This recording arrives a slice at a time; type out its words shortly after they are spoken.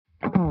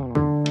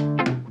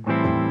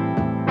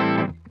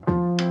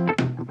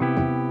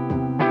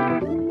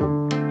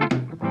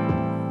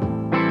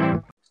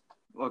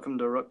Welcome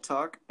to Rook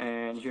Talk,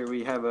 and here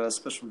we have a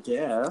special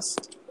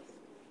guest.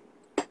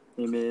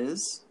 Name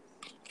is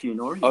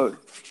Fionori. Hello?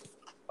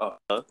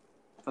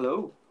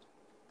 Hello.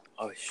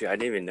 Oh, shoot, I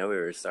didn't even know we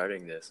were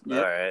starting this.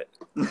 Yep. All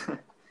right.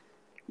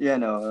 Yeah,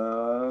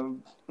 no,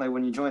 like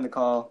when you join the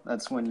call,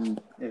 that's when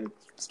it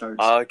starts.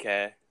 Oh,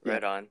 okay.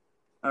 Right on.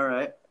 All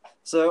right.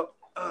 So,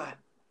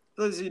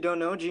 for those of you who don't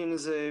know, Gene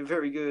is a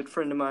very good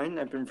friend of mine.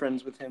 I've been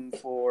friends with you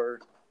for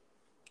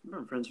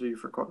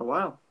quite a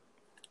while.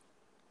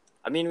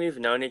 I mean, we've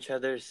known each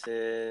other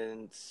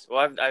since...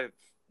 Well, I've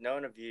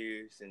known of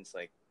you since,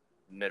 like,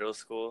 middle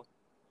school.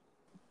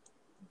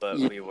 But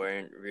we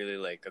weren't really,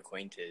 like,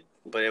 acquainted.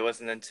 But it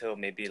wasn't until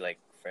maybe, like,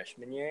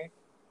 freshman year?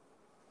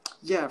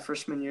 Yeah,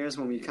 freshman year is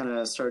when we kind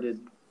of started,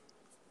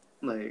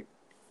 like,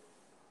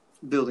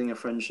 building a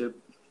friendship.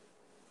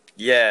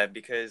 Yeah,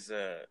 because,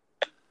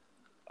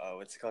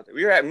 what's it called?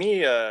 We were at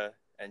me,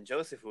 and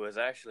Joseph, who was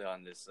actually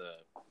on this,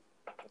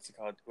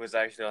 who was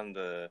actually on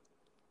the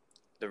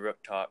Rook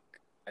Talk,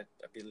 I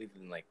believe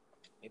in, like,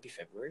 maybe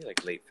February,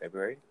 like, late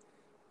February.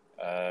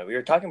 We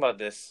were talking about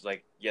this,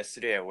 like,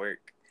 yesterday at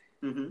work.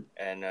 Mm-hmm.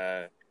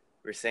 And,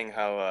 we're saying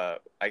how,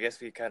 I guess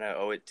we kind of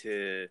owe it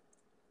to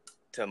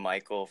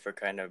Michael for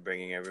kind of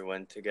bringing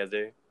everyone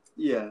together.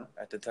 Yeah.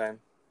 At the time.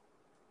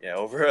 Yeah,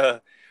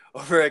 over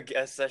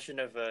a session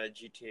of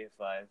GTA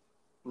 5.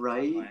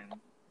 Right. Online.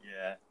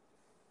 Yeah.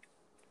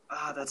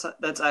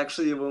 That's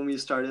actually when we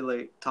started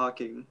like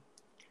talking.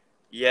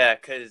 Yeah,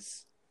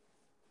 cause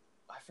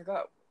I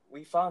forgot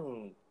we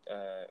found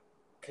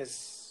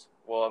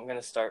I'm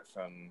gonna start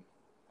from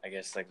I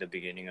guess like the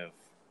beginning of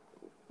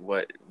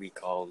what we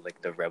call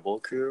like the Rebel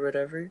Crew or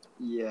whatever.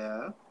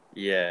 Yeah.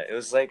 Yeah, it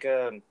was like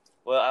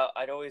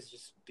I'd always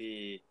just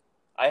be.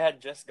 I had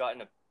just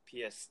gotten a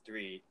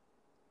PS3,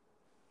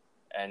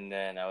 and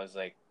then I was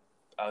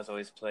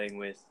always playing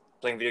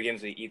video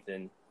games with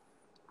Ethan.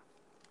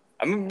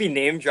 I'm gonna be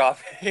name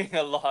dropping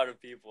a lot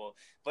of people,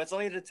 but it's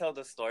only to tell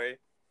the story.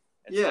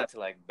 It's not to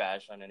like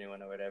bash on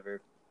anyone or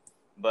whatever.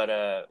 But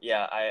I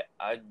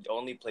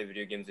only play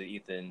video games with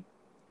Ethan,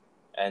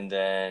 and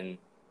then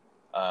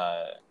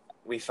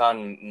we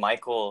found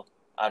Michael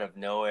out of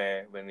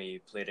nowhere when we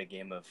played a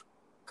game of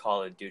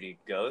Call of Duty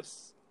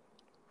Ghosts.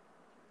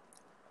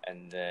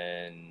 And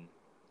then,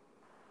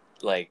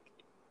 like,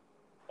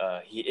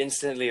 he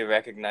instantly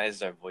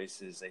recognized our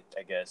voices,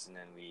 I guess, and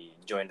then we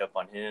joined up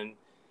on him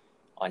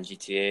on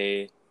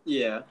GTA.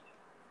 Yeah.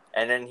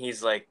 And then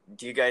he's like,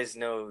 "Do you guys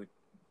know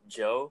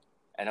Joe?"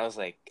 And I was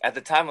like, at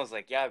the time, I was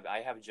like, "Yeah,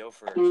 I have Joe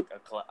for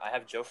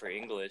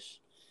English."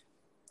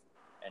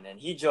 And then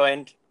he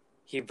joined.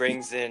 He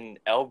brings in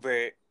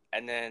Albert,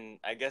 and then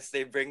I guess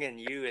they bring in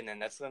you, and then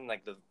that's when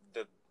like the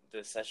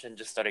session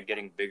just started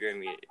getting bigger,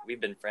 and we've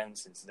been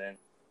friends since then.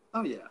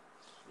 Oh yeah.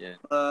 Yeah.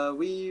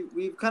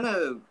 We've kind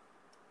of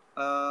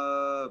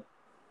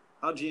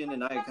Algian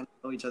and I kind of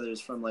know each other is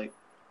from like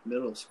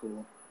middle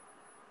school.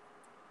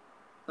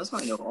 That's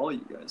not I know all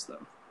you guys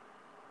though.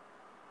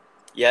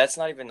 Yeah, it's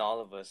not even all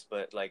of us,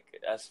 but like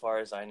as far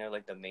as I know,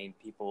 like the main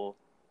people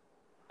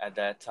at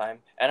that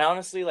time. And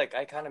honestly, like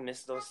I kind of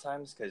miss those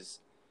times because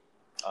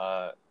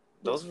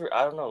those were,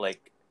 I don't know,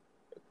 like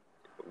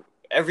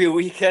every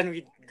weekend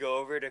we'd go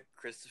over to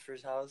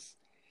Christopher's house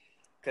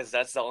because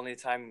that's the only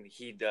time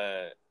he'd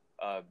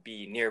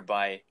be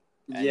nearby,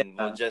 and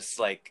we'll just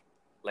like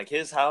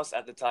his house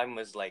at the time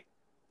was like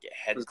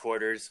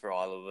headquarters for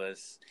all of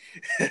us.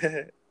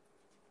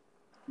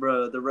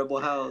 Bro, the Rebel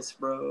House,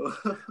 bro.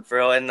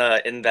 Bro, in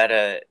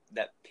that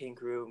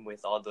pink room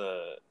with all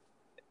the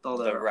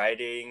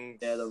writing.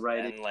 Yeah, the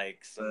writing and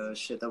like some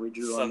shit that we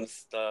drew some on.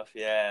 stuff,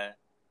 yeah.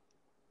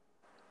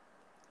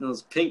 And it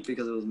was pink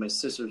because it was my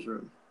sister's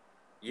room.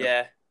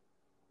 Yeah.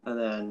 And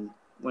then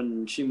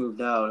when she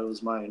moved out, it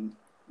was mine,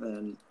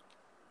 and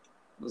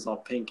it was all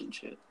pink and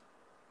shit.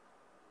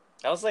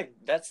 That's like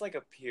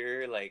a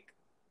pure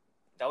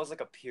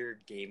pure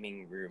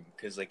gaming room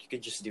because like you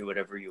could just do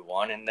whatever you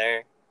want in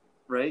there.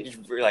 Right?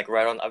 You're like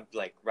writing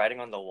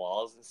on the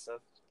walls and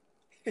stuff.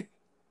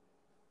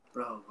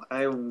 Bro,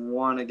 I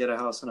want to get a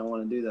house and I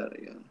want to do that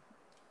again.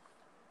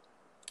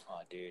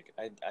 Oh, dude,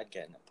 I'd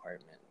get an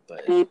apartment,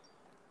 but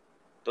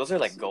those are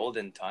like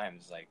golden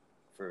times, like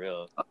for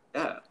real.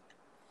 Yeah.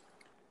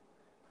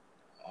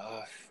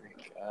 Oh,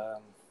 freak.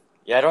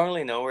 Yeah, I don't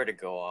really know where to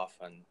go off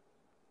on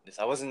this.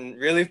 I wasn't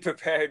really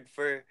prepared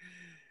for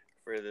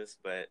this,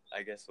 but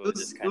I guess we'll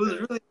just kind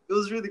of. It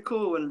was really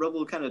cool when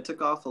Rebel kind of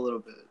took off a little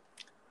bit.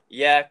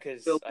 Yeah,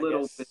 because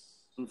bit,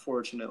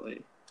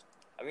 unfortunately.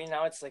 I mean,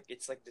 now it's like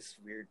this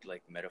weird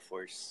like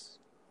metaphors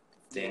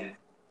thing. Yeah.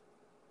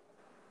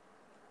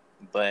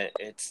 But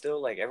it's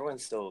still like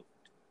everyone's still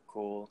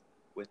cool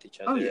with each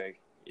other. Oh,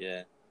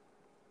 yeah.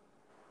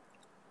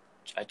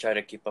 I try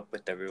to keep up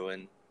with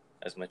everyone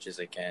as much as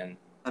I can.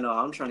 I know,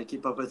 I'm trying to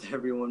keep up with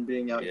everyone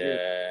being out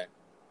here.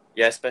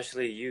 Yeah,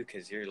 especially you,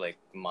 because you're like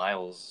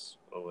miles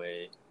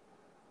away.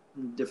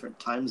 Different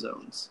time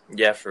zones.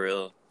 Yeah, for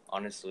real.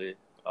 Honestly.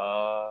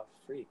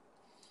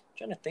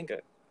 trying to think of.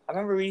 I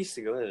remember we used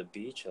to go to the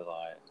beach a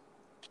lot.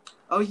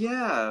 Oh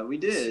yeah, we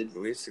did.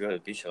 We used to go to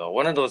the beach a lot.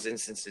 One of those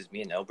instances,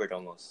 me and Albert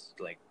almost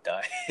like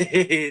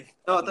died.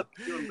 Oh, I thought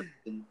you and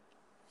Brandon.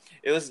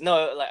 It was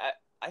no, like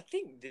I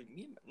think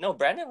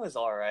Brandon was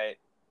all right.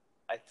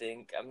 I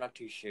think I'm not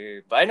too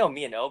sure, but I know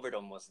me and Albert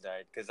almost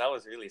died because that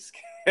was really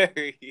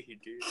scary,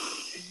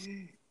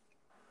 dude.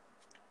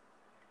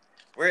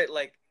 We're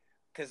like,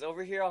 because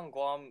over here on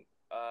Guam,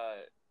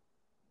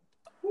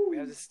 we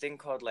have this thing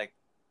called like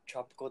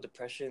tropical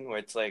depression, where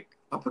it's like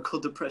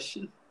Tropical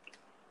depression.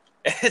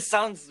 it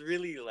sounds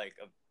really like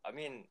I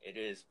mean it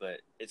is,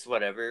 but it's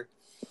whatever.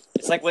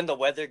 It's like when the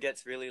weather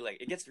gets really like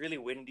it gets really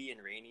windy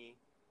and rainy,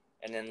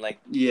 and then like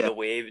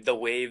the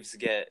waves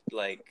get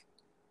like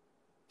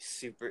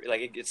super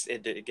like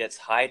it gets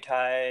high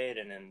tide,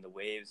 and then the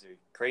waves are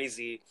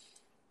crazy,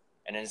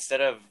 and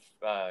instead of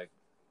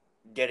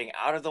getting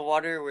out of the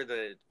water, we're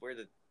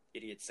the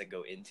idiots that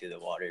go into the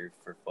water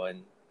for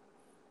fun.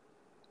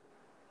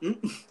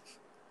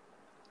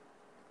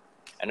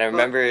 And I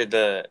remember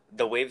the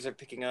waves are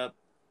picking up.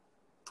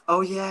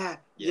 Oh yeah.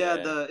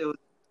 It was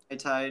high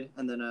tide,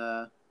 and then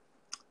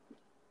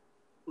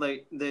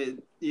like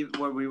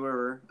where we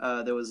were,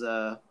 there was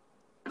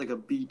like a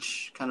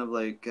beach kind of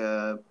like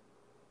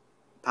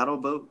paddle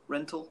boat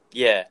rental.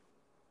 Yeah.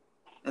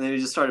 And they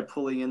just started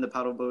pulling in the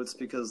paddle boats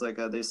because like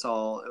they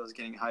saw it was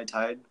getting high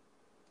tide,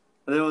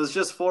 and it was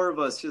just 4 of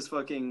us just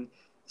fucking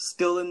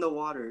still in the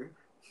water.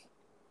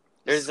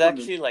 There's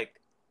actually like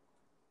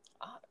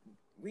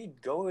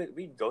we'd go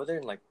there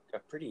in like a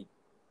pretty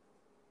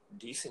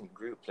decent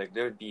group. Like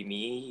there would be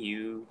me,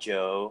 you,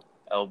 Joe,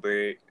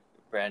 Albert,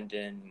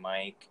 Brandon,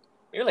 Mike.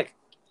 We were like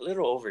a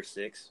little over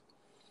 6.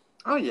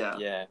 Oh yeah.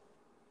 Yeah.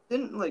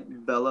 Didn't like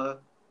Bella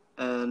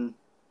and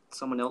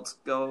someone else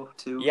go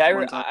too? Yeah, I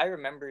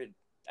remember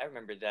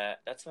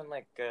that. That's when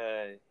like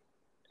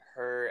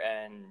her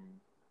and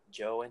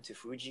Joe went to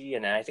Fuji,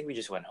 and I think we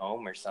just went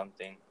home or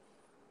something.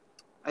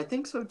 I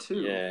think so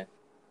too. Yeah.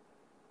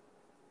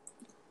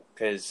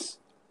 Cause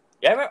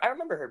yeah, I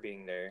remember her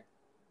being there.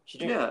 She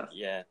didn't.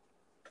 Yeah.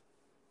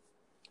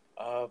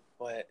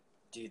 But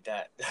dude,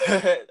 that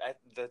at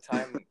the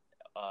time,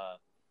 I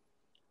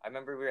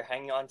remember we were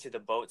hanging on to the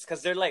boats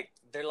because they're like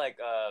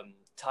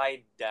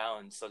tied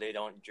down so they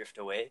don't drift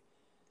away.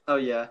 Oh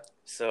yeah.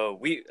 So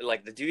we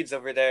like the dudes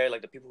over there,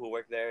 like the people who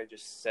work there,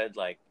 just said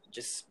like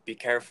just be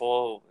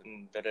careful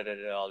and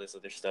all this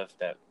other stuff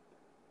that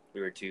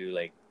we were too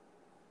like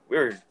we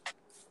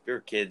were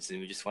kids and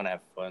we just want to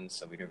have fun,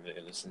 so we didn't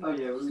really listen. Oh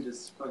yeah, we were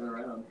just fucking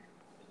around.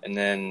 And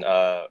then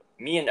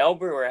me and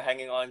Albert were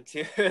hanging on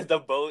to the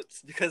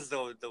boats because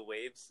the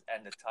waves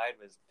and the tide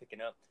was picking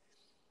up.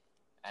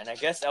 And I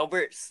guess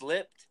Albert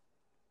slipped.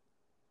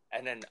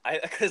 And then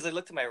because I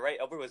looked to my right,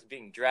 Albert was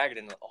being dragged,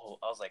 and I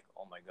was like,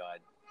 oh my god,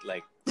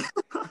 like.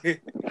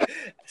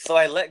 So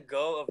I let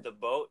go of the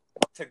boat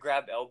to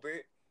grab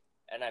Albert,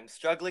 and I'm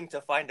struggling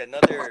to find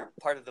another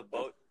part of the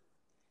boat.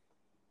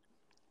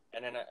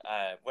 And then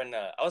when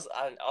I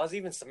was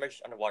even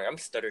submerged underwater, I'm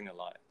stuttering a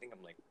lot. I think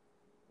I'm like,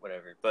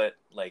 whatever. But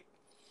like,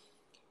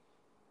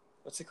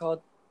 what's it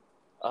called?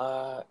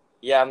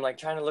 Yeah, I'm like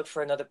trying to look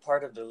for another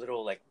part of the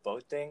little like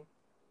boat thing,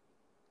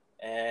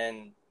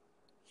 and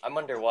I'm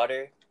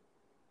underwater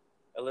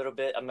a little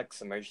bit. I'm like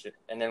submerged,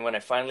 and then when I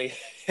finally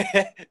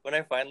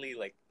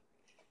like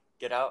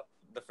get out,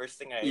 the first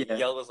thing I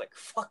yelled was like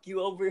 "fuck you"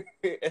 over,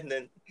 and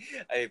then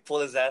I pull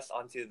his ass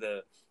onto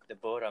the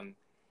boat I'm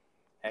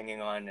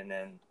hanging on, and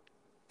then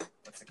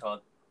what's it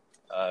called?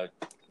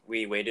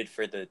 We waited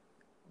for the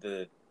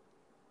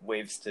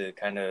waves to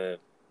kind of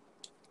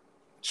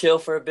chill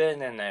for a bit,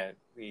 and then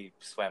we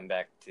swam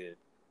back to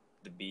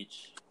the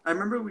beach. I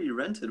remember we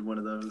rented one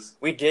of those.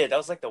 We did. That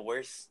was like the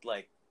worst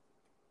like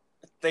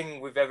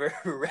thing we've ever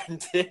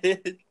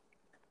rented.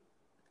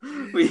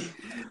 We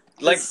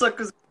like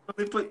suckers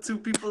only put 2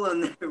 people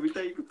on there. We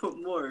thought you could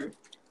put more.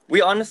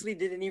 We honestly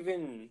didn't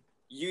even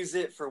use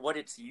it for what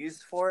it's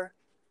used for.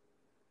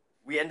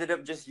 We ended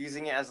up just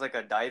using it as like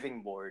a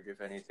diving board, if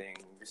anything,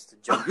 just to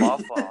jump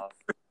off.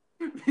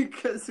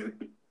 Because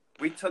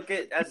we took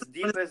it as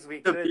deep as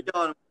we could.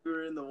 We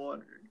were in the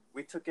water.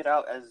 We took it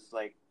out as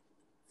like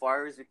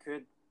far as we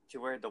could to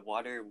where the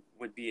water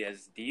would be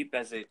as deep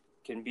as it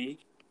can be,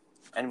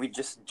 and we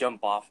just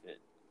jump off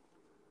it.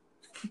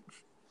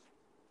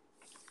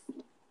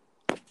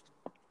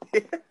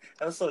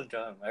 That was so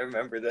dumb. I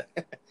remember that.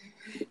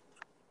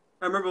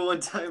 I remember one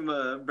time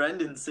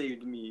Brandon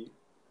saved me.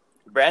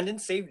 Brandon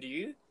saved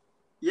you?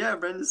 Yeah,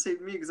 Brandon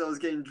saved me because I was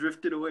getting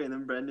drifted away, and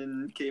then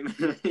Brandon came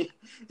and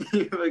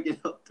he fucking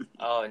helped me.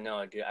 Oh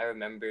no, dude! I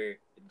remember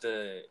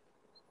the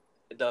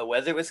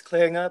weather was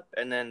clearing up,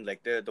 and then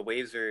like the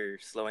waves were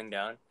slowing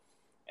down,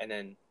 and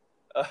then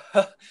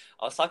I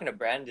was talking to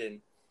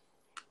Brandon.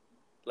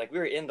 Like we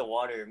were in the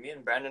water. Me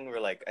and Brandon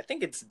were like, "I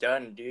think it's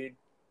done, dude,"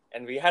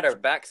 and we had our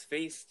backs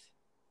faced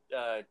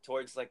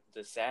towards like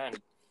the sand,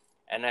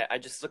 and I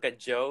just look at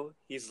Joe.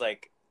 He's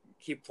like,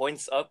 he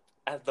points up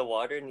at the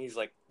water, and he's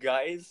like,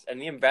 guys, and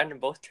me and Brandon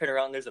both turn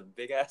around. There's a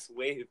big ass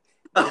wave.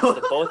 It's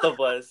the both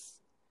of us.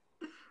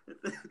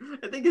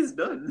 I think it's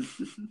done.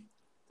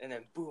 And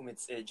then boom,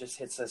 it just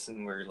hits us,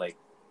 and we're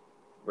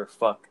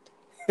fucked.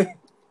 I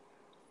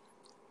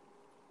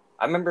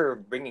remember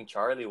bringing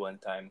Charlie one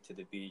time to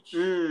the beach.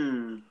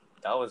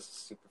 That was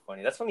super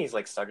funny. That's when he's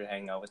like started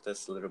hanging out with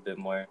us a little bit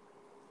more.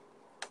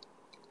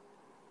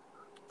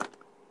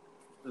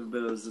 But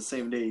it was the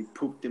same day he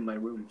pooped in my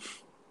room.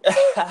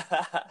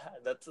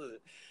 That's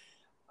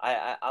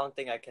I don't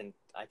think I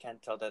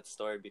can't tell that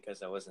story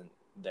because I wasn't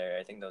there.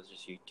 I think that was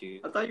just you two.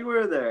 I thought you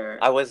were there.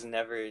 I was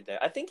never there.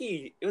 I think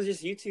it was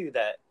just you two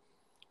that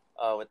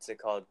what's it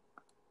called?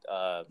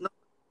 No,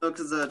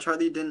 because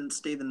Charlie didn't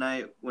stay the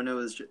night when it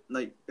was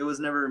like it was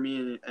never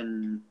me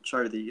and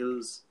Charlie. It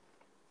was,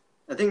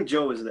 I think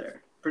Joe was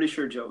there. Pretty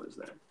sure Joe was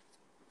there.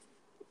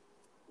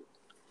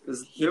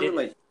 Because there were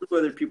like 2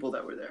 other people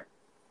that were there.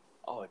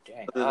 Oh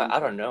dang! I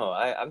don't know.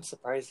 I'm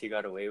surprised he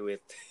got away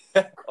with,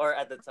 or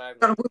at the time.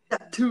 Got away with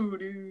that too,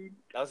 dude.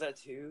 That was at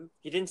 2.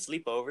 He didn't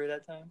sleep over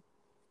that time.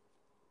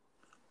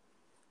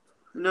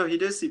 No, he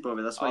did sleep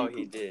over. That's why. Oh,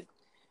 he did.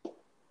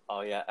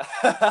 Oh yeah.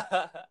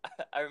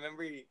 I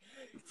remember he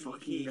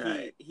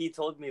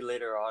told me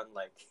later on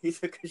like he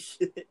took a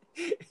shit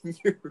in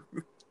your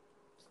room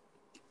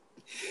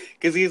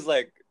because he's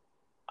like.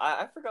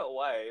 I forgot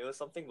why. It was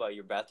something about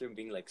your bathroom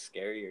being like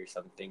scary or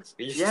something. So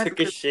you just took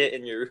a shit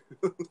in your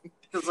room.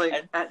 Because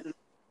like at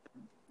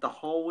the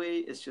hallway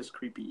is just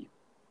creepy.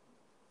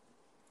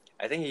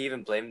 I think he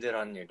even blamed it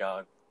on your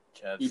dog,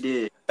 Chubbs. He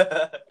did.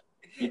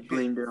 He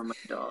blamed it on my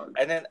dog.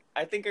 And then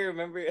I think I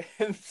remember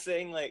him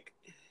saying like,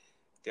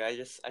 "Dude, I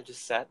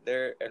just sat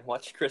there and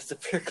watched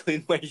Christopher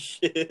clean my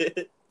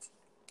shit."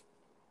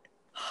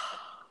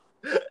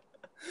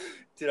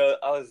 Dude,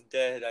 I was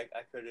dead.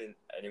 I couldn't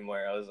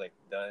anymore. I was like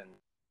done.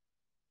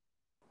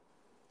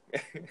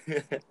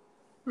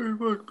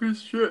 Fuck this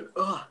shit.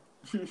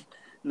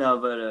 No,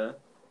 but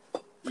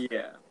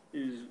yeah,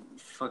 he's a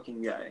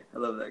fucking guy. I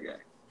love that guy.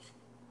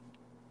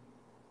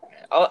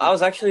 I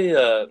was actually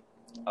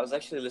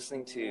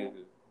listening to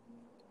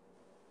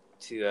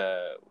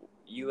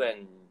you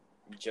and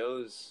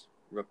Joe's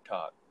Rook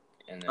Talk,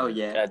 and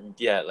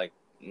then, like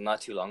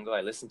not too long ago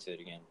I listened to it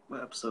again.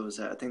 What episode was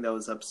that? I think that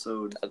was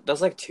episode. That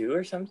was like 2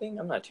 or something.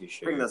 I'm not too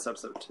sure. I think that's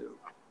episode 2.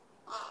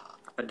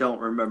 I don't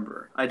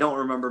remember. I don't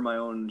remember my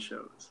own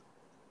shows.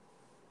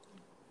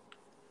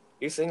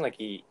 You're saying like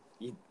you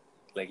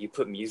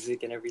put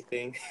music and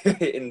everything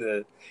in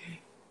the.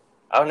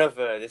 I don't know if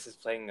this is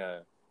playing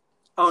no.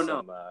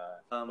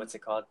 What's it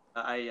called?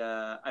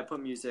 I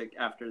put music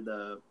after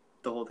the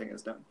whole thing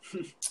is done.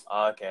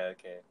 Oh,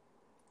 okay.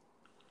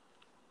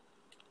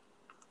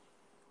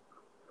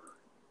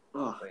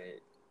 Oh.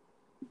 Wait.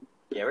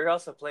 Yeah, we're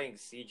also playing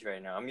Siege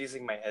right now. I'm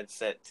using my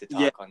headset to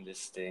talk on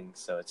this thing,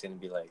 so it's gonna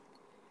be like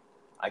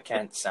I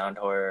can't sound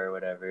horror or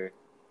whatever.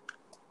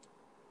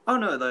 Oh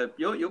no,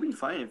 you'll be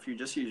fine if you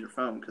just use your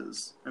phone.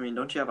 Because I mean,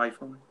 don't you have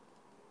iPhone?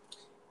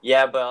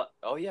 Yeah, but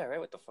right.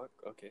 What the fuck?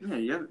 Okay.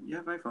 Yeah, you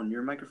have iPhone.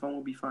 Your microphone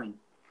will be fine.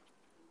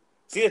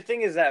 See, the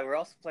thing is that we're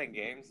also playing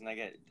games, and I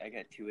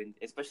get too in,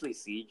 especially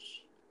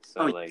Siege.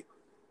 So like,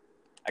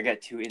 I got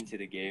too into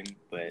the game,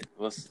 but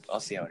I'll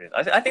see how it is.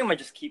 I think I might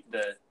just keep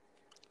the.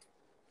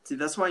 See,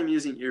 that's why I'm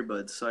using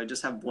earbuds. So I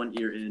just have one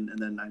ear in, and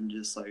then I'm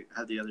just like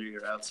have the other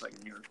ear out so I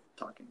can hear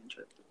talking and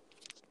shit.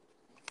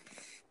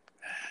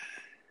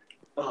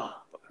 Oh,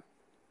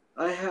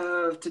 I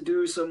have to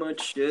do so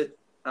much shit.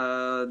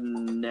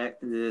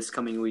 This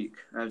coming week,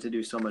 I have to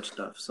do so much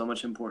stuff, so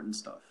much important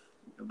stuff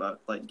about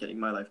like getting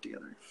my life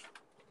together.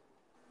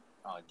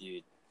 Oh,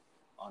 dude,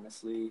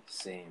 honestly,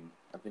 same.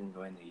 I've been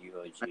going to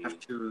UOG. I have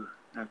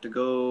to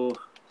go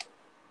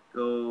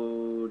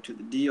to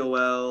the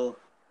DOL,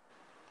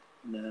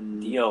 and then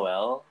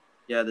DOL.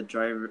 Yeah, the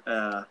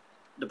driver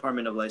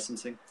Department of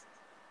Licensing.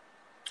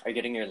 Are you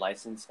getting your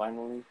license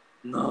finally?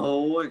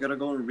 No, I gotta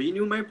go and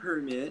renew my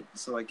permit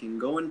so I can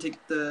go and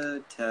take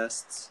the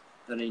tests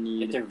that I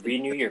need. You have to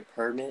renew your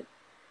permit?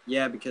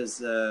 Yeah,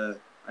 because yeah.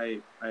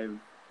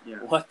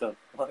 What the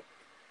fuck?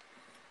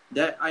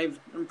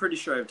 I'm pretty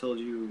sure I've told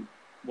you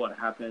what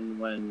happened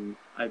when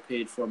I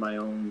paid for my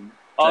own.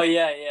 Oh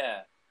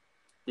yeah.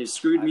 They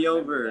screwed me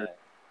over. That.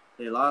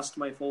 They lost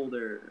my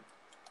folder.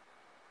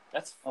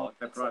 That's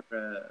fucked. My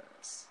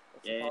progress.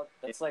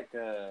 That's like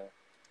I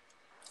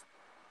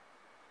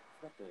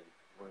forgot the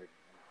word.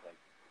 Like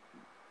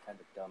kind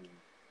of dumb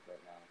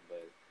right now,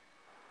 but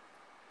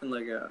and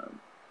like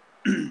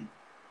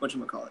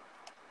whatchamacallit.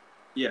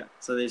 Yeah,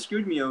 so they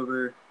screwed me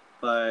over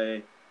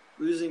by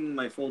losing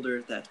my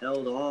folder that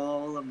held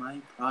all of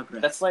my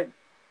progress. That's like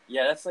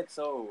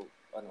so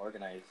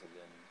unorganized of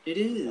them. It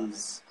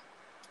is.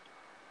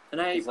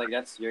 And it's like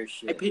that's your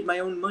shit. I paid my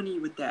own money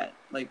with that.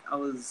 Like I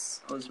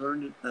was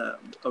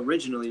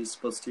originally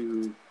supposed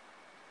to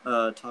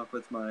talk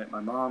with my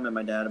mom and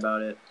my dad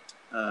about it,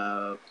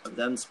 of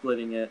them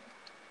splitting it.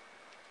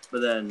 But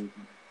then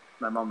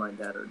my mom and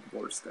my dad are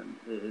divorced, and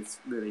it's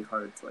really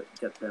hard to like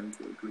get them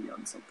to agree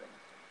on something.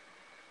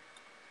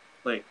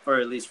 Like, or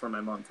at least for my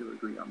mom to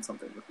agree on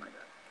something with my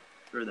dad,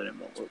 or that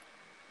involves.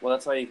 Well,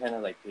 that's why you kind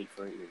of like paid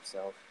for it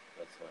yourself.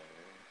 That's why.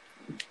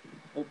 Right?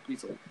 Oh,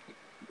 please hold.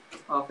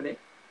 off of it.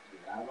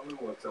 Yeah, I don't know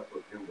what's up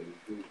with him, but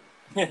he's doing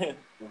it.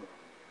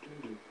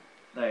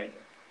 There you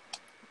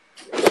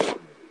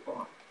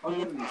go. I'll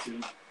get him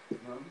soon.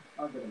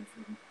 I'll get him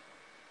soon.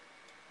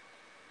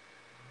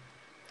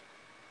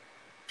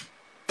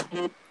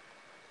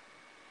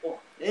 Oh,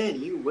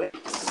 anyways,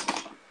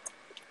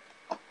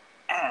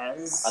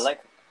 as I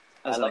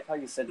like how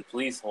you said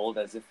 "please hold"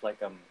 as if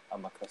like I'm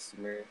a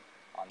customer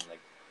on like.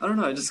 I don't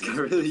know. I just got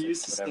really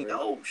used to whatever. saying,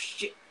 "Oh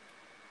shit,"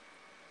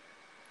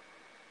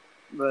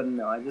 but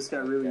no, I just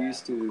got really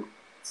used to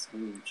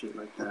saying shit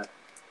like that.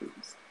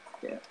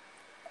 Yeah.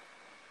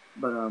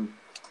 But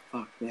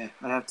fuck yeah,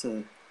 I have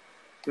to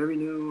go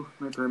renew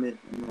my permit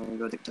and then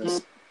go take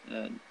test.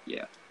 And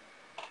yeah.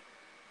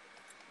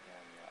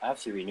 I have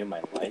to renew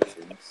my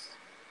license.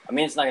 I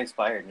mean, it's not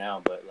expired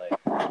now, but like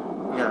I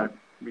gotta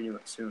renew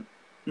it soon.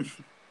 I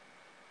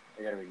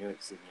gotta renew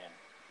it soon. Yeah.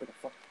 What the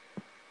fuck?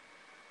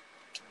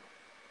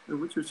 Hey,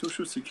 what's your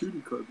social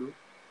security card, bro?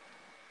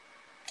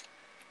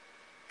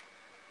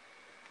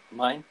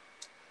 Mine?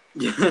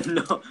 Yeah,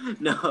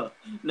 no,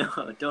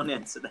 don't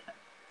answer that.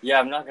 Yeah,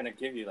 I'm not gonna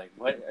give you like.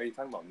 What are you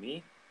talking about?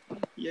 Me?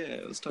 Yeah,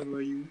 I was talking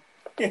about you.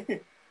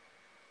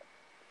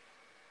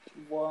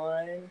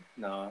 One.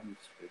 No, I'm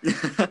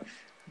just kidding.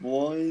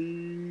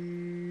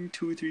 1,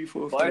 2, 3,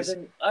 4, But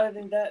 5. other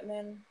than that,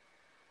 man,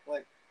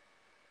 what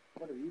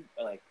have you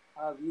like?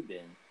 How have you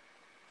been?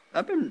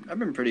 I've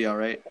been pretty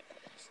alright.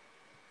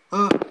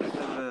 Oh,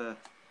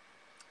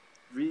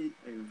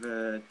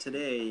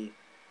 today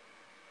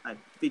I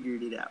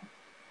figured it out.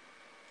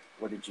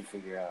 What did you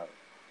figure out?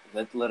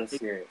 Let us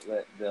hear it.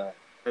 Let the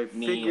I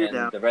me figured and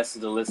out. the rest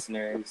of the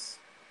listeners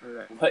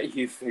Alright. what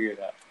you figured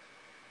out.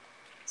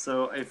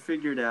 So I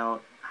figured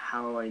out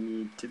how I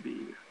need to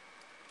be.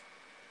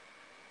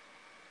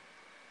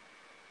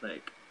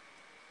 Like,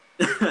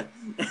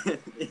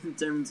 in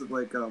terms of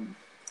like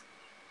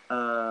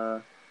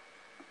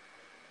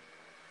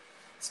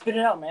Spit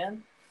it out,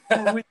 man.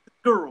 with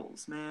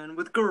girls, man,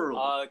 with girls.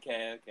 Oh,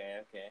 okay.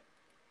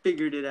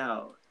 Figured it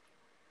out.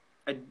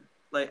 I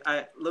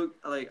look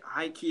like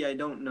high key. I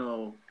don't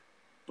know,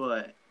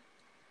 but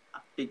I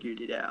figured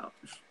it out.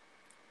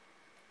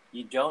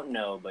 You don't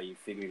know, but you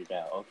figured it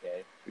out.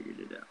 Okay. Figured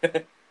it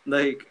out.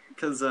 Like,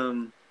 cause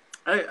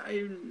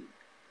I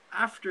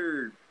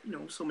after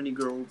so many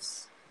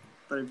girls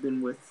that I've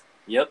been with.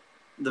 Yep.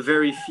 The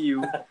very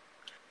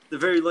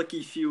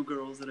lucky few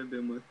girls that I've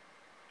been with.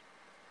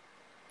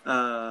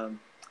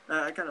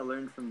 I kind of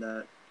learned from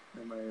that.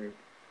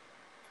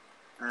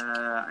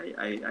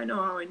 I know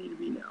how I need to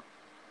be now.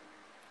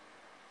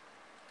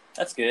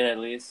 That's good, at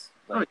least.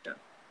 Like, oh yeah.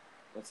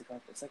 What's it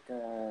called? It's like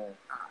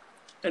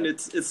And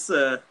it's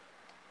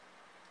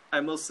I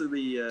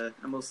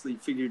mostly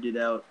figured it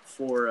out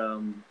for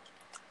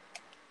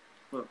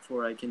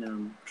I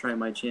can try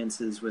my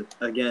chances with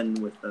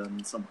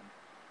someone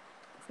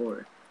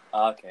before.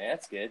 Okay,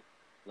 that's good.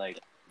 Like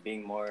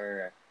being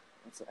more.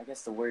 I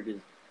guess the word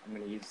is I'm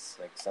gonna use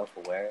like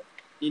self-aware.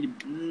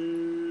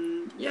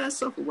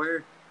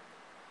 Self-aware,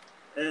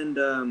 and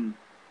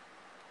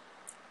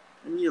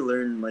you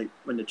learn like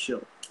when to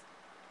chill.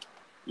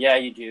 Yeah,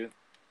 you do.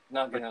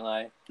 Not gonna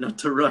lie. Not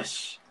to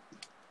rush.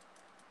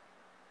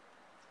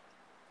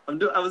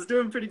 I was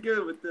doing pretty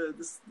good with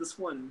this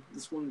one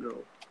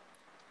girl.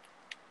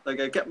 Like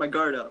I kept my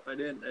guard up. I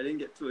didn't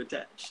get too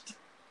attached.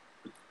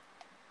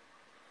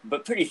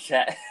 But pretty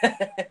sad.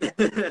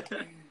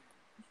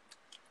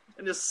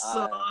 And it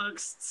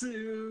sucks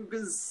too,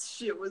 because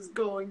shit was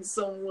going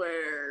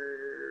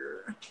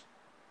somewhere.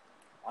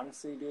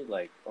 Honestly, dude,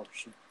 like, oh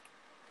shit,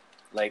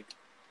 like,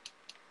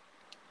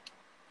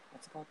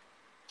 what's it called?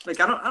 Like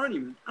I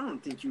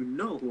don't think you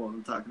know who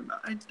I'm talking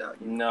about. I doubt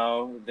you.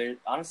 No, there.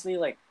 Honestly,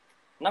 like,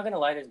 I'm not gonna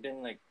lie. There's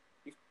been a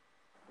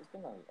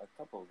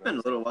couple. Been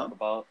a little while.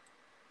 About.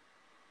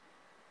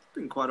 It's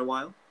been quite a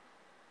while.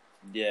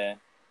 Yeah.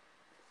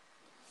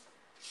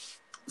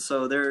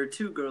 So there are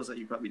two girls that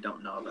you probably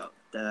don't know about.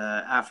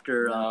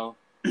 After no.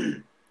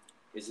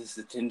 Is this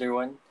the Tinder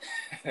one,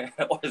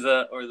 or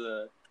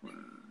the?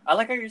 I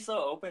like how you're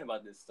so open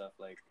about this stuff.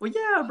 Like, well,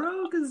 yeah,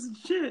 bro, because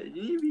shit,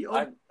 you need to be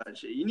open about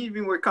shit. You need to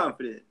be more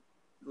confident,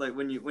 like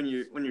when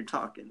you're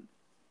talking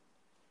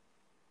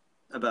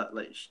about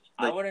like.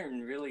 I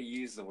wouldn't really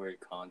use the word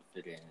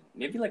confident.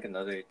 Maybe like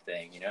another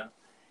thing, Yeah.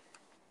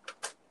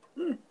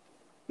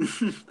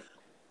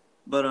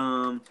 but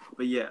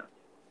yeah,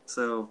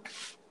 so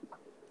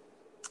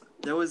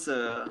there was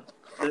there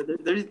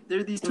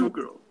are these two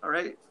girls, all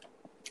right.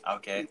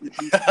 Okay. These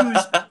two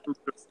girls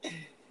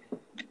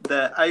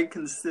that I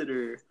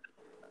consider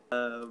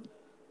your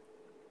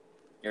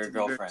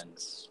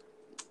girlfriends.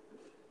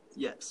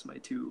 Yes, my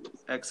two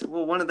ex.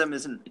 Well, one of them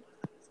isn't.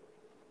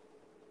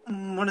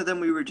 One of them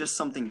we were just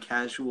something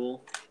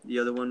casual. The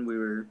other one we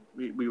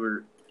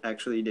were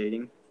actually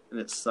dating, and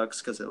it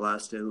sucks because it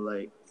lasted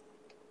like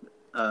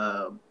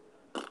not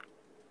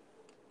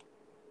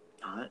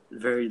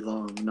very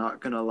long. Not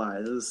gonna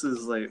lie, this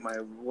is like my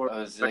work.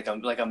 Oh, is it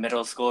like a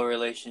middle school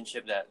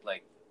relationship that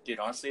like, dude,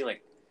 honestly,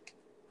 like.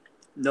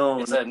 No,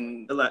 It's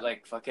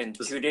like fucking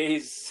 2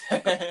 days.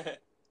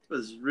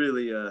 was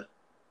really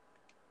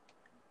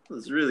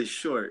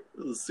short.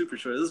 It was super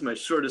short. This is my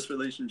shortest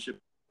relationship.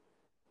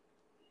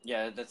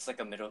 Yeah, that's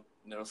like a middle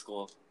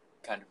school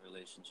kind of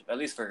relationship. At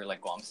least for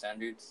like Guam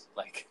standards.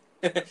 Like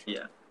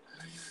Yeah.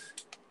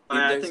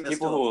 there's think that's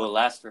people still who will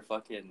last for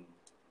fucking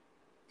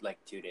like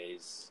 2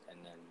 days and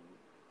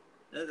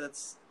then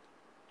that's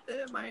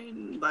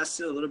mine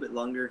lasted a little bit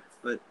longer,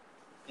 but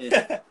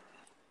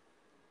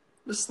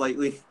just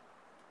slightly.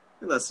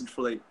 It lasted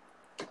for like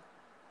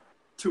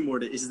 2 more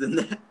days than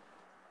that.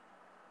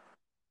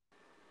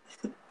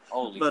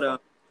 holy But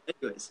fuck.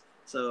 anyways,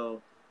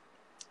 so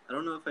I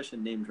don't know if I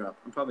should name drop.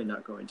 I'm probably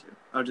not going to.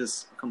 I'll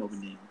just come up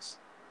with names.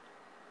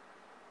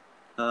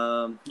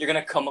 You're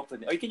gonna come up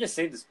with you can just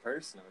say this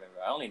person or whatever.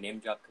 I only name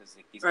drop because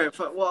like, he's all right.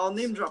 Well, I'll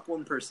name drop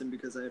one person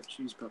because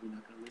she's probably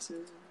not gonna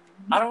listen.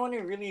 I don't want to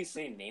really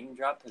say name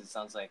drop because it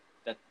sounds like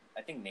that.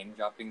 I think name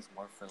dropping is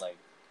more for like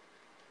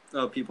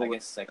People I with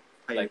guess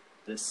like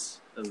this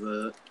of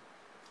a.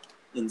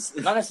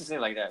 not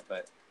necessarily like that,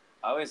 but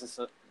I always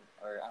or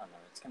I don't know.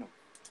 It's kind of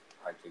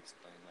hard to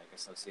explain, like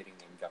associating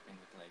name dropping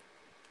with like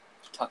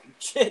talking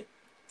shit.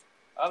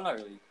 I'm not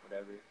really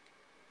whatever.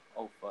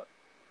 Oh fuck.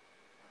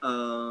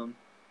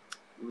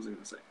 What was I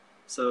gonna say?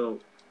 So,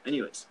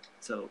 anyways,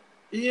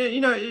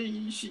 yeah,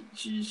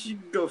 she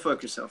go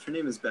fuck herself. Her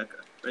name is Becca,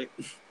 right?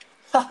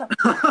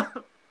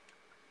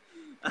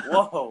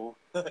 Whoa,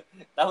 that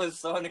was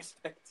so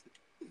unexpected.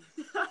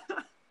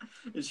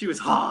 And she was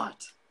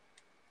hot.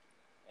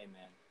 Hey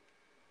man.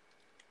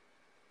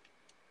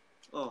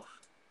 Oh,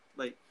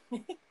 like,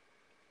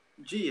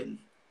 Gian.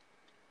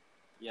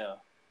 Yeah.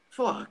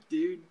 Fuck,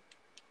 dude.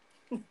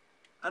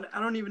 I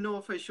don't even know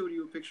if I showed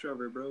you a picture of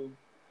her, bro.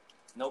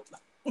 Nope.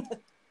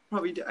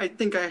 Probably. I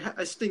think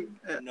I stink.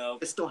 No.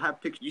 I still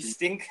have pictures. You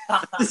stink.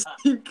 I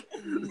stink.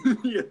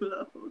 You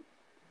know?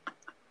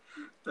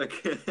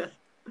 Okay.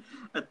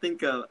 I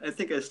think I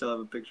still have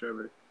a picture of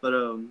her, but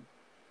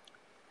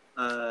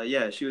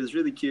yeah, she was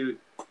really cute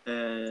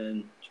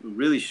and she was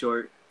really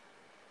short.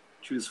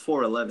 She was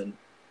 4'11".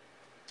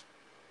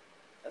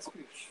 That's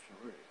pretty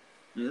short.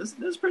 Yeah,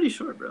 that's pretty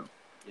short, bro.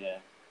 Yeah.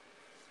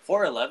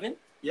 4'11"?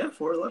 Yeah,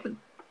 4'11".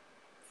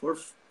 Four.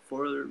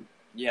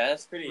 Yeah,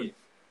 that's pretty.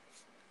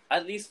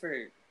 At least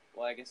for,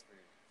 well, I guess for,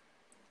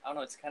 I don't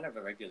know. It's kind of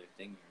a regular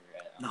thing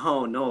here.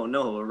 No.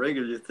 A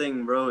regular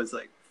thing, bro, is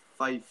like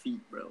 5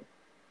 feet, bro.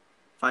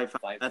 5.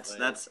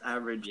 That's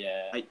average.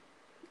 Yeah. Height.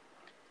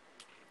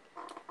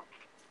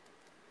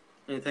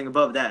 Anything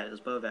above that is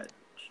above average.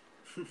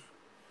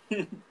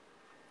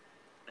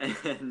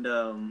 And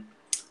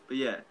but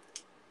yeah,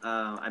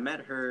 I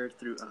met her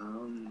through.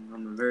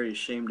 I'm very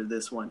ashamed of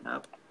this one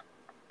app.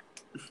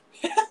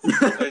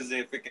 What is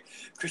it? Freaking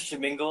Christian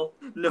Mingle?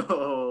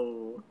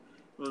 No,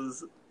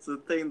 it's a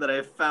thing that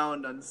I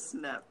found on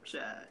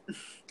Snapchat.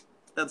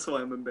 That's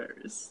why I'm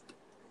embarrassed.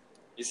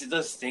 You see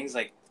those things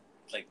like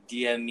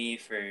DM me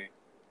for?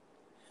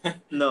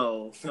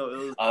 No, it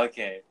was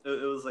Okay. it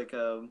was like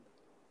it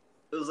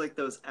was like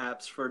those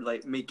apps for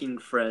like making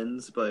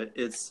friends, but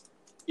it's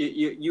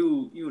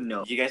you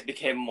know. You guys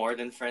became more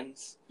than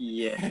friends?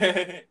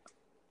 Yeah,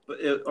 but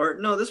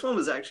no, this one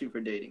was actually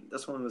for dating.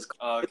 This one was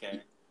Oh,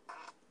 okay.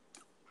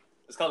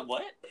 It's called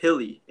what?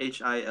 Hilly,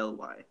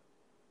 Hilly.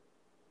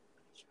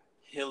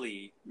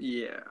 Hilly.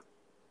 Yeah.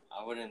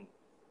 I wouldn't.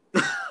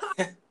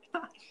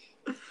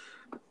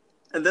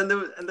 And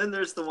then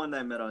there's the one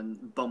I met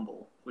on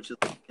Bumble, which is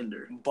like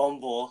Tinder.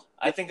 Bumble.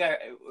 I think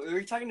were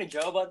you talking to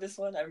Joe about this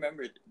one? I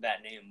remember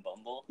that name,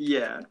 Bumble.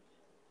 Yeah.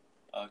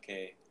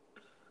 Okay.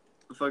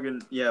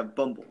 Fucking yeah,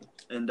 Bumble.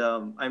 And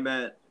I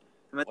met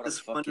What this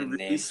a fucking one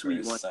name really for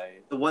sweet a one.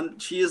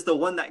 site. She is the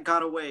one that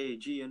got away,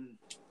 Gian.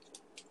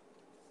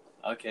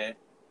 Okay.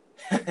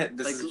 This Like-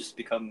 has just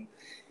become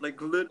Like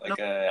like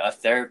no, a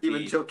therapy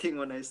even joking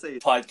when I say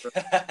it.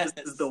 podcast.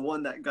 This is the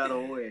one that got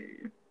away.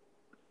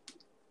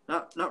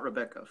 Not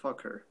Rebecca.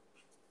 Fuck her.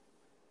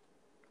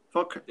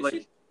 Fuck her. Is Like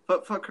she-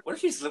 fuck her. What if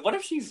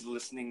she's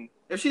listening?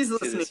 If she's to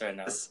listening this to right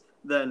now? this,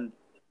 then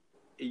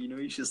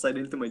you should slide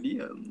into my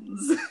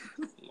DMs.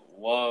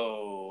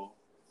 Whoa.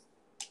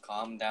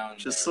 Calm down,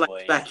 Just there, slide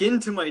boy. back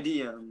into my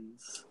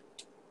DMs.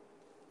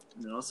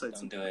 And then I'll slide Don't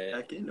some do it.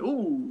 back in.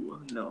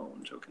 Ooh, no,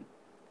 I'm joking.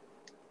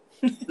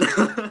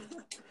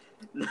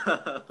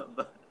 No,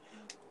 but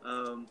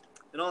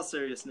in all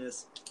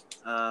seriousness,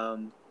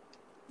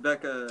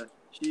 Becca,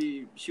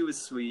 she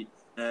was sweet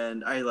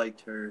and I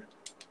liked her,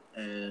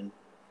 and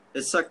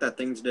it sucked that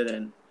things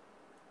didn't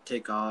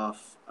take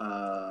off,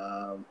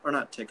 or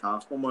not take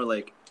off, but more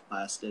like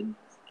lasted,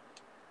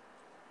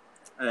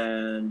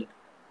 and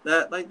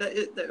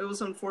it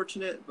was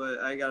unfortunate, but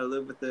I gotta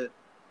live with it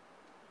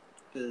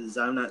because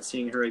I'm not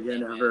seeing her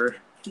again Amen. ever.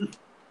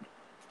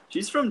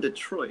 She's from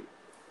Detroit.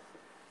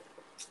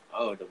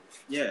 Oh,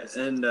 Yeah,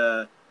 and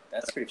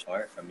that's pretty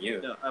far from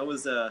you. no, I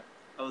was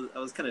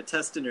kind of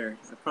testing her.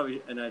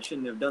 I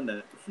shouldn't have done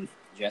that. Did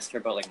you ask her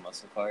about like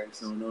muscle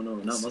cars? No,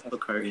 not muscle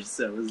cars.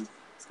 I was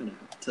kind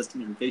of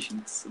testing her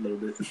patience a little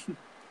bit.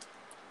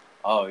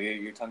 Oh,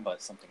 you're talking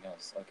about something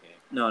else. Okay.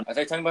 No, I thought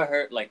you were talking about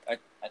her. Like I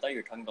thought you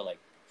were talking about like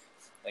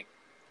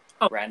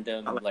Oh,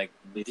 random I like like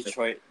basic.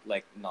 Detroit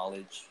like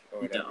knowledge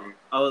or No, whatever?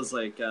 I was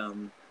like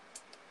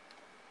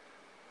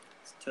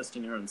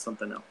testing her on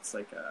something else.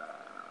 Like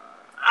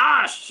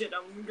shit,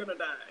 I'm gonna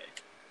die.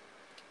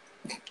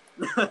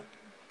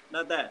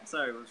 Not that.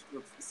 Sorry, we're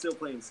still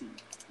playing C.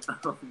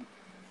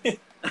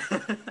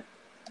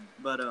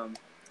 But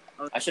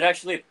I should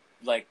actually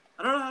like.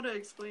 I don't know how to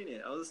explain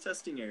it. I was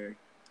testing her,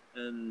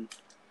 and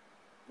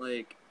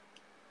like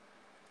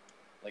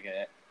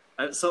a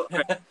so.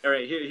 All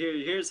right,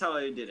 here's how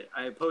I did it.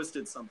 I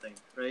posted something,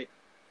 right?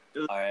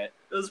 all right.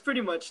 It was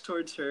pretty much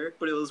towards her,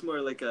 but it was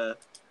more like a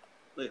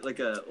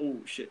oh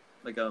shit,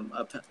 like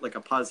like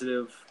a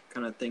positive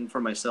kind of thing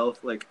for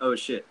myself. Like, oh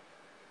shit.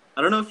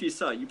 I don't know if you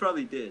saw it. You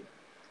probably did.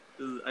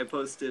 I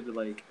posted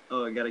like,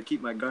 oh, I gotta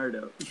keep my guard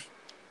up.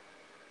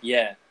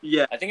 Yeah.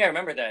 Yeah. I think I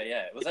remember that.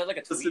 Yeah. Was that like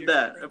a tweet? Posted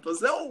that.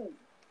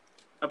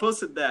 I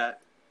posted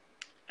that.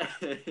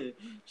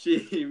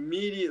 She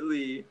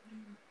immediately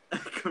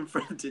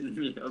confronted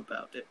me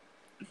about it.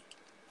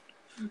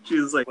 She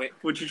was like, Wait.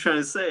 "What you trying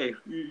to say?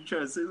 You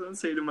trying to say something?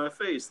 Say it to my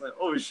face." Like,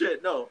 oh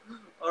shit, no.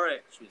 All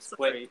right,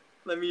 sorry.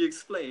 Let me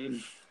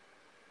explain.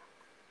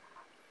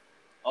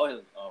 Oh,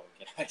 okay.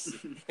 I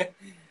see.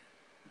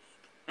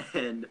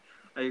 And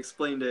I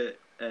explained it,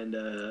 and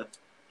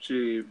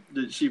she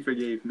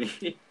forgave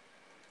me.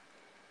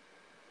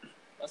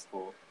 That's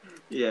cool.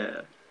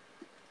 Yeah,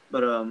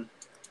 but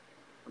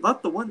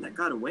about the one that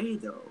got away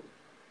though.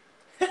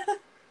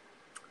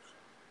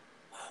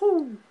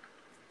 Whew.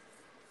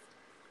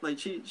 Like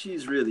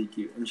she's really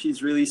cute and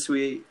she's really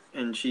sweet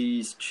and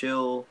she's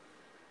chill.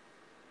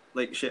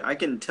 Like shit, I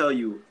can tell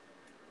you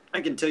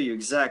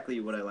exactly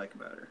what I like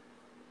about her.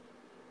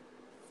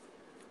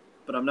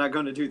 But I'm not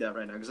going to do that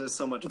right now because there's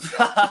so much.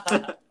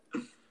 I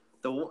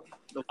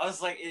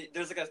was like,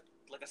 there's like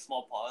a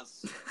small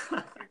pause.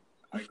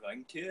 Are you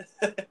going to?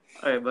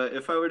 All right, but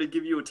if I were to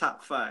give you a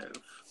top 5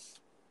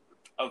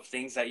 of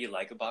things that you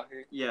like about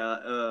her, yeah,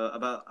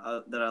 about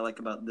that I like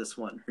about this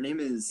one, her name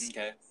is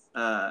okay.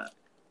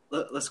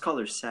 Let's call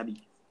her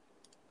Sabby.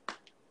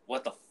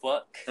 What the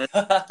fuck?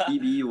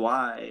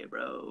 SBBY,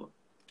 bro.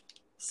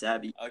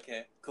 Sabby.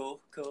 Okay,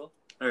 cool. All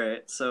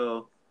right,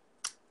 so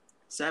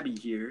Sabby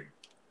here.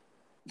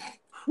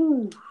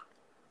 Whew.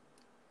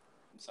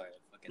 I'm sorry,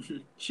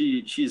 fucking.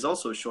 She's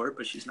also short,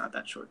 but she's not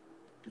that short.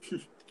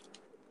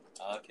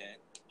 Okay.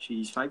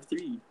 She's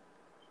 5'3",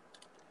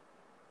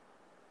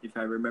 if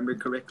I remember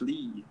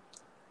correctly.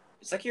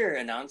 It's like you're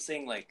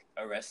announcing like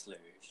a wrestler.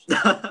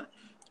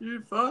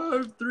 You're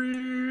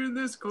 5'3" in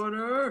this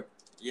corner.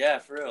 Yeah,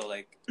 for real.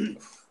 Like.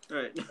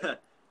 Right.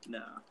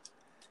 No.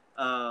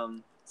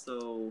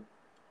 So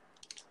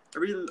I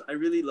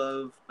really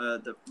love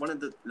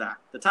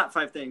the top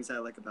 5 things I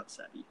like about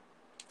Sadie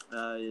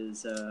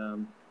is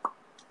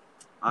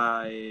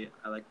I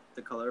like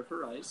the color of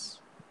her eyes,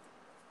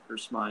 her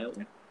smile,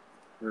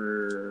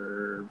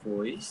 her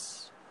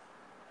voice,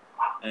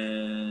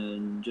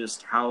 and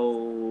just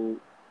how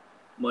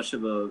much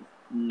of a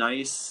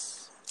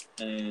nice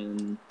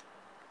and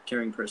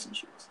caring person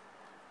she is.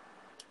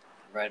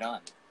 Right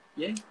on.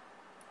 Yeah.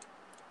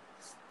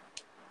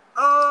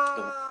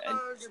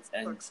 It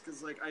sucks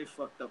because like I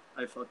fucked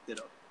it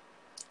up.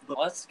 But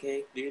that's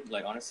okay, dude.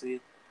 Like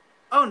honestly.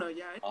 Oh no,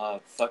 yeah.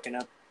 Fucking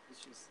up.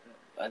 It's just.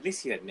 At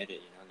least you admit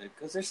it, you know,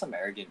 because there's some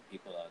arrogant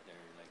people out there.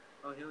 Like.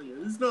 Oh hell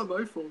yeah, it's not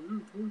my fault.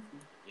 It's my fault.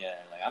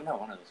 Yeah, like I'm not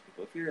one of those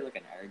people. If you're like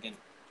an arrogant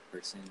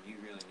person, you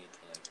really need to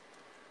like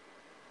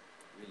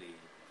really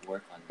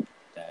work on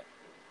that.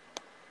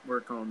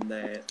 Work on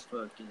that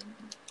fucking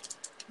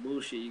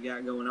bullshit you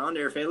got going on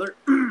there, Failer.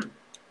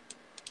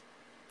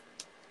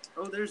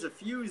 Oh, there's a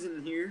fuse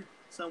in here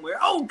somewhere.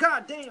 Oh,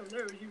 god damn,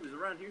 there he was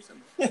around here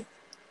somewhere. You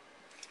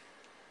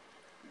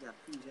got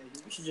fuse out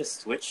here. We should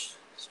just switch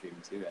stream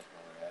too while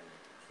we're at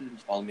it.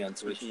 Follow me on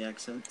Twitch. Switching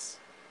accents.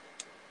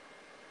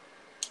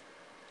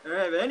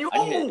 Alright, man.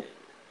 Anyways,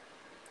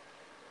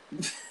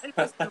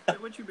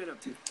 what you been up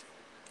to?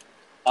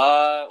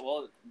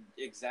 Well,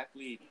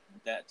 exactly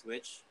that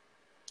Twitch.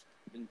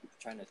 I've been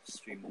trying to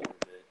stream a little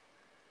bit.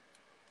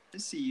 I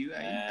see you.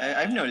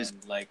 I've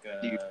noticed like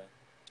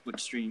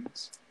Twitch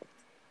streams.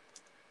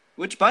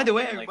 Which, by the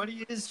way,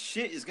 everybody, his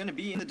shit is gonna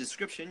be in the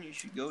description. You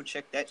should go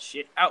check that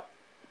shit out.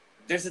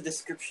 There's a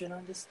description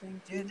on this thing,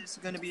 dude? Yeah, there's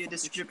gonna be a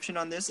description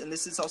on this, and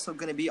this is also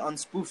gonna be on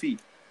Spoofy.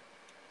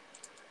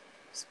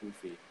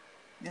 Spoofy.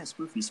 Yeah,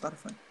 Spoofy,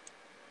 Spotify.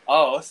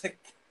 Oh, I was like,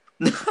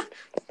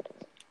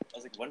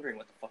 wondering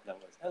what the fuck that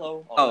was.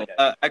 Hello.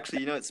 Actually,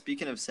 you know what?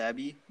 Speaking of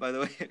Sabby, by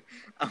the way,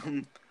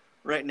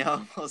 right now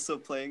I'm also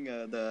playing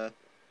the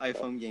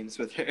iPhone games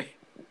with her.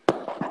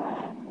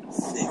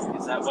 Sick.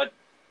 Is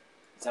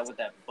that what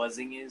that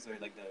buzzing is, or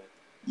like the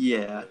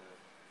yeah the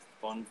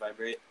phone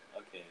vibrate?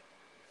 Okay.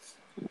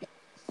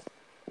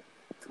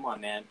 Come on,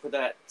 man. Put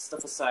that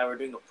stuff aside. We're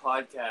doing a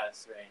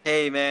podcast right now.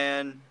 Hey,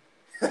 man.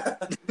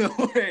 Don't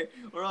worry.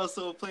 We're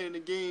also playing a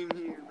game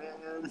here,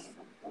 man.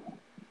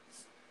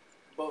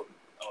 But, okay.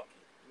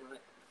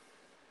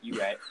 You know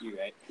what? You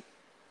right.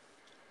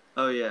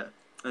 Oh yeah,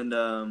 and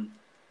there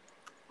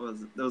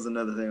was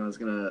another thing I was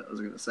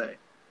gonna say.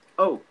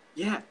 Oh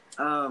Yeah.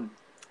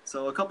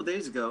 So a couple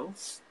days ago,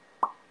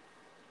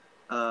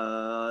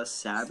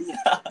 Sabby.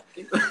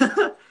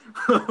 The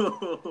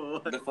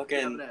What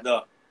fucking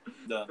happened?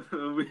 the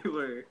we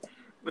were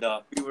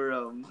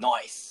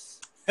nice.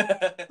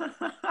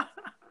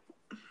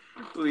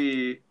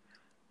 we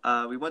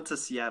went to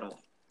Seattle,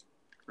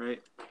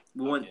 right?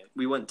 Okay.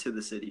 We went to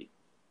the city,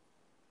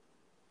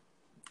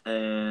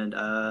 and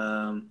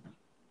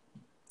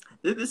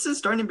this is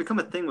starting to become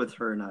a thing with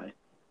her and I.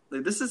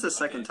 Like, this is the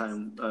second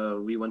time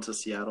we went to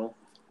Seattle.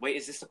 Wait,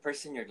 is this the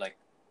person you're like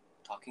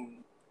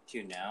talking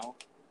to now?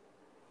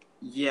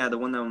 Yeah, the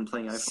one that I'm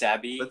playing iPhone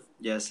Sabby. with.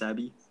 Yeah,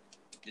 Sabby.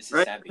 This is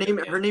Right? Sabby.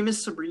 Her name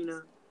is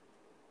Sabrina.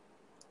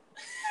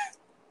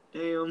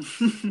 Damn.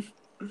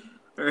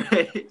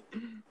 Alright.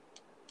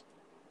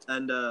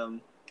 And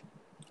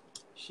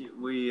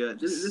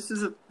this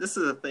is a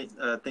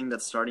thing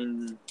that's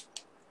starting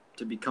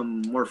to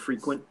become more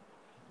frequent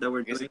that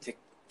we're doing.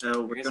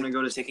 We're gonna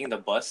go to taking the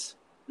bus.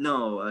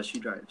 No, she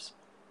drives.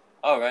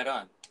 Oh, right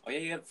on. Oh yeah,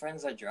 you have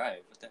friends that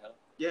drive. What the hell?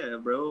 Yeah,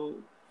 bro.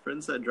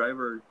 Friends that drive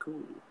are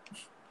cool.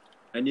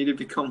 I need to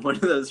become one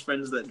of those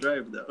friends that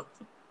drive, though.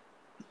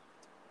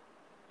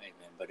 Hey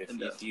man, but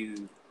if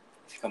you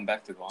come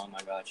back to Guam,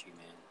 I got you,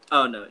 man.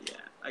 Oh no,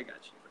 yeah, I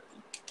got you,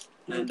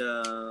 buddy. And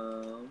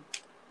ooh,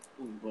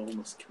 we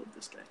almost killed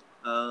this guy.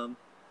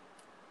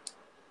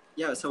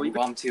 Yeah, so we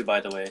Guam too, by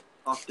the way.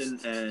 Often,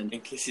 and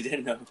in case you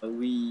didn't know,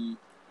 we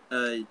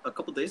a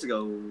couple days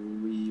ago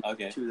we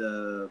went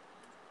to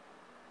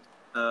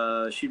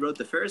the she rode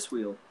the Ferris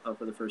wheel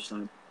for the first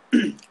time.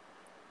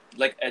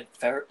 like a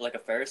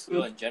Ferris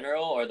wheel in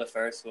general, or the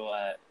Ferris wheel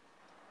at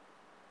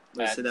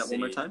say that one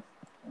more time.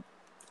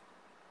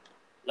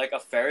 Like a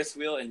Ferris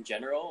wheel in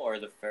general, or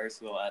the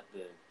Ferris wheel at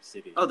the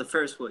city? Oh, the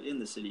Ferris wheel in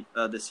the city.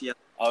 The Seattle.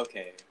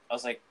 Okay, I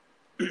was like,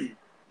 never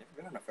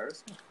been on a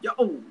Ferris wheel? Yeah.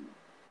 Oh,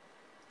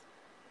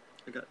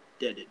 I got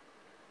deaded.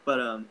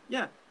 But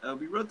yeah,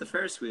 we rode the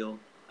Ferris wheel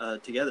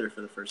together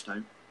for the first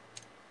time,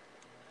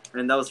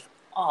 and that was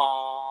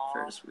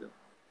Ferris wheel.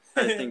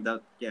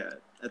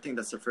 I think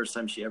that's the first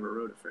time she ever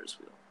rode a Ferris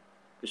wheel,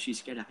 because she's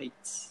scared of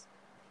heights.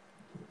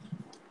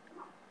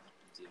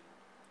 Dude.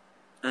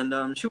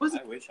 And she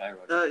wasn't. I wish I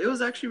rode. It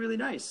was actually really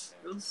nice.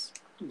 It was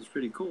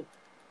pretty cool.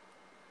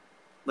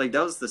 Like,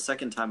 that was the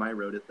second time I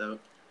rode it though,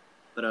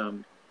 but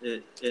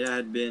it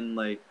had been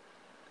like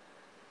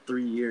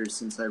 3 years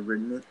since I've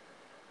ridden it.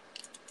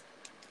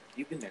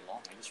 You've been there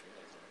long. I just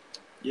realized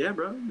that. Yeah,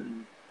 bro. I've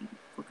been in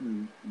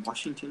fucking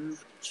Washington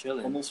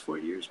chilling. Almost 4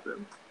 years, bro.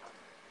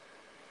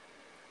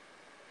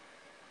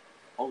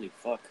 Holy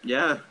fuck.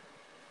 Yeah.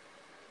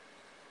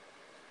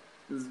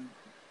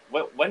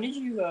 When did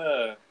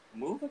you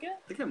move again?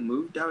 I think I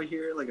moved out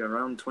here like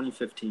around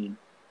 2015.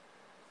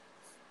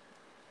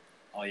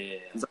 Oh yeah.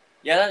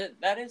 Yeah,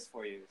 that is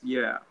 4 years.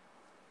 Yeah.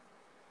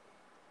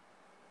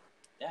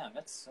 Damn,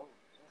 that's so.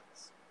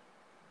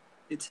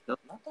 It's not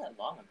that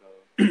long ago.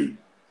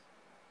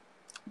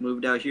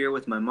 Moved out here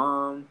with my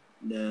mom.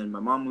 Then my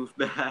mom moved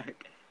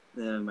back.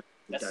 Then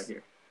moved out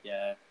here.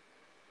 Yeah.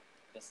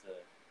 That's the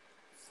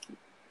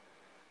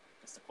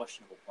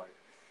questionable part.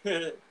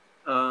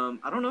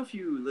 I don't know if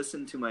you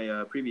listened to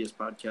my previous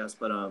podcast,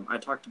 but I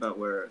talked about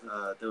where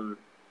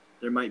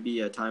there might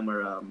be a time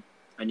where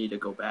I need to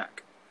go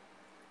back.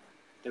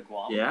 To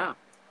Guam? Yeah.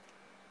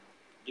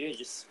 Dude,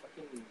 just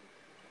fucking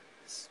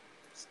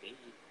stay.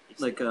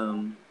 Like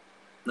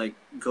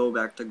go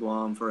back to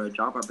Guam for a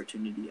job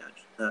opportunity,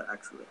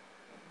 actually.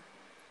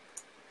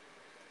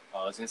 Oh,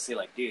 I was gonna say,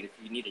 like, dude, if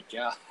you need a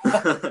job,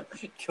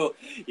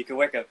 you can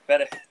work at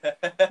FedEx.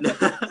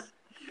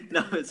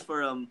 No, it's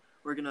for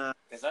we're gonna.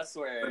 Because that's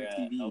where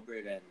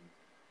Albert and.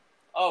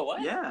 Oh,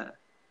 what? Yeah.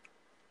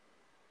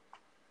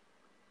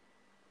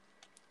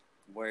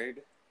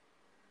 Word.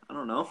 I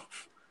don't know.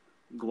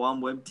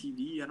 Guam Web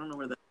TV. I don't know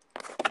where that.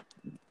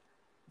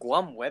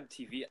 Guam Web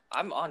TV.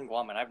 I'm on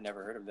Guam and I've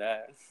never heard of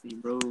that.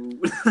 Bro.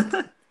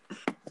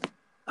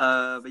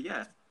 But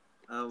yeah,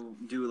 I'll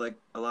do like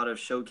a lot of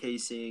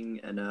showcasing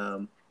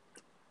and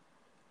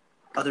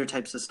other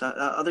types of stuff.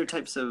 Other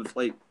types of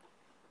like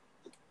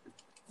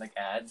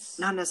ads.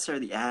 Not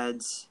necessarily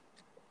ads,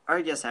 or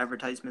I guess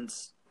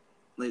advertisements.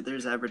 Like,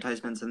 there's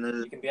advertisements and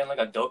there's. You can be on like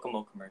a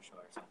Docomo commercial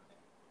or something.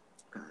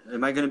 God,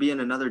 am I gonna be in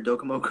another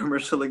Docomo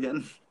commercial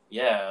again?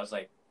 Yeah, I was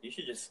like, you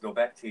should just go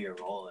back to your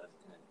role and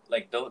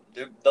like there'll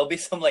be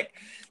some like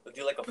they'll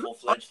do like a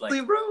full-fledged like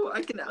bro,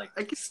 I can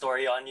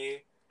story on you.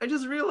 I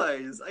just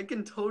realized I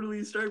can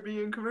totally start being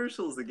in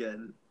commercials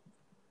again.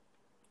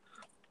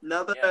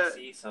 Now that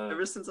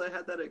ever since I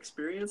had that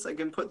experience, I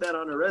can put that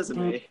on a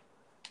resume.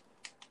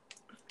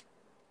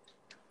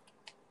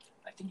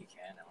 I think you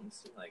can,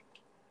 honestly. Like,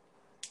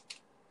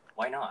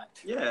 why not?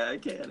 Yeah, I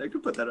can. I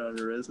could put that on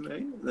a resume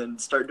and then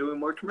start doing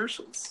more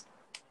commercials.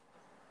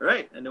 All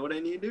right, I know what I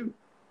need to do.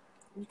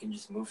 You can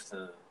just move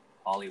to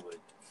Hollywood.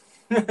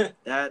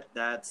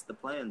 That's the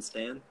plan,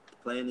 Stan. The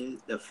plan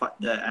is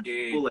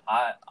Dude,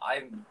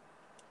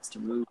 is to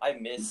move. I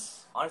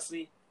miss,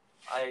 honestly,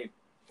 I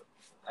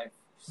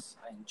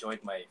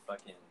enjoyed my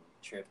fucking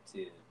trip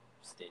to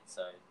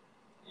stateside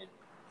in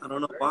I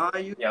don't know why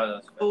you Yeah, that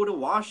was go to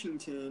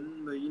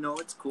Washington, but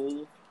it's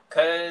cool.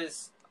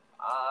 Cause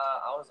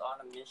I was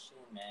on a mission,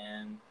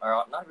 man.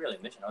 Or not really a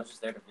mission. I was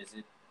just there to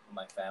visit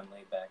my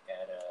family back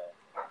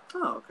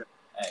Oh, okay.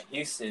 at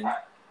Houston.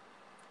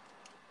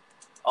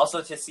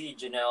 Also to see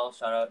Janelle.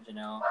 Shout out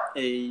Janelle.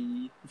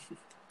 Hey.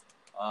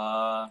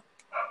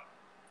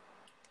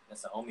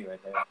 That's a homie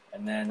right there.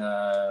 And then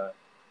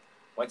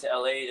went to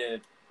LA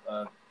to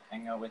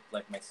hang out with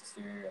like my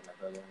sister and my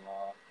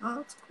brother-in-law. Oh,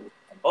 that's cool.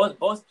 And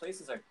both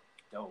places are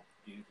dope,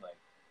 dude. Like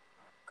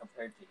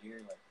compared to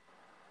here,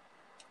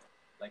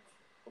 like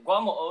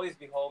Guam will always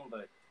be home,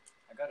 but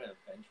I gotta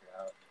venture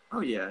out.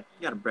 Oh yeah,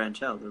 you gotta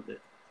branch out a little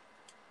bit.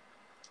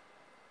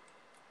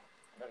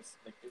 I gotta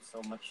like there's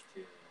so much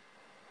to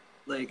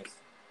Like,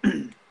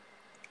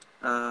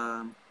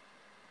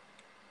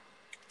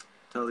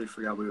 totally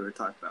forgot what we were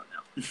talking about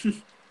now.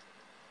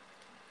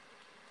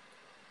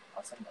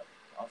 I'll send my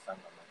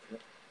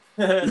trip.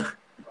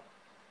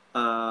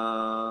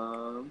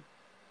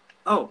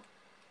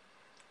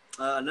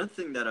 Another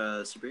thing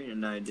that Sabrina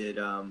and I did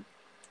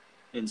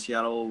in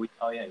Seattle, we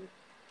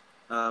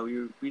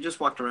just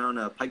walked around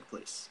Pike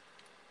Place.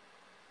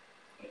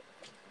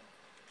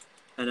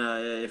 And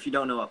if you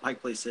don't know what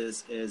Pike Place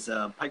is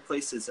Pike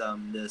Place is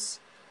this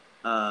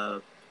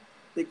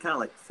big kind of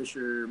like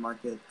Fisher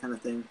Market kind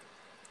of thing,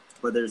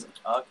 where there's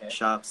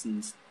shops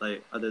and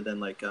like other than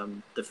like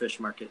the fish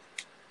market.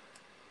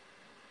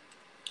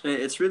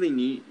 It's really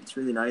neat. It's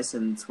really nice,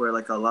 and it's where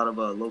like a lot of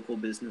local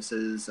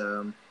businesses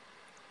and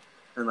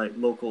like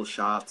local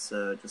shops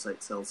just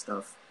like sell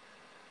stuff.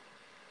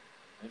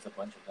 There's a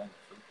bunch of them.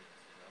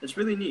 It's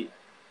really neat,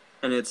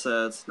 and it's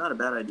not a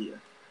bad idea.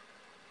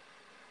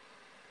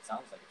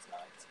 Sounds like it's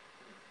not.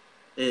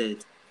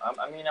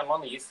 I mean, I'm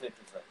only used to it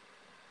because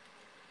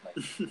like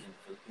in the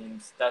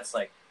Philippines, that's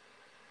like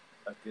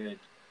a good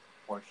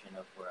portion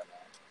of where I'm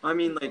at. I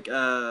mean, like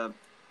I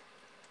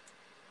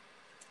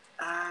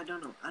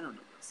don't know what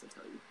else to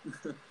tell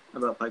you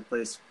about Pike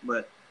Place,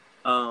 but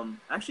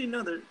actually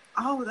no,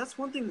 that's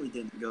one thing we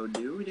didn't go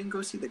do. We didn't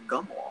go see the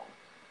gum wall.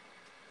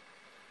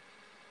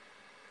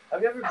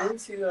 Have you ever been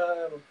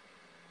to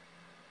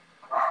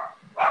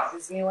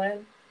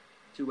Disneyland?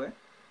 To where?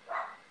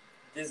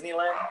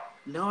 Disneyland?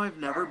 No, I've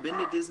never been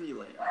to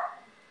Disneyland.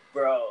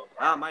 Bro.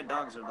 My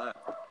dogs are left.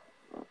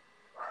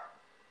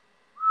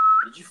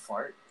 Did you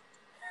fart?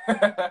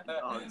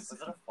 Dogs. Was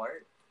that a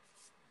fart?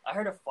 I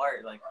heard a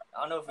fart. Like I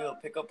don't know if it'll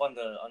pick up on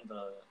the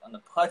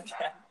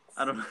podcast.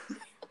 I don't know.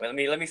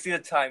 Wait, let me see the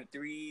time.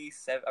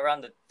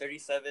 Around the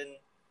 37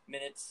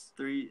 minutes.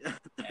 3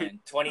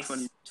 and 20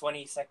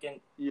 second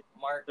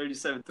mark.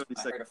 37, 20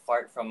 seconds. I heard a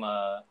fart from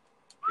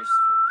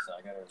Christopher, so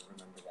I gotta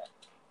remember that.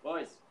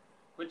 Boys,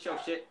 quit your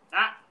shit.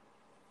 Ah!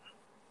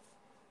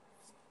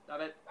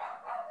 Stop it.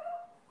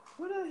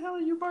 What the hell are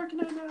you barking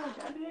at now?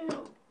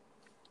 Goddamn.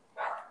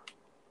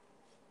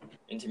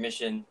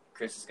 Intermission.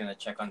 Chris is gonna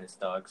check on his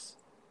dogs.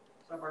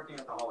 Stop barking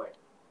at the hallway.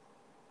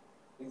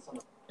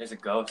 There's a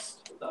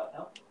ghost. What the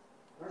hell?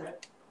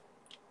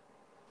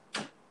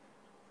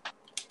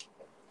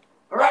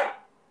 Alright.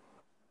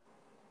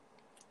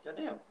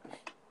 Goddamn.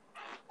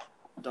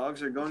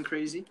 Dogs are going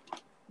crazy.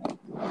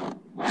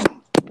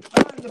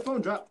 The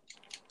phone dropped.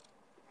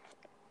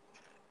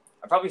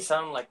 I probably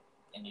sound like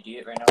an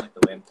idiot right now, like the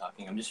way I'm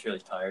talking. I'm just really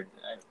tired.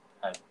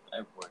 I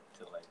worked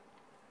till like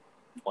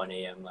 1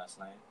 a.m. last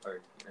night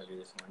or early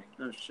this morning.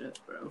 Oh shit,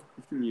 bro.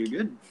 You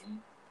good? Mm-hmm.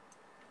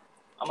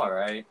 I'm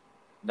alright.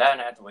 Then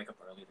I had to wake up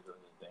early to go to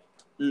the bank.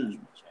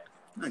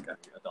 Okay.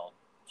 Adult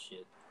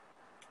shit.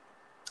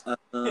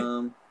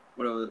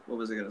 What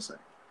was I gonna say?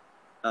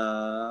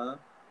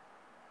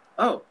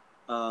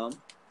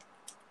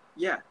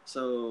 Yeah. So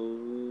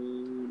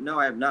no,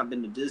 I have not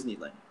been to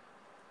Disneyland.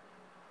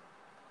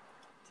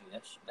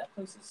 Dude, that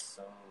place is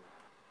so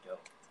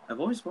dope. I've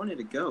always wanted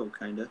to go,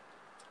 kinda.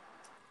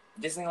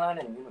 Disneyland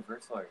and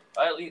Universal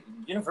at least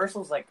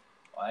Universal's like,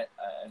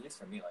 at least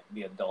for me, like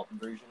the adult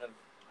version of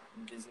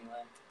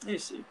Disneyland. I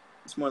see.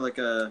 It's more like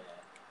a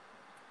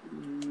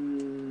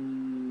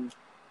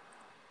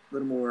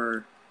little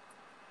more.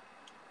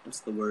 What's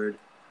the word?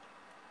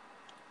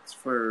 It's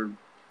for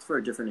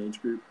a different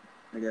age group,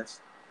 I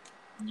guess.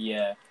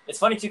 Yeah, it's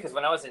funny too because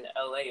when I was in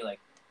LA, like,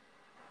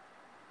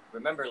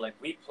 remember, like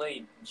we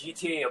played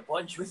GTA a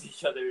bunch with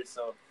each other,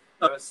 so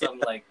there was some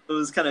like it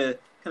was kind of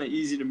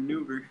easy to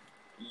maneuver.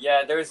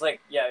 Yeah, there's like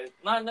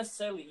not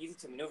necessarily easy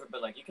to maneuver,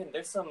 but like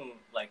there's some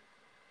like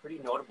pretty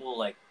notable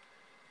like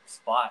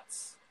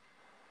spots.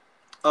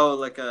 Oh,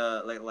 like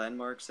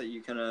landmarks that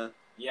you kind of.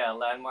 Yeah,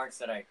 landmarks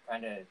that I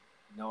kind of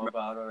know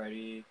about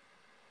already.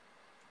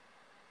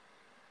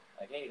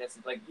 Like, hey, that's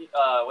like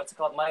what's it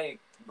called? My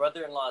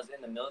brother-in-law is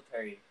in the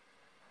military,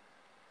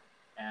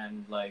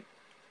 and like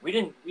we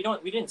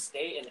didn't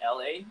stay in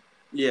LA.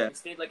 Yeah, we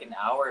stayed like an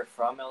hour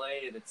from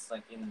LA. It's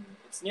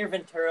near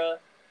Ventura.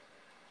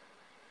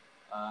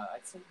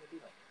 I'd say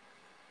maybe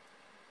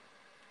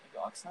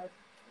Oxnard.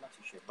 I'm not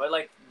too sure, but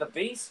like the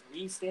base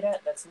we stayed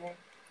at that's near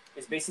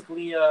is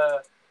basically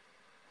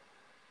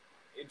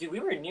dude, we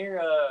were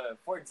near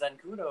Fort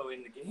Zancudo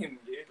in the game,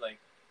 dude. Like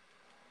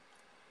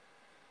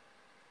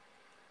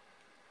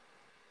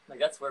Like,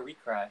 that's where we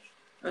crashed.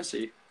 I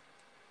see.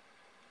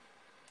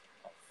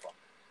 Oh, fuck.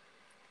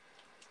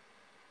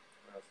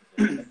 Where else is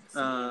there? Like, the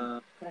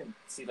city. Couldn't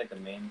see, like, the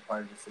main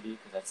part of the city,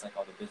 because that's, like,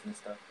 all the business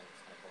stuff, and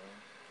it's kind of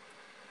boring.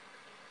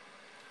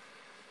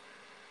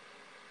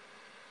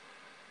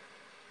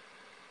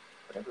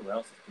 But everywhere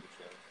else is pretty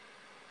chill.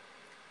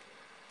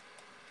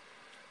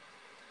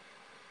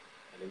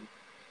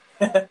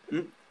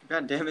 Hello?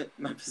 God damn it,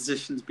 my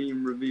position's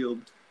being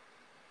revealed.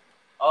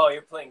 Oh,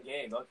 you're playing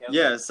game. Okay.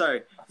 Yeah,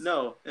 sorry.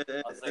 No, was,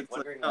 like, it's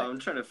wondering, no, like- I'm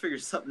trying to figure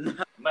something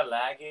out. Am I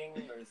lagging,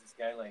 or is this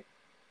guy, like,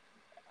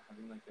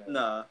 having, like, a...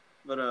 Nah,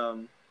 but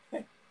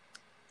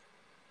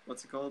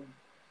what's it called?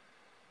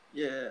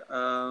 Yeah,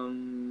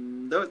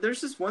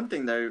 there's just one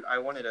thing that I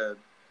wanted to.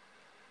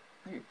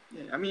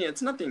 I mean,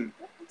 it's nothing.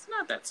 It's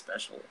not that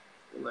special.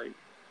 Like,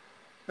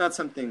 not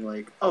something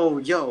like, oh,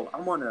 yo, I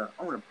wanna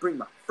bring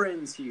my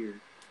friends here.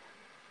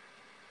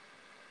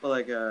 But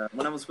like,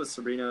 when I was with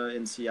Sabrina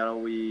in Seattle,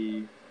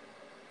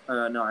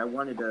 no,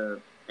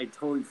 I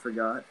totally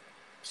forgot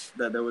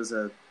that there was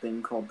a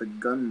thing called the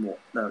gum wall.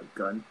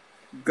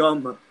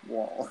 Gum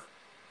wall.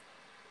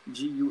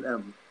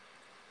 GUM.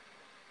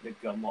 The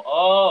gum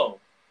wall.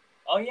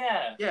 Oh,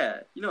 yeah.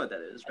 Yeah, you know what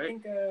that is, I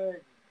right? think,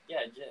 yeah,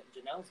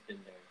 Janelle's been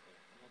there.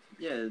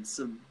 Yeah, it's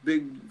a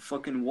big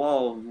fucking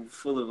wall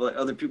full of like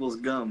other people's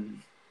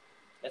gum.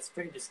 That's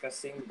pretty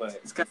disgusting, but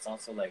It's it's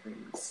also, like...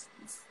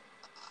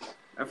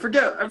 I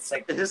forget It's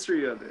like... the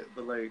history of it,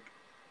 but like,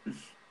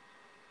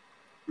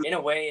 In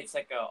a way, it's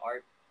like a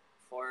art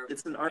form.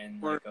 It's an art and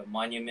form. like a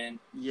monument,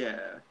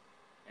 yeah,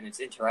 and it's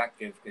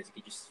interactive because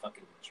you can just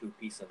fucking chew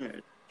a piece of Yeah.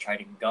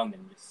 Trident gum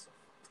and just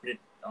put it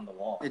on the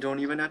wall. it don't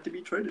even have to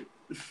be traded.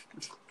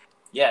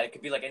 Yeah, it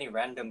could be like any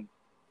random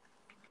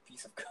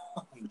piece of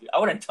gum. Dude. I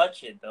wouldn't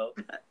touch it though.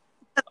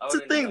 That's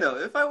the thing, though.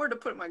 If I were to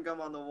put my gum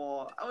on the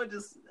wall, I would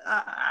just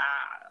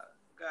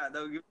God,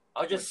 that would give.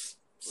 I'll just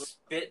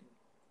spit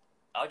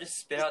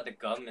out the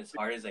gum as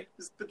hard as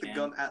Just put the can.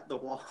 gum at the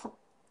wall.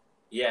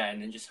 yeah,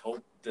 and then just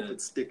hope the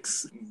It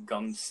sticks.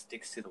 gum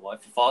sticks to the wall.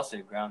 If it falls to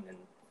the ground,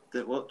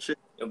 then Well, shit.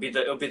 it'll be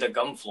the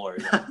gum floor.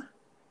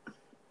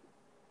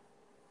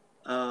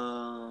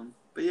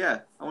 But yeah,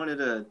 I wanted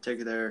to take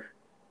it there.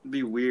 It'd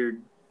be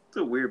weird. It's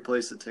a weird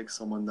place to take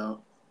someone,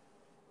 though.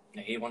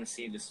 Hey, you want to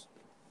see this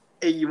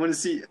Hey, you want to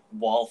see?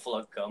 wall full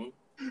of gum?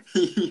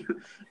 You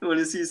want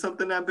to see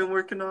something I've been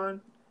working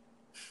on?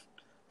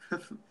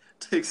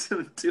 Take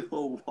them to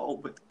a wall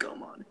with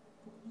gum on it.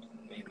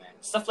 Hey man,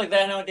 stuff like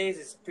that nowadays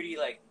is pretty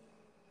like,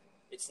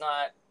 it's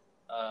not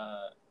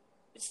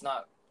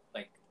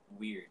like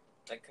weird.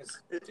 Like, cause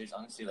there's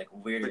honestly like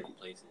weirder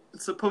places.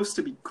 It's supposed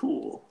to be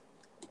cool.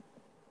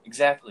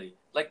 Exactly.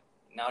 Like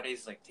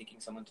nowadays, like taking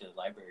someone to the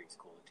library is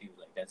cool too.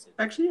 Like that's it.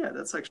 Actually, yeah,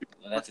 that's actually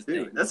That's a fun to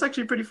do. thing. That's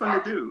actually pretty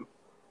fun to do.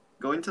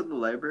 Going to the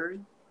library.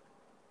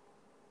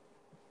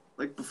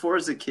 Like before,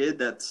 as a kid,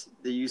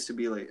 they used to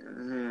be like,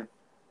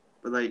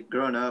 but like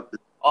growing up,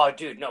 Oh,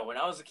 dude, no. When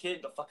I was a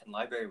kid, the fucking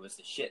library was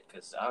the shit.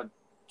 Cause I would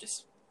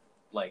just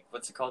like,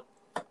 what's it called?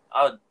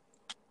 I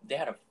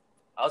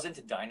was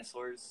into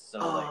dinosaurs, so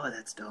like,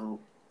 that's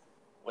dope.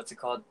 what's it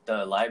called?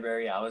 The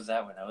library I was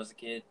at when I was a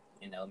kid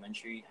in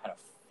elementary had a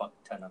fuck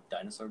ton of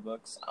dinosaur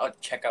books. I would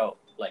check out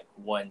like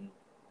one,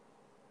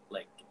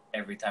 like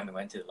every time we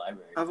went to the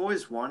library. I've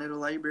always wanted a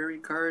library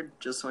card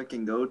just so I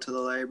can go to the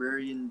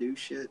library and do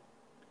shit.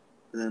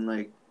 And then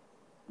like,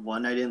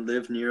 one, I didn't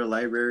live near a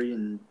library,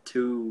 and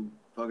two,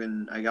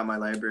 I got my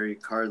library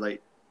card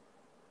like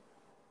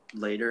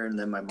later, and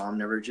then my mom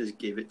never just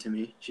gave it to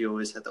me. She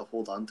always had to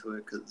hold on to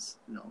it because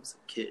I was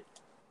a kid.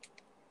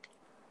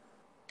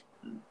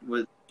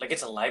 With Like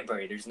it's a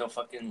library. There's no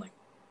fucking like,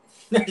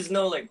 there's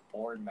no like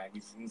board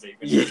magazines that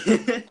you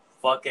can yeah.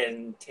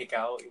 fucking take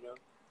out. You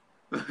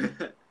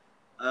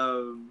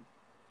know.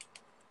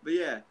 But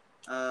yeah,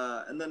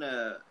 and then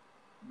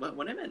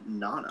when I met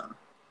Nana,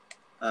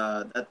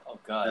 that Oh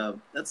god.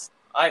 that's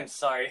I'm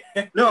sorry.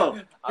 no.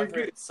 I've You're good.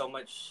 heard so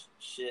much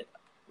shit.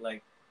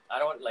 Like I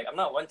don't like. I'm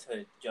not one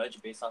to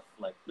judge based off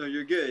like No,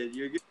 you're good.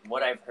 You're good.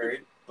 what I've heard,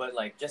 but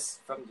like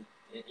just from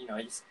the,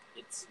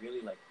 it's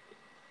really like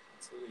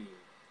it's really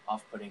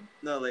off-putting.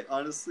 No, like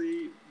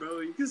honestly,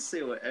 bro, you can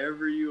say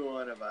whatever you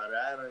want about it.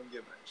 I don't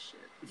give a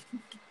shit.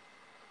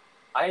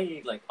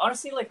 I like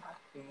honestly like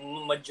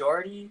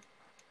majority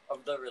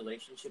of the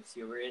relationships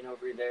you were in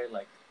over there,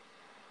 like,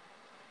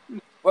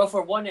 well,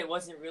 for one, it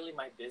wasn't really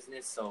my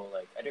business, so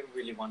like I didn't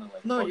really want to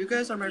like. No, oh, you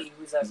guys are my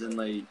who's that friends, and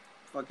girl? like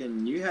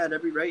fucking, you had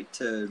every right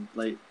to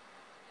like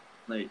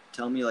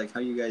tell me like how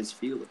you guys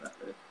feel about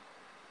it.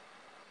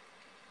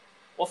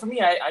 Well, for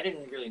me, I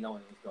didn't really know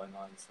what was going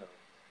on, so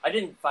I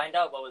didn't find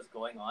out what was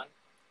going on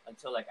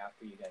until like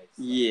after you guys.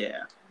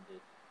 Yeah.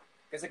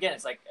 Because again,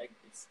 it's like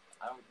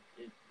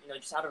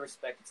just out of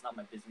respect, it's not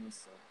my business,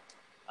 so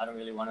I don't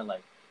really want to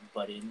like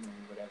butt in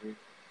or whatever.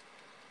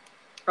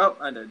 Oh,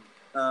 I did.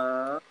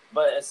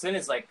 But as soon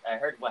as like I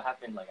heard what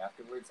happened like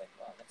afterwards, like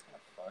wow, that's kind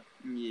of fucked.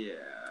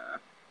 Yeah.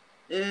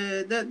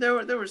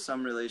 There were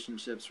some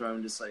relationships where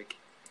I'm just like,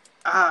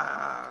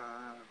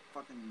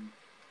 fucking,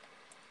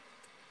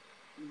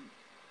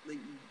 like,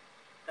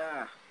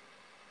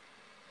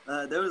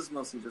 There was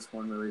mostly just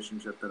one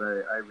relationship that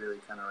I really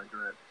kind of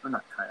regret. Or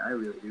not kind of, I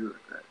really do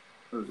regret.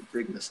 It was a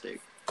big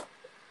mistake. I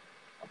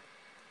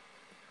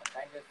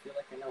kind of feel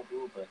like I know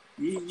who, but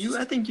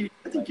I think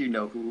you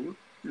know who.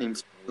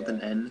 Name's with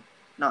an N,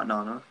 not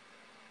Nana,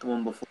 the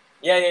one before.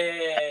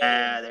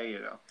 Yeah. There you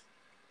go.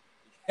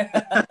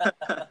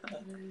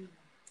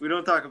 We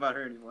don't talk about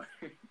her anymore.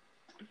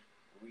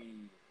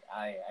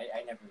 I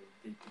never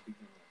did to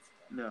begin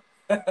with. No,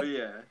 but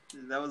yeah,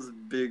 that was a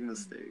big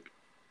mistake.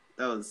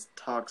 That was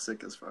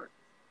toxic as fuck.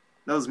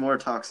 That was more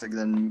toxic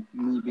than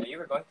me being... Yeah, you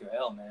were going through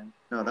hell, man.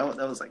 No,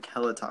 that was like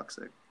hella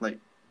toxic. Like,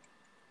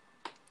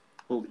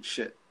 holy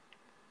shit.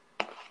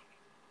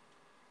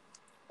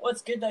 Well,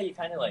 it's good that you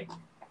kind of learned from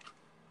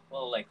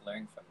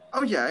it.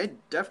 Oh yeah, I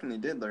definitely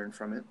did learn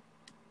from it.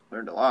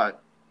 Learned a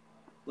lot.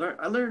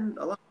 I learned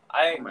a lot.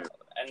 And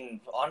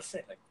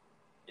honestly, like,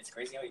 it's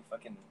crazy how you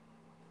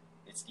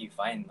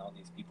find all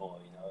these people,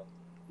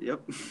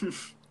 Yep.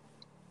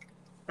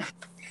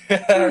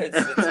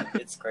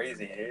 it's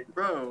crazy, dude.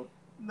 Bro,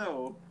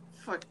 no.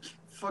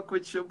 Fuck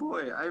with your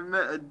boy. I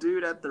met a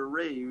dude at the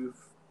rave.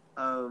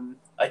 A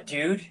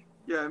dude?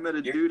 Yeah, I met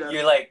a dude at...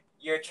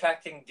 You're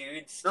attracting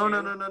dudes No.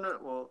 too? No.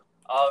 Well...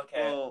 Oh,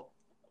 okay.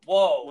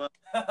 Whoa. Well,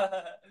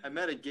 I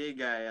met a gay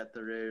guy at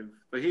the rave,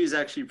 but he was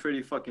actually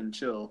pretty fucking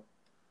chill.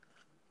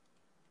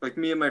 Like,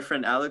 me and my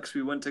friend Alex,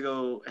 we went to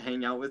go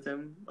hang out with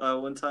him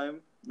one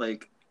time.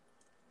 Like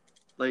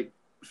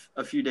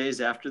a few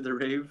days after the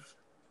rave.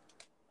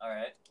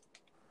 Alright.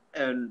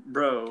 And,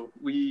 bro,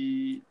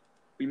 we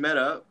met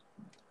up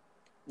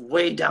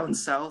way down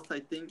south, I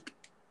think.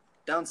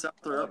 Down south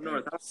or up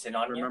north. I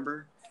don't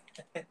remember.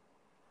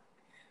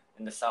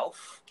 In the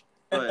south?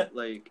 But,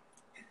 like,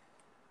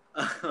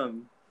 it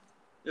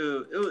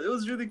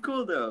was really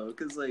cool, though,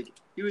 because, like,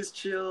 he was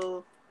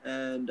chill,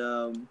 and,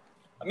 I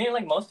mean,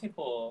 like, most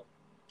people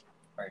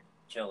are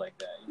chill like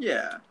that.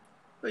 Yeah.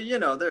 But,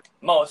 they're...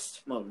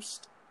 Most.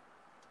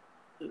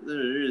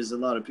 There is a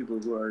lot of people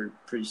who are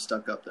pretty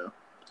stuck up, though.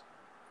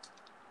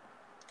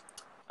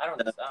 I don't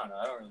know.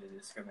 I don't really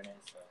discriminate,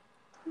 so...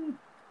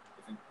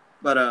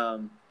 But, I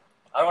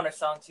don't want to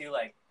sound too,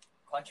 like,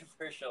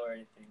 controversial or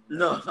anything.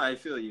 No, I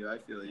feel you.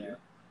 Yeah.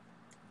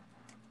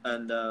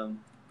 And,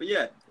 but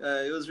yeah,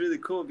 it was really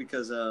cool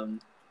because,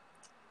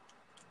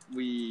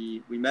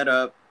 we met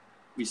up,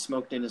 we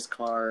smoked in his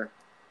car.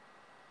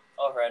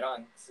 Oh, right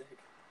on. Sick.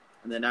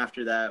 And then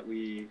after that,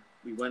 we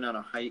went on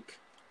a hike,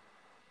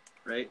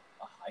 right?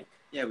 A hike?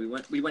 Yeah, we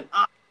went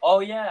up. Oh,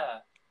 yeah.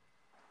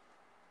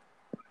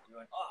 You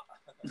went up.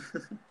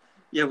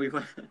 Yeah, we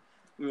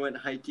went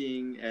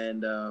hiking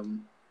and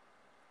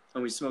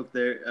we smoked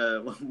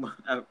there.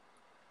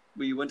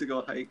 We went to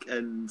go hike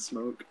and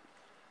smoke,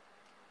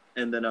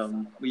 and then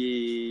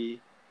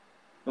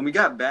when we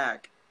got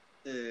back,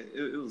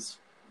 it was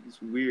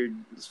weird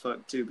as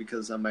fuck too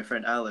because my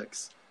friend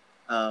Alex,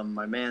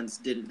 my man's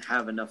didn't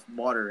have enough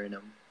water in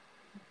him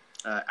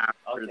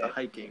after the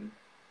hiking,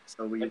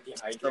 so we went to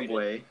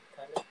Subway.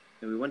 Kinda?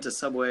 And we went to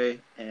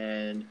Subway,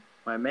 and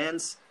my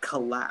man's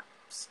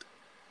collapsed.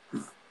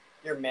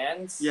 Your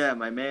man's? Yeah,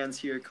 my man's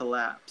here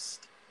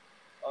collapsed.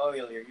 Oh,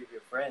 your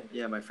friend.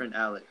 Yeah, my friend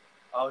Alec.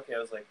 Oh, okay, I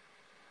was like,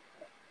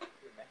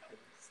 your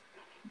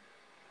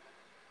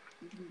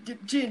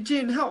man's.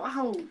 Jin,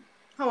 how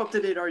up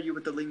to date are you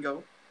with the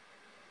lingo?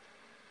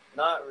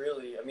 Not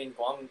really. I mean,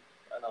 Guam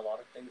and a lot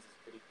of things is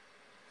pretty.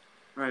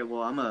 All right,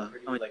 well, I'm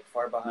like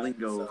far behind.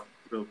 Lingo so.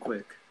 real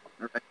quick.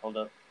 All right. Hold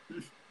up.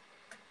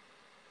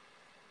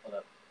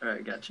 All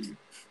right, got you.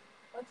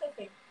 One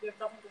second. You're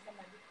talking to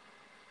somebody.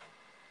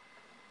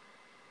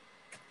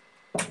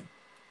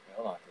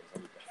 Hold on,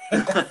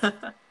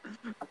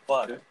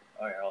 Fuck. Okay.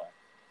 Alright, hold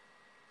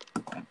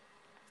on.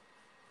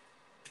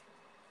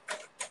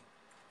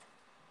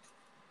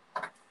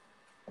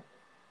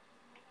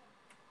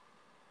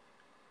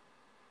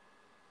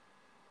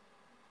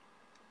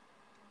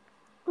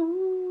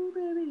 Ooh,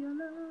 baby, I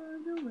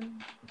love the way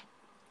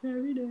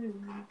every day.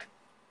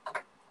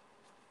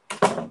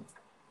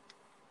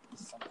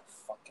 Son of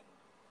fucking.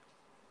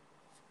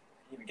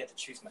 I didn't even get to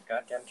choose my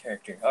goddamn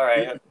character.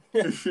 Alright.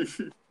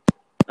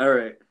 All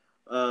right.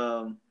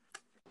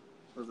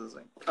 What was I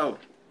saying? Oh.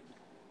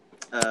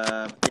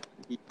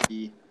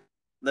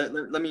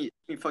 Let me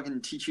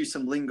fucking teach you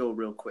some lingo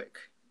real quick.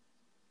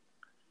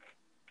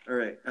 All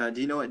right. Do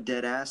you know what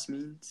dead ass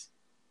means?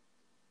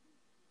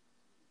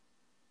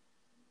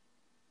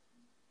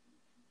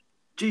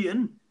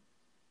 Gian.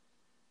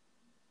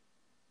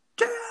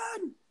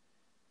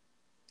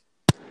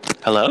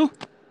 Hello?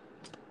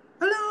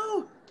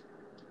 Hello.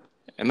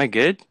 Am I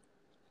good?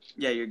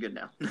 Yeah, you're good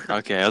now.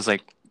 Okay, I was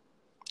like,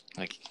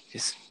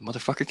 this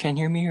motherfucker can't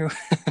hear me? Or...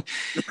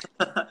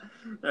 All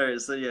right,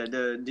 so yeah,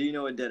 do you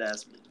know what dead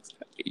ass means?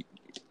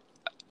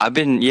 I've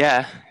been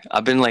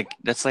like,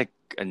 that's like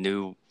a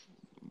new,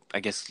 I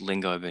guess,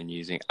 lingo I've been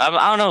using. I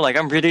don't know, like,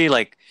 I'm really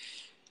like,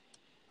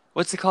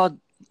 what's it called?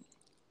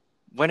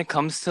 When it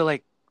comes to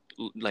like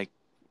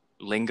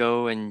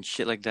lingo and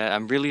shit like that,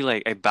 I'm really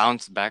like, I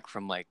bounce back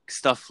from like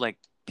stuff like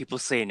people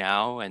say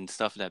now and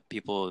stuff that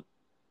people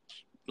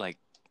like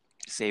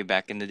say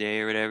back in the day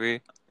or whatever.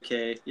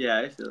 Okay, yeah,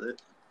 I feel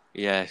it.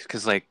 Yeah,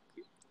 because like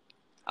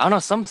I don't know,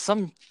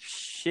 some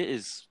shit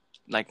is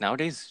like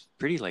nowadays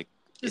pretty like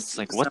it's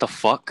like what the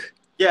fuck.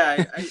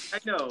 Yeah, I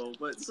know,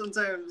 but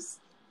sometimes,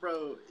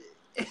 bro.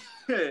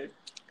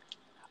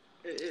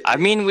 I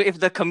mean, if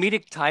the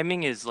comedic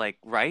timing is like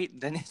right,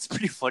 then it's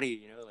pretty funny,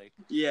 you know, like.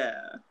 Yeah,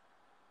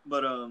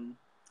 but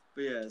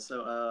yeah.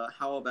 So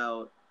how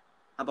about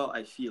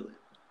I feel it?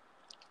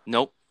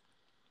 Nope.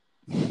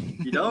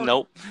 You don't?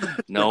 Nope.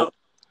 Nope.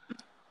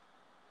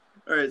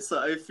 All right, so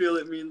I feel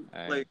it mean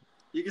All right. like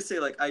you could say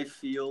like I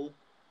feel,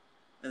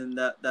 and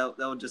that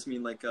would just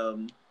mean like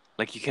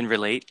Like you can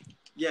relate.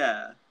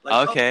 yeah.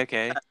 Like, Okay.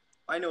 Okay.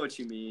 I know what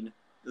you mean.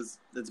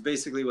 That's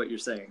basically what you're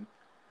saying.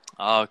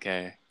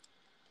 Okay.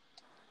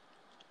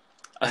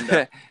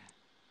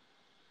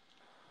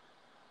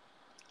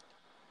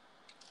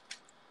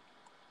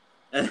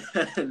 And,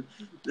 and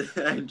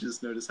I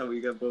just noticed how we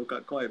both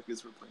got quiet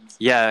because we're playing.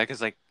 Yeah,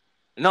 because like,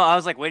 no, I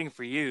was like waiting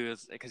for you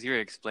because you were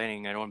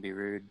explaining. I don't want to be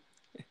rude.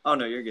 Oh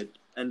no, you're good.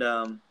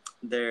 And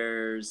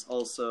there's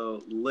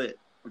also lit.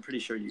 I'm pretty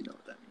sure you know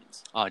what that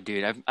means. Oh,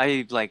 dude,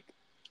 I like,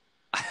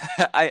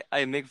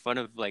 I make fun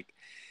of like,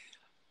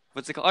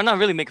 what's it called? I'm not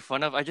really making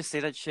fun of. I just say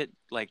that shit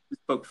like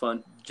Just poke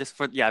fun. just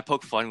for I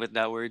poke fun with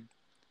that word.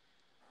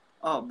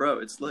 Oh, bro,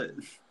 it's lit.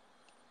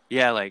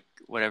 Yeah, like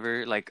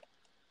whatever. Like,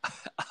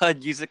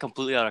 I'd use it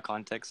completely out of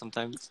context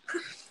sometimes.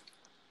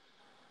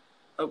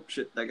 Oh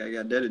shit, that guy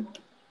got deaded.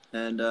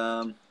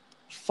 And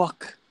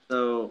Fuck.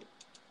 so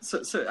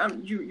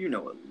you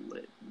know what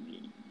lit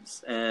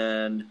means.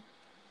 And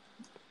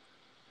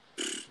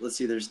let's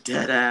see, there's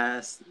dead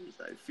ass.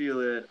 I feel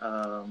it.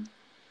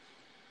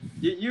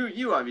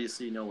 You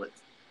obviously know what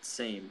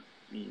same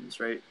means,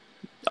 right?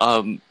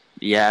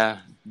 Yeah.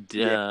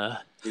 Duh.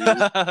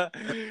 Yeah.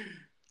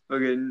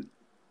 Okay.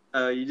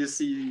 You just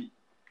see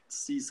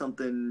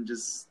something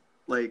just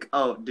like,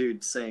 oh,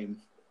 dude, same.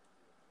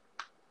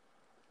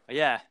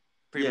 Yeah.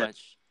 Pretty Yeah.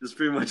 much. That's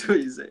pretty much what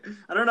you say.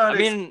 I don't know how to I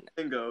mean, explain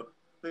lingo.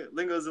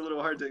 Lingo is a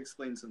little hard to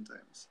explain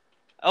sometimes.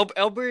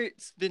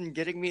 Albert's been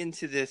getting me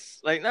into this,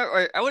 like, not,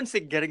 or I wouldn't say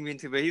getting me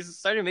into, but he's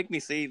starting to make me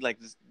say like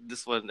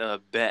this one,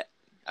 bet.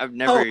 I've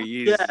never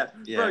used,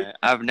 bro,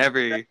 I've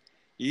never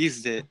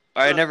used it,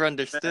 or I Bro, never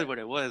understood bet. what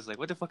it was. Like,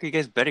 what the fuck are you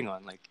guys betting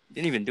on? Like,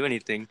 didn't even do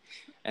anything,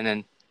 and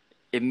then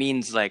it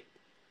means like,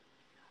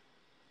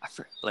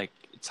 like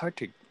it's hard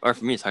to, or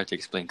for me it's hard to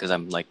explain because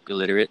I'm like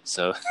illiterate.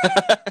 So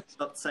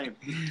Not the same.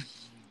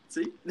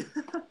 See?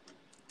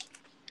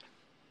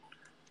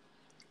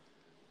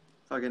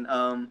 Fucking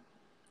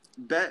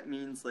bet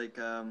means like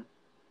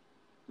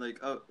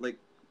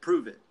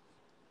prove it.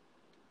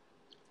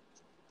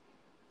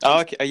 oh,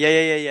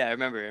 okay, yeah. I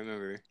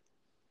remember.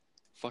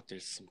 Fuck,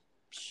 there's some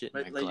shit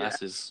in my Like,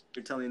 glasses.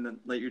 You're telling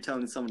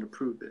someone to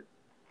prove it.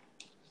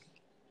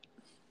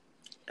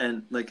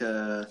 And like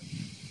there's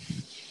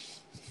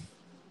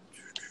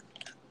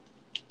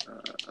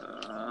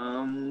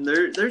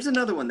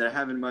another one that I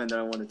have in mind that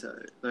I want to tell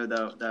you,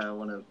 that I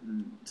want to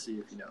see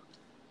if you know.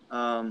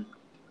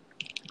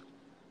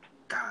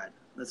 God,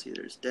 let's see.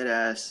 There's dead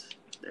ass.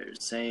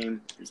 There's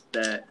same. There's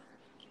bet.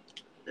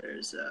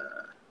 There's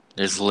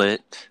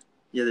lit.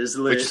 Yeah, there's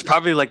lit. Which is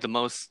probably like the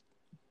most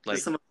like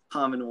That's the most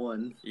common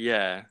one.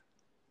 yeah.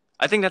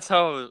 I think that's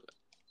kind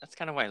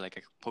of why like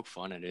I poke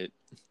fun at it.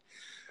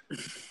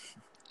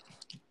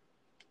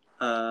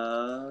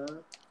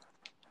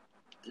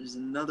 There's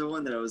another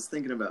one that I was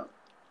thinking about.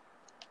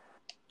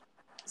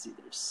 It's either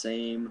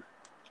same.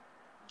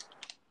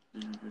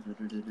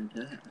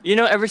 You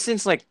know, ever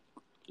since like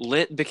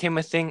lit became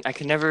a thing, I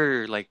can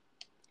never like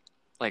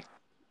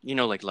you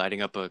know, like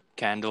lighting up a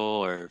candle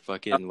or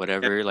fucking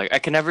whatever. Yeah. Like I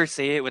can never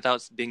say it without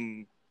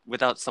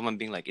someone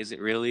being like, "Is it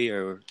really?"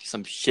 or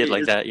some shit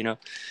like that. You know?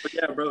 But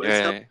yeah, bro.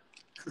 Yeah.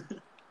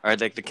 Or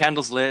like the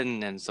candle's lit,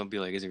 and then someone be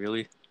like, "Is it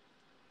really?"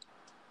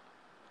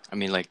 I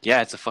mean, like,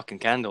 yeah, it's a fucking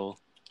candle.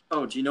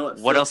 Oh, do you know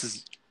what else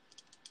is?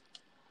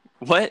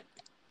 What?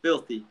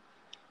 Filthy.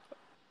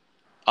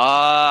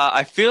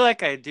 I feel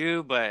like I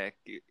do, but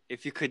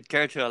if you could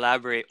care to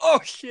elaborate. Oh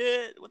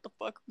shit! What the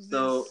fuck was this?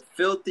 So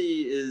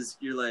filthy is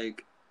you're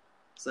like,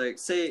 it's like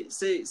say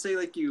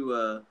like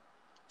you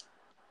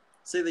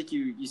say like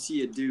you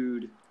see a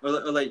dude or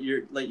like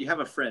you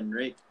have a friend,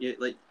 right?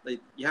 Like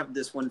you have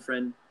this one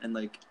friend and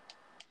like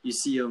you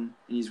see him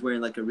and he's wearing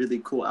like a really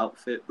cool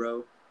outfit,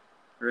 bro,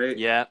 right?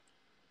 Yeah.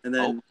 And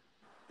then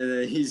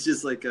he's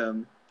just like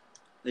then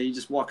he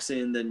just walks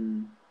in,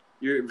 then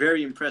you're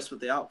very impressed with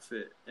the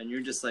outfit and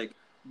you're just like,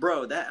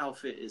 bro, that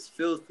outfit is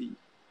filthy.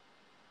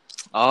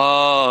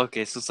 Oh,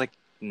 okay, so it's like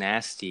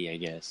nasty, I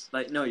guess.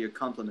 Like, no, you're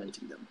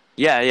complimenting them.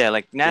 Yeah,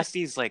 like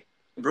nasty's like,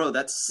 bro,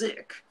 that's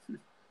sick.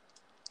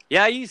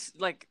 Yeah, I use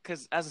like,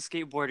 cause as a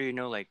skateboarder, you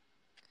know, like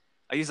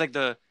I use like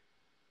the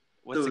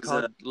what's it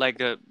called, like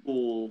the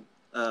cool,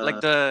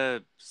 like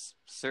the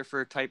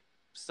surfer type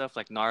stuff,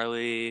 like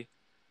gnarly,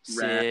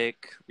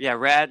 sick. Yeah,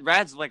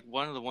 rad's like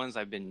one of the ones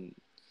I've been.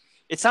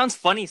 It sounds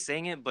funny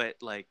saying it, but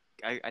like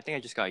I think I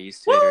just got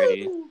used to it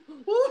already.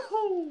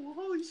 Woo!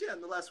 Holy shit!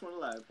 I'm the last one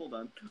alive. Hold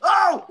on.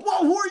 Oh!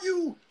 Whoa! Who are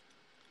you?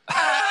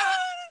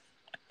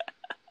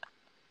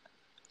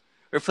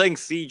 We're playing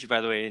Siege, by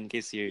the way, in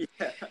case you're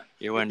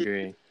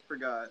wondering.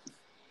 Forgot.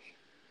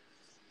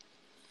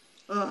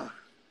 Oh,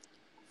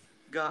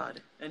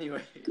 God.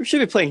 Anyway, We should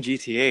be playing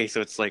GTA,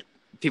 so it's like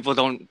people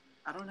don't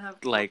I don't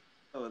have like.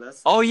 Oh,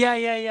 that's. Oh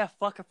yeah.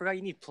 Fuck, I forgot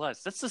you need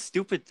Plus. That's the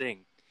stupid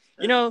thing.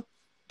 You know,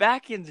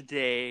 back in the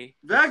day,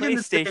 Back in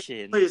the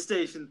PlayStation,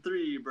 PlayStation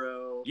 3,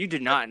 bro. you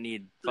did not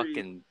need 3.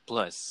 fucking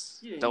Plus.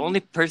 You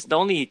didn't The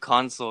only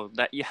console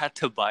that you had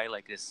to buy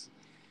like this,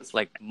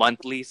 like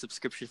monthly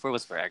subscription for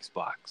was for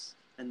Xbox.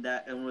 And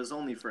it was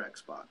only for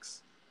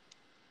Xbox.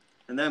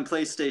 And then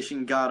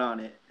PlayStation got on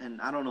it,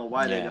 and I don't know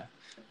why they got it.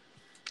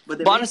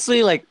 But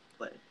honestly, like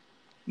play.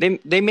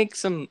 they make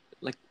some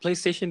like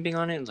PlayStation being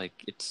on it, like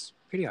it's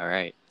pretty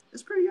alright.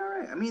 It's pretty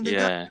alright. I mean, they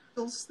got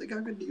deals. They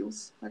got good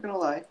deals. Not gonna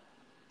lie.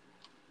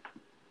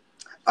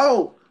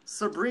 Oh,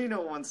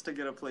 Sabrina wants to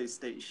get a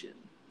PlayStation.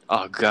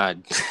 Oh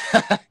God.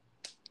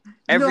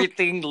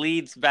 Everything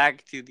leads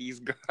back to these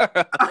girls.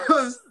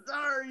 I'm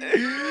sorry.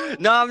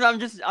 No, I'm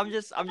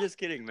just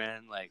kidding,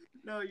 man. Like,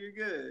 no, you're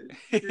good.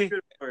 You're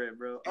good for it,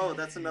 bro. Oh,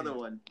 that's another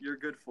one. You're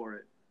good for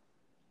it.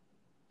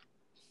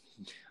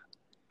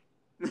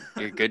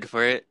 You're good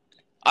for it.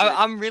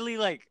 I'm really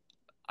like,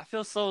 I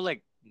feel so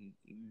like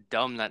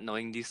dumb not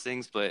knowing these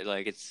things, but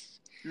like it's.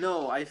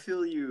 No, I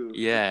feel you.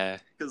 Yeah.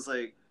 Because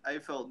like I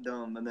felt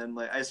dumb, and then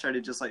like I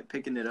started just like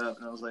picking it up,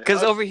 and I was like.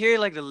 Because over here,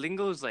 like the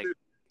lingo is like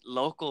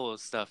local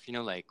stuff, you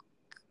know, like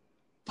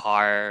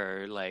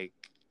par or like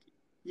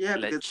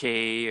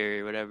leche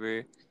or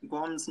whatever.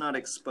 Guam's not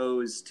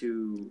exposed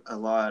to a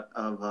lot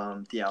of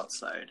the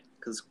outside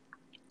because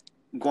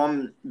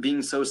Guam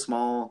being so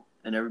small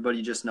and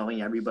everybody just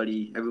knowing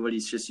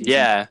everybody's just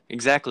using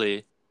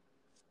exactly.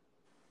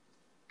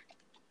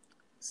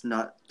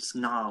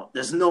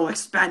 There's no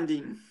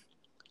expanding.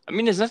 I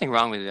mean, there's nothing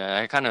wrong with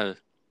that. I kind of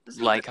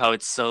like how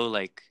it's so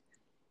like,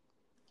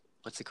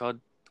 what's it called?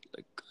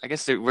 Like, I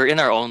guess we're in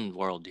our own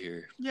world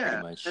here. Yeah,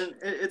 pretty much. And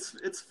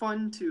it's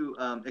fun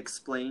to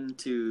explain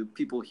to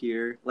people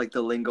here like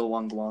the lingo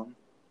wang guam.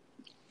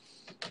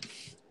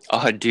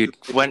 Oh, dude,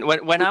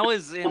 when I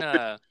was in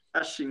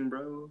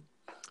bro.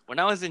 When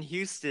I was in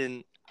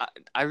Houston,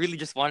 I really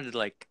just wanted to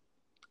like,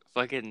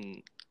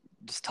 fucking,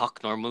 just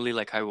talk normally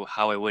like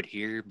how I would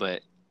here,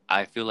 but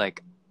I feel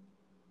like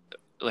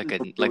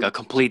a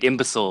complete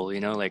imbecile,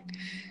 you know, like.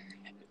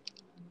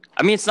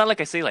 I mean, it's not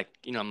like I say like,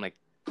 you know, I'm like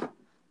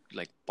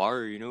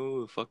bar, you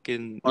know,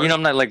 fucking, you know,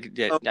 I'm not like,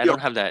 I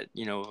don't have that,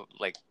 you know,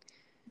 like,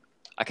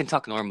 I can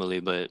talk normally,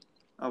 but.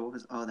 Oh,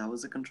 that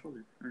was a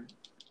controller. Right.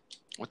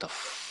 What the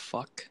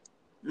fuck?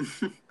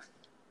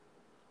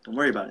 Don't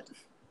worry about it.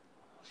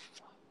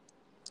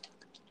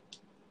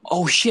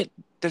 Oh shit!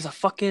 There's a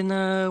fucking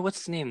what's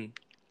his name?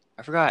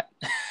 I forgot.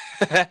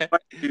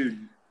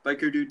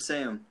 Biker dude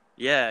Sam.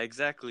 Yeah,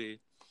 exactly.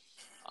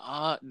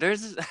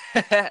 There's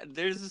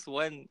this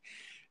one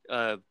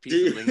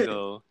piece of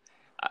lingo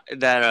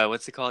that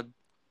what's it called?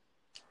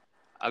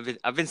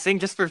 I've been saying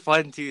just for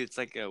fun too. It's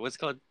like what's it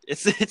called?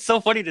 It's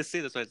so funny to say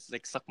this, but it's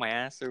like suck my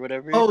ass or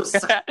whatever. Oh,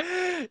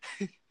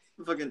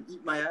 fucking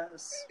eat my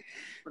ass.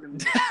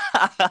 Fucking...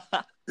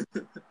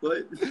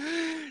 What?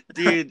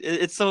 Dude,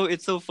 it's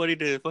so funny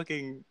to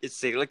fucking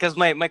say, like, cause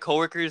my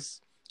coworkers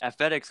at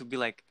FedEx would be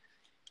like,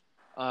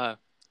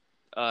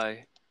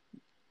 there's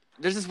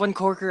this one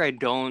coworker I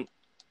don't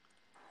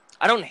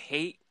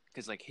hate,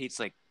 cause like hate's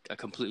like a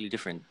completely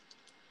different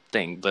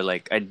thing, but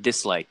like I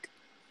dislike.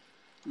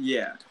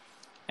 Yeah.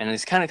 And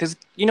it's kind of cause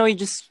you know you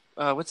just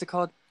what's it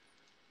called?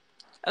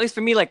 At least for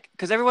me, like,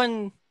 cause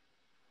everyone.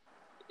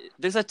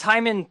 There's a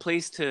time and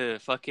place to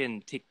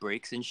fucking take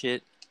breaks and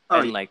shit.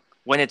 And, like,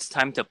 when it's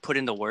time to put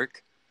in the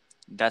work,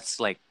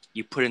 that's, like,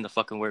 you put in the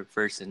fucking work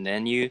first and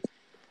then you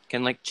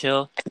can, like,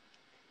 chill.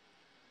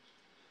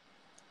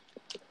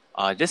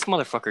 This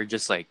motherfucker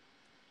just, like,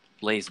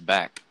 lays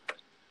back.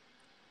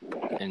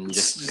 And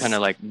just kind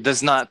of, like,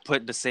 does not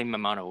put the same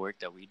amount of work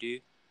that we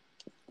do.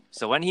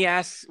 So when he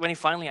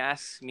finally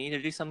asks me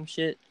to do some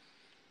shit,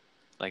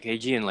 like, hey,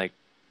 Gian, like,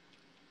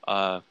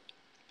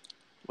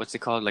 what's it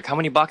called? Like, how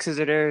many boxes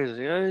are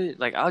there?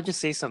 Like, I'll just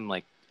say some,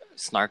 like,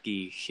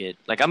 snarky shit.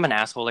 Like, I'm an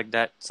asshole like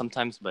that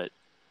sometimes, but,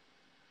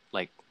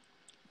 like...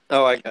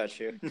 Oh, I got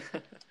you.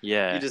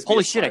 Yeah.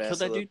 Holy shit, I killed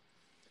that dude.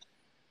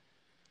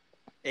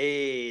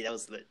 Hey, that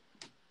was lit.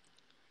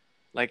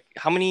 Like,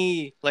 how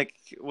many... Like,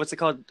 what's it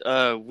called?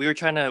 We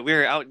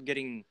were out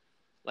getting...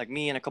 Like,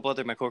 me and a couple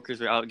other my coworkers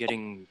were out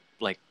getting,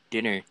 like,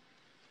 dinner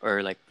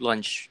or, like,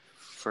 lunch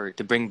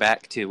to bring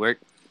back to work.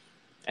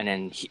 And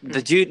then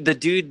the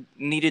dude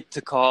needed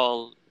to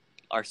call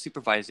our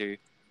supervisor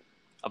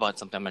about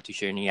something. I'm not too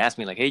sure. And he asked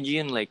me like, "Hey,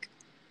 Gian, like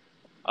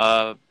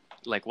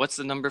what's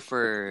the number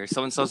for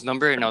so and so's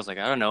number?" And I was like,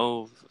 "I don't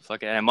know."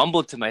 Fuck it. And I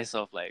mumbled to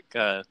myself like,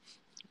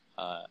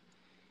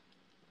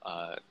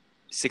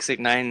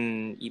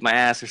 689 eat my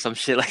ass or some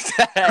shit like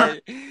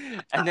that.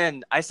 And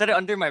then I said it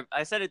under my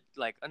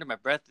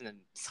breath, and then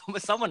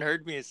someone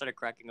heard me and started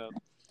cracking up.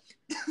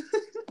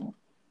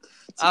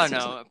 I don't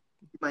know.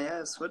 My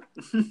ass. What?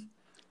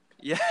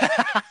 Yeah.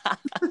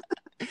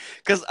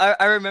 Because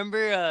I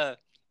remember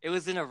it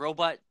was in a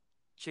Robot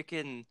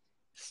Chicken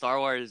Star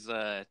Wars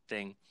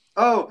thing.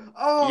 Oh.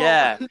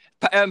 Yeah.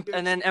 And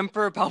then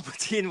Emperor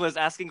Palpatine was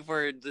asking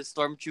for the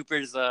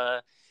stormtroopers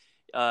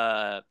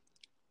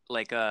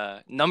like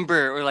a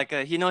number or like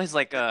a his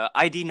like a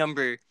ID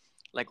number,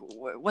 like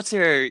what's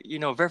your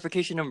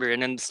verification number,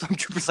 and then the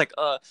stormtrooper's like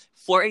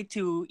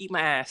 482 eat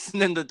my ass,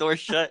 and then the door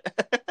shut.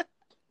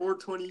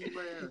 420 eat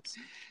my ass.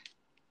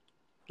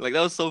 Like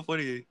that was so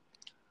funny.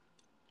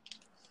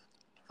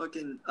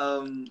 Fucking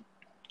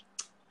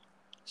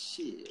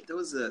shit. There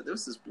was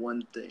this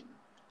one thing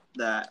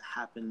that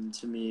happened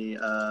to me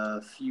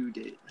a few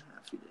days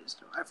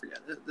ago. I forget.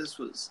 This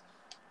was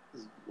a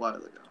while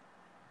ago.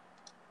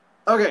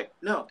 Okay,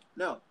 no.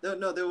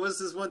 There was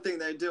this one thing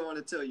that I did want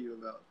to tell you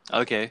about.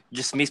 Okay,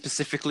 just me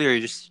specifically, or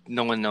just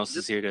no one else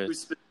is here to? You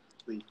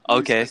specifically.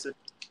 Okay.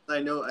 I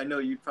know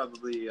you'd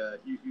probably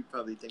you'd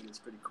probably think it's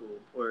pretty cool,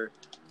 or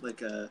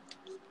like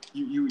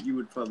you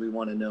would probably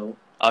want to know.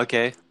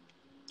 Okay.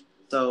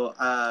 So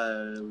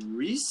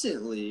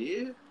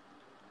recently,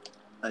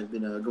 I've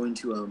been going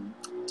to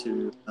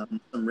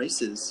some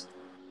races.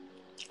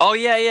 Oh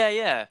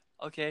yeah.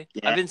 Okay.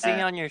 Yeah. I've been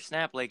seeing on your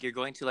Snap like you're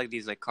going to like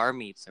these like car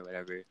meets or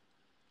whatever.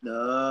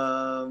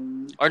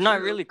 Or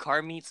not really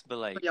car meets, but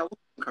like yeah, we'll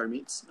call car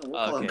meets. No,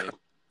 we'll call them car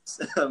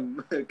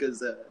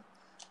meets.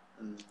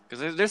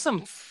 Because there's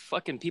some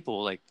fucking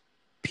people like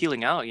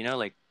peeling out,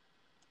 like.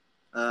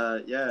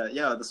 Yeah.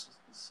 That's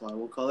why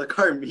we'll call it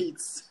car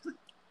meets.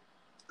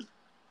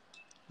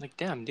 Like,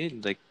 damn,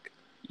 dude, like,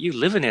 you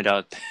living it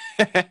out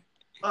there.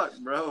 Fuck,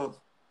 bro.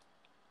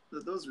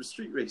 Those were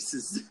street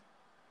races.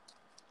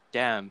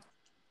 Damn,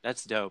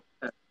 that's dope.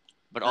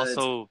 But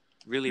also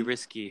really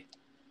risky.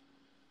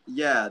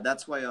 Yeah,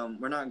 that's why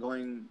we're not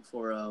going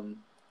for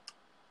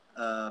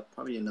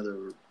probably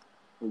another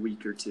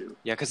week or two.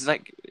 Yeah, because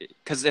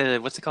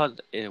what's it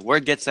called?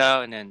 Word gets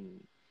out and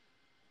then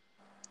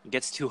it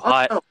gets too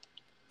hot. No.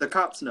 The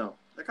cops know.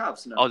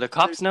 Oh, the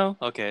cops know?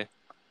 Okay.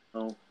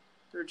 No,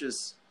 they're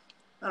just,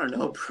 I don't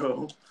know,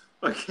 bro.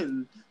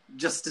 Fucking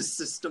justice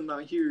system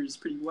out here is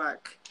pretty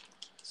whack.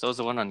 So is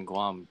the one on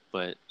Guam,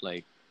 but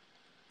like,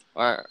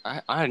 I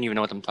don't even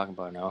know what I'm talking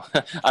about now.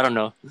 I don't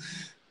know.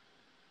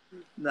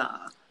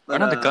 Nah.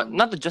 But, or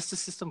not the justice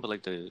system, but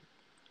like the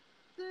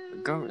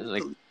government.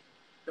 Like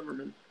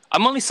government.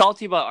 I'm only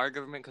salty about our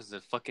government because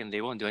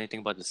they won't do anything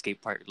about the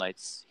skate park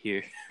lights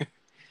here.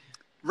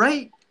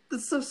 Right?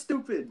 That's so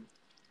stupid.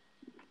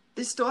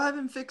 They still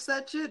haven't fixed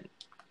that shit?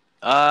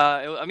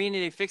 I mean,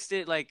 they fixed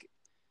it like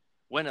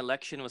when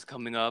election was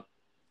coming up.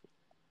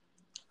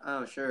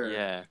 Oh, sure.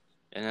 Yeah.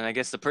 And then I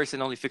guess the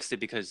person only fixed it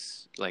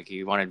because like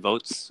he wanted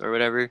votes or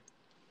whatever.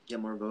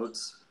 Get more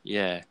votes.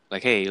 Yeah.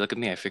 Like, hey, look at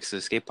me, I fixed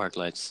the skate park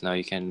lights. Now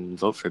you can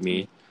vote for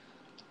me.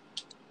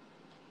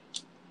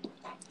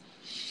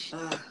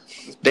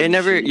 They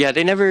never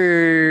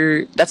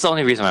that's the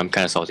only reason I'm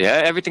kind of salty.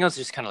 Everything else is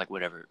just kind of like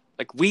whatever.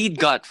 Like weed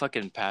got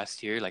fucking passed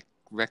here, like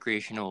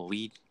recreational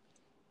weed.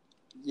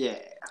 Yeah.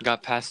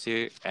 Got passed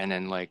here, and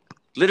then like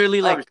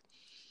literally like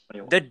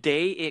the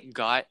day it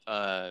got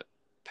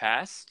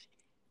passed,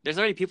 there's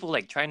already people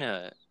like trying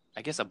to,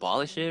 I guess,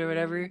 abolish it or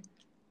whatever.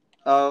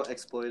 Oh,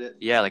 exploit it.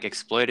 Yeah, like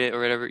exploit it or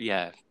whatever.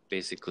 Yeah,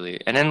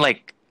 basically. And then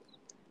like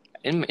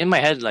in my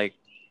head, like,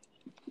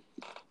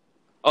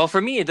 oh,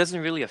 for me it doesn't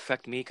really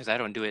affect me because I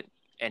don't do it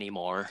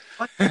anymore.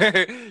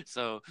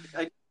 So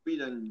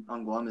weed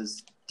on Guam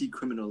is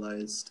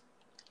decriminalized.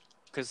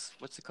 Because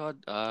what's it called?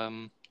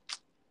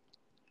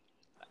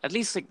 At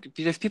least like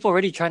there's people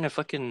already trying to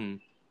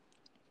fucking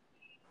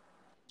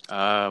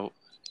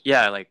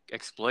like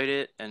exploit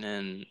it, and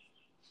then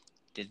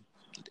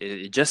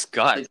it just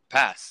got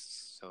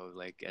passed. So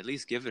like at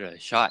least give it a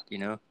shot,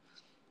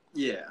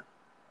 Yeah.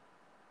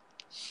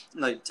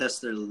 Like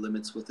test their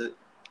limits with it.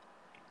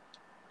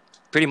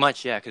 Pretty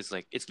much, yeah. Because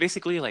like it's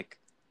basically like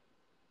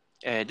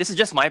this is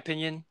just my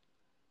opinion.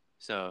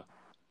 So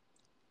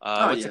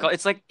what's it called?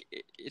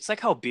 It's like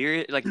how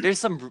beer, like there's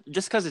some,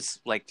 just because it's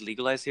like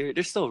legalized here,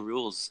 there's still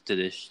rules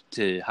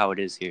to how it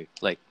is here.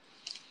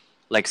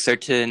 Like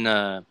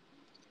certain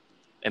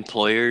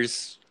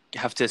employers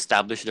have to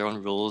establish their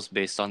own rules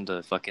based on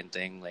the fucking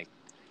thing. Like,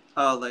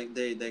 oh, like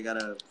they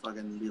gotta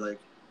fucking be like,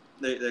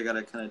 they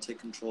gotta kind of take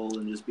control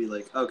and just be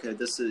like, okay,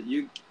 this is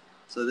you,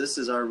 so this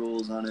is our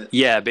rules on it.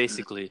 Yeah,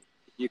 basically.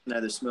 You can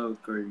either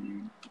smoke or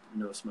you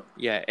no smoke.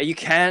 Yeah, and you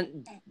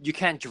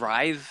can't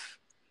drive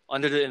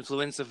under the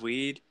influence of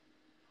weed.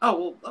 Oh,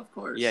 well, of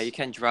course. Yeah, you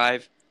can't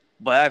drive,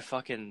 but I've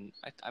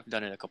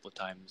done it a couple of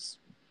times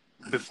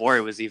before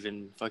it was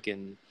even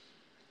fucking.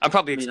 I'm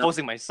probably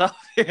exposing myself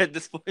here at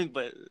this point,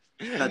 but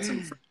had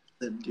some friends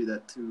that do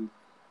that too.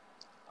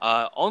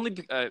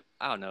 Only I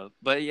don't know,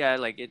 but yeah,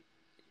 like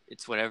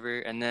it's whatever.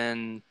 And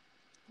then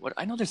what?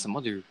 I know there's some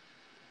other.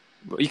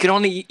 You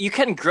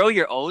can grow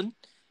your own,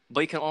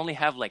 but you can only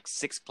have like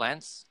 6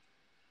 plants.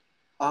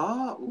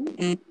 Ah,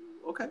 ooh,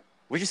 okay.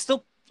 Which is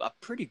still a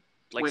pretty,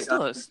 like,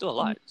 still a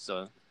lot.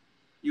 So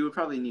You would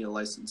probably need a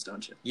license,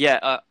 don't you?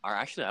 Yeah, or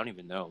actually, I don't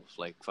even know.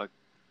 Like, fuck.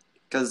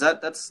 Because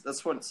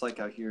that's what it's like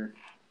out here.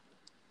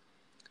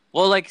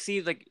 Well, like,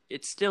 see, like,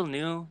 it's still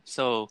new,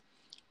 so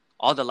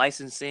all the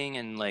licensing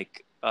and,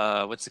 like,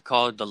 what's it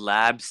called? The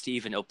labs to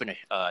even open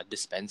a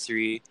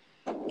dispensary.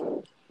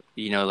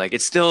 You know, like,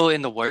 it's still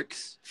in the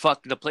works.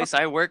 Fuck, the place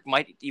I work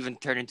might even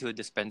turn into a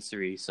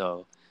dispensary,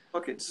 so.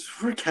 Okay,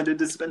 just work at a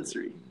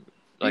dispensary.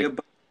 Like, Be a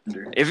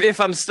bartender. if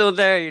I'm still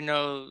there, you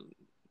know,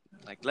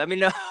 like, let me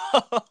know.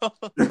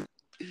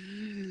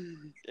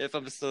 If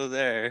I'm still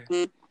there.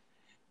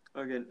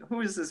 Okay,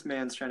 who is this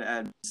man's trying to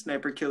add?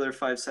 Sniper Killer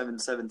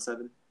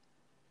 5777.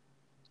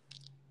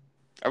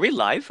 Are we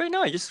live right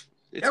now? It's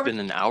Yeah, been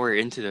an hour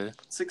into the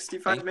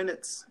 65 Hey.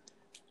 minutes.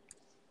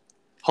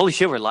 Holy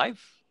shit, we're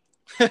live.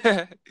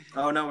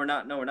 Oh no, we're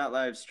not. No, we're not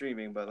live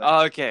streaming, but like,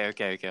 Oh, okay.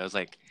 I was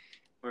like,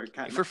 we're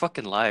kind if we're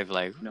fucking live,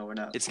 like, no, we're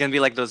not. it's gonna be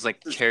like those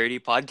like charity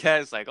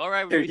podcasts. Like, all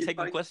right, we're gonna be Charity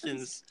taking podcasts?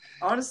 questions.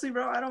 Honestly,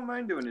 bro, I don't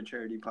mind doing a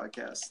charity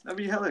podcast. That'd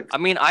be hella. I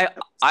mean,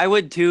 I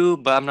would too,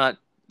 but I'm not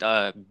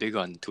big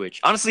on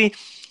Twitch. Honestly,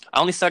 I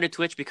only started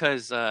Twitch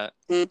because I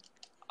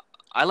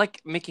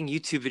like making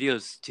YouTube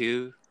videos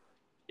too.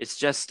 It's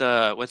just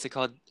what's it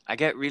called? I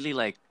get really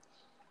like,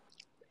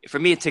 for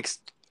me,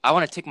 I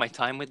want to take my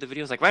time with the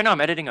videos. Like right now, I'm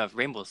editing a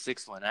Rainbow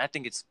Six one. And I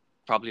think it's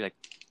probably like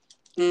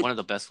one of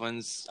the best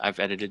ones I've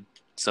edited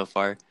so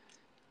far.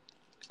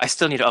 I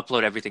still need to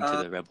upload everything to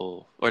the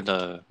Rebel or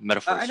the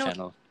Metaphors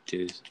channel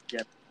too.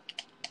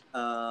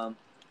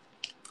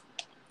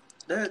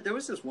 There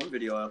was this one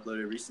video I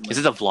uploaded recently. Is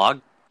it a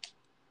vlog?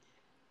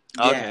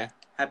 Yeah, Okay.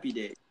 Happy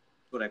Day.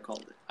 What I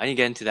called it. I need to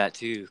get into that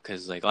too,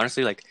 because like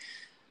honestly, like,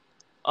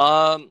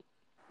 Vlogs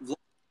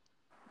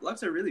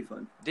are really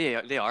fun. they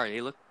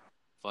look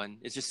fun.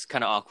 It's just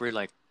kind of awkward,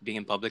 like being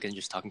in public and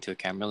just talking to a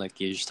camera, like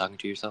you're just talking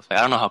to yourself. Like,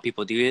 I don't know how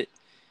people do it,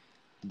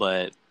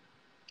 but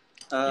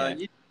yeah.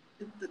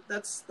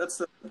 That's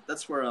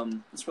where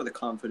the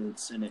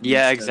confidence in it.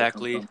 Yeah, needs to come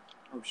exactly. from.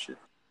 Oh shit.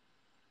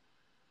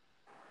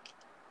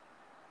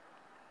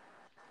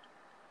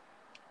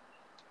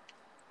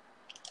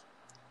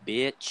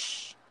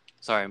 Bitch.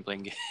 Sorry, I'm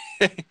playing.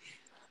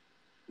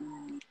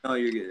 Oh,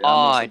 you're good.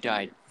 Oh, I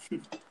died.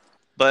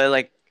 But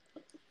like,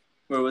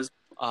 Where was?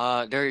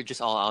 they're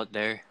just all out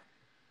there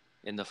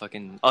in the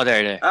fucking. Oh,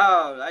 there.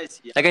 Oh, I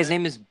see. That guy's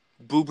name is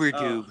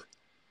Booberdoob.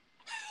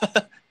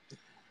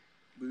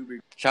 Boober.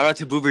 Shout out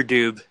to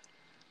Booberdoob.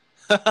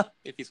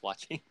 If he's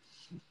watching.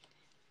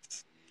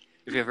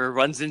 If he ever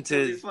runs It'd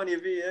into. be funny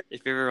if he.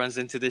 If he ever runs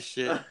into this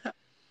shit.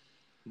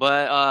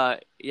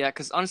 But yeah,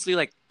 because honestly,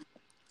 like,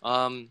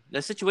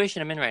 the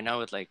situation I'm in right now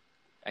with like,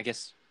 I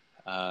guess,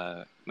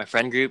 my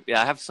friend group.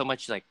 Yeah, I have so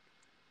much like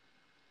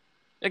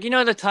you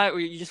know the time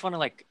where you just want to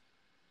like,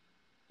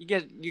 you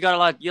got a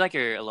lot. You like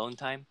your alone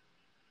time.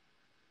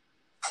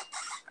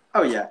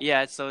 Oh yeah.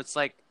 Yeah, so it's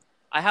like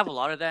I have a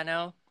lot of that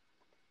now.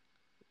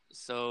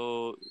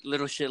 So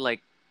little shit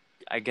like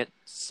I get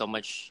so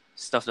much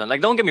stuff done.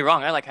 Like, don't get me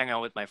wrong, I like hanging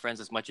out with my friends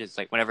as much as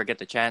like whenever I get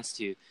the chance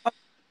to.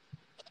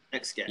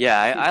 Next guy.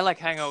 Yeah, I like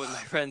hanging out with my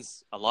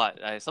friends a lot.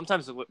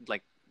 Sometimes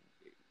like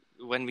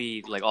when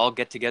we like all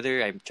get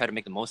together, I try to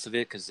make the most of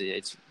it because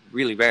it's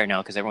really rare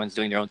now because everyone's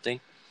doing their own thing.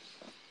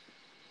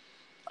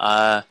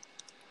 I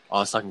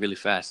was talking really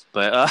fast,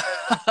 but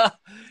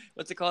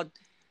what's it called?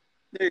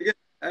 There you go.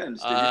 I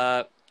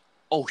understood.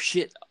 Oh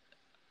shit.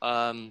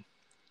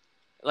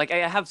 Like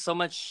I have so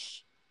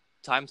much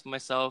time to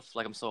myself.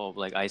 Like I'm so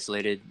like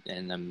isolated,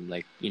 and I'm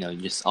like, you know,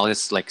 just all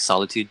this like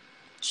solitude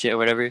shit or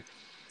whatever.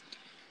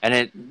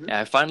 And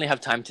I finally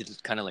have time to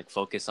kind of like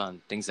focus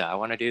on things that I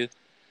want to do.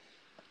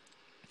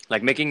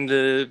 Like making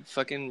the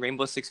fucking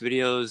Rainbow Six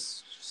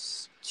videos,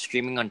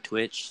 streaming on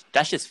Twitch.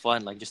 That's just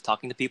fun. Like just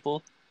talking to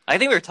people. I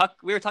think we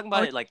were talking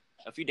about it like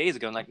a few days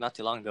ago, like not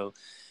too long ago.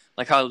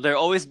 Like how there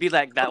always be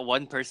like that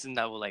one person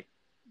that will like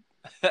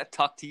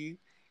talk to you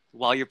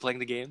while you're playing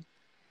the game.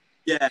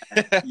 Yeah.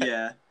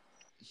 Yeah.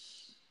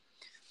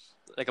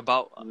 Like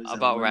about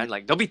random.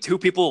 Like there'll be two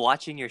people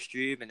watching your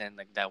stream, and then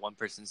like that one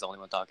person's the only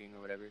one talking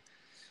or whatever.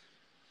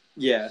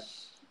 Yeah.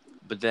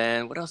 But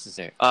then what else is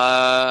there?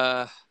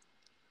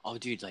 Oh,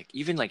 dude, like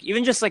even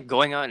just like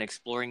going out and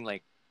exploring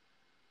like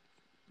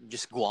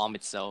just Guam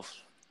itself,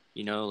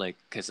 you know, like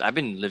because I've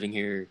been living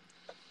here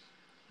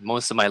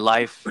most of my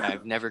life.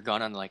 I've never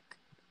gone on like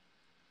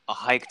a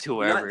hike to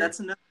wherever.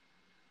 That's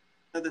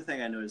another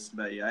thing I noticed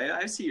about you.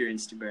 I see your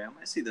Instagram.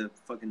 I see the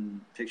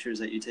fucking pictures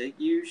that you take.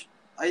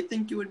 I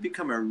think you would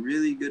become a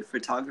really good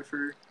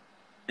photographer,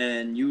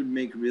 and you would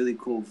make really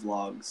cool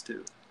vlogs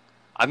too.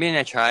 I mean,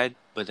 I tried,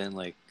 but then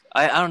like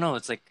I don't know.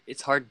 It's like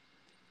it's hard.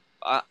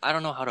 I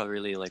don't know how to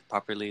really like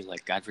properly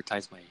like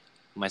advertise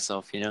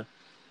myself, you know.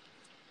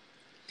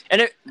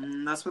 And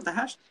that's what the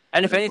hashtag.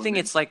 And if anything,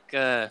 it's like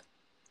I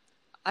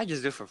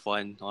just do it for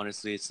fun.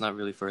 Honestly, it's not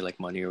really for like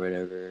money or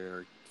whatever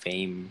or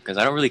fame because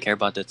I don't really care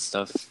about that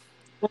stuff.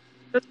 Well,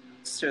 it doesn't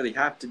necessarily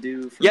have to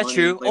do. For yeah, money.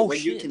 true. Like, oh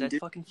shit, that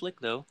fucking flick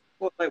though.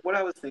 Well, like what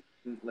I was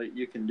thinking, like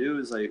you can do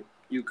is like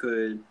you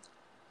could,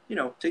 you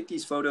know, take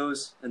these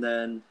photos and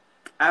then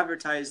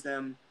advertise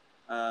them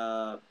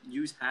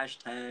use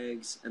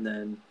hashtags, and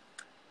then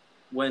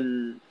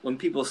when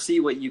people see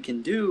what you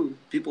can do,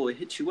 people will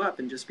hit you up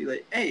and just be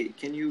like, "Hey,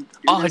 can you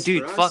do this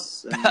dude, for fuck.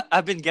 us?" And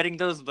I've been getting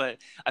those, but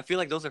I feel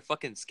like those are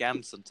fucking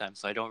scams sometimes,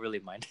 so I don't really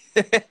mind.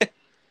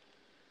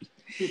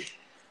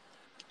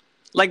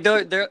 Like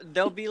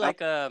they'll be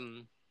like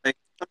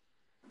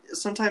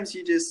sometimes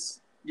you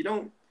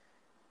don't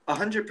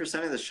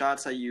 100% of the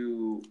shots that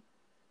you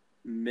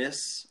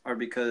miss are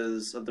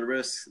because of the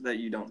risks that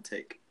you don't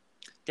take.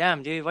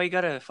 damn, dude, why you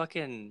gotta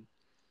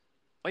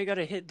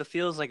hit the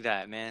feels like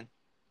that, man?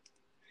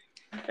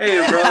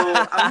 Hey, bro,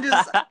 I'm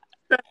just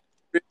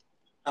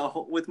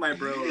with my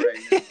bro right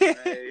now.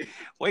 Right?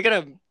 Why you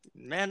gotta,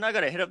 man? I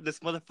gotta hit up this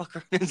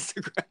motherfucker on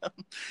Instagram.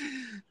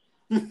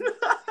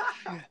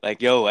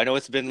 Like, yo, I know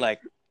it's been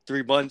like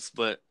 3 months,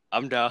 but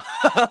I'm down.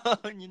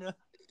 You know.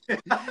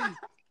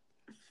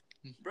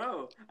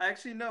 Bro,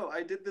 actually no,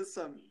 I did this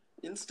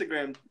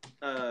Instagram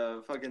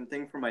fucking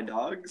thing for my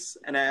dogs,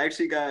 and I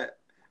actually got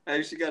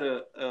a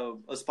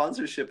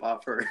sponsorship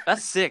offer.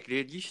 That's sick,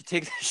 dude. You should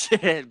take that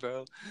shit,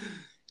 bro.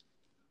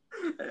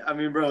 I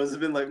mean, bro, it's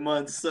been like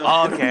months. So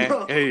Oh, okay.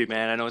 Hey,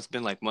 man, I know it's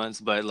been like months,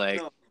 but like,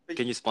 No, but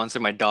can you sponsor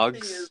my the thing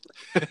dogs? is,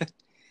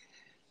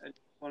 I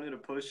wanted to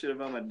post shit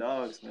about my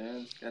dogs,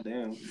 man.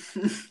 Goddamn.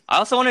 I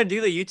also want to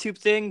do the YouTube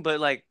thing, but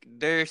like,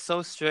 they're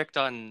so strict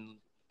on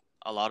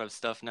a lot of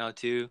stuff now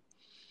too.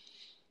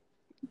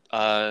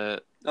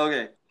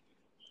 Okay,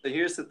 so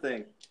here's the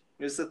thing.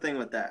 Here's the thing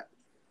with that.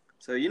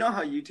 So you know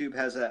how YouTube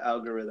has that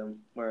algorithm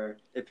where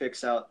it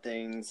picks out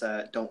things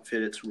that don't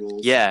fit its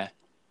rules. yeah,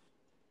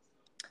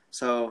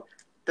 So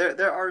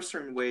there are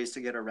certain ways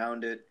to get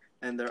around it,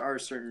 and there are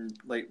certain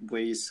like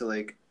ways to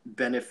like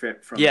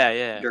benefit from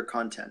yeah. your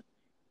content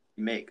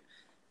you make.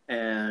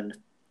 And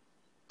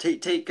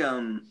take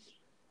all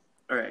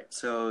right,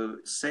 so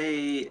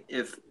say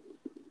if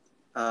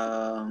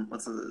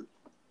what's the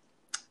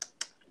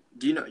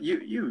do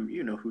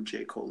you know who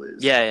J. Cole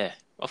is? Yeah.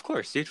 Of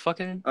course, dude.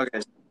 Fucking.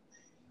 Okay.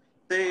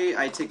 Say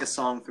I take a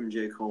song from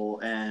J.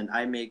 Cole and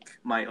I make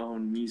my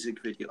own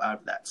music video out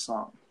of that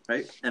song,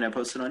 right? And I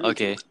post it on YouTube.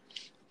 Okay.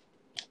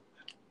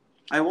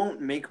 I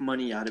won't make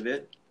money out of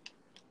it,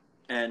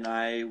 and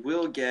I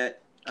will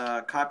get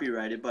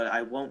copyrighted, but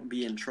I won't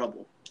be in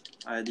trouble.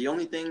 The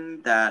only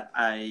thing that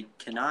I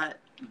cannot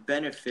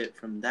benefit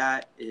from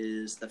that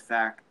is the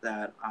fact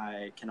that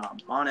I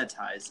cannot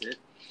monetize it,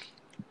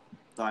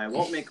 so I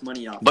won't make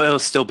money off But it. it'll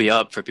still be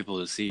up for people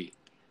to see.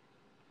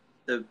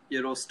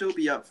 It'll still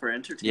be up for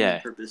entertainment Yeah.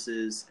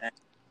 purposes and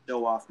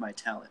show off my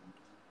talent.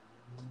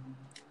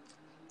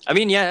 I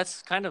mean, yeah,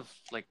 that's kind of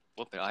like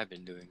what I've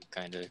been doing,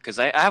 kind of, because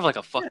I have like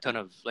a fuck ton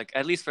of like,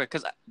 at least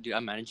because dude,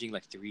 I'm managing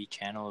like 3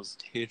 channels,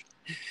 dude.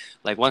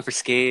 Like one for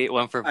skate,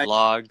 one for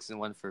vlogs, and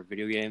one for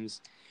video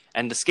games.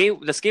 And the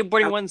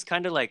skateboarding one's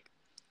kind of like,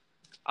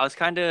 I was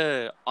kind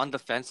of on the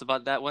fence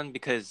about that one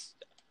because,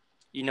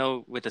 you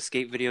know, with a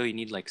skate video you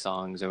need like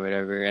songs or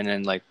whatever, and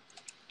then like,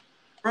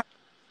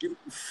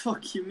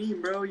 Fuck you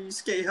mean, bro? You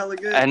skate hella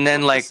good. and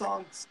then Fuck like, the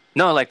songs.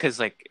 no, like, cause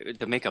like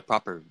to make a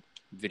proper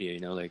video, you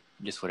know, like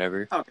just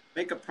whatever. Okay,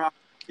 make a proper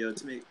video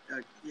to make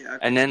yeah.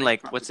 And then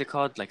like, proper what's it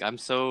called? Like, I'm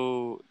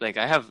so like,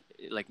 I have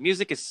like,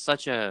 music is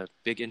such a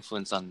big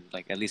influence on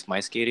like at least my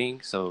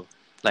skating. So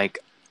like,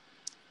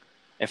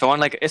 if I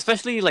want like,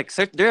 especially like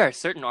there are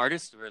certain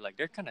artists where like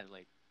they're kind of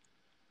like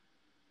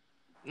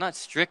not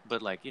strict,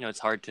 but like, you know, it's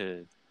hard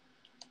to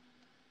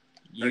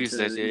use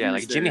this. Yeah,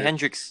 like Jimi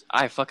Hendrix.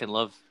 I fucking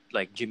love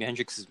like Jimi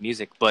Hendrix's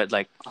music, but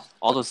like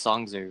all those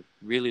songs are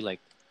really like,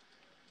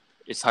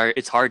 it's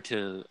hard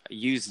to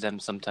use them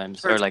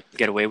sometimes, or like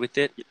get away with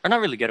it, or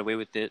not really get away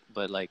with it,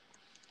 but like,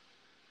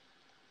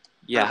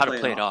 yeah, how to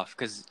play it off,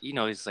 because you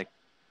know, it's like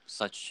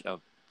such a,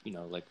 you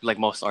know, like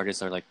most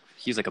artists are like,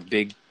 he's like a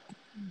big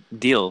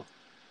deal.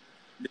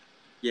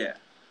 Yeah.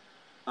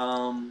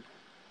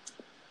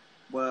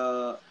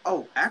 Well,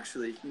 oh,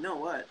 actually, you know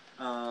what?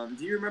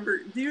 Do you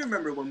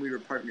remember when we were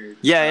partnered?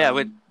 Yeah,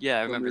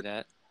 I remember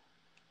that.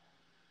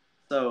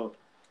 So,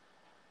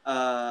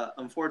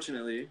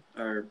 unfortunately,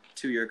 our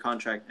 2-year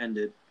contract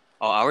ended.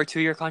 Oh, our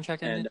 2-year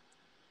contract ended?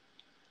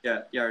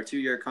 And yeah, our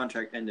 2-year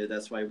contract ended.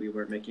 That's why we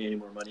weren't making any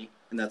more money,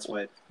 and that's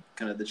why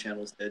kind of the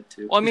channel's dead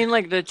too. Well, I mean,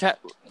 like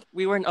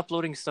we weren't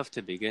uploading stuff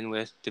to begin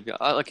with.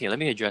 Okay, let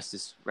me address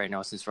this right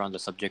now since we're on the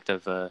subject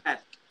of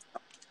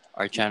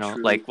our channel.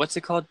 True. Like, what's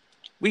it called?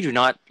 We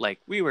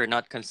were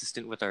not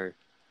consistent with our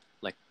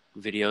like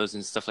videos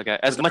and stuff like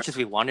that. As much as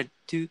we wanted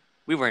to,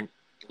 we weren't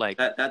like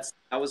that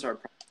was our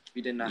problem.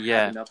 We did not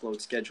Yeah. have an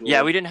upload schedule.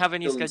 Yeah, we didn't have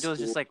any Still in schedules,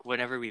 just school. like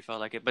whenever we felt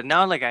like it. But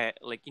now, like I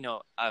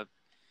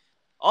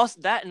also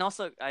that, and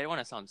also I don't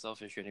want to sound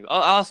selfish or anything.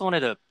 I also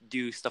wanted to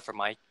do stuff for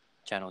my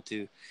channel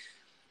too.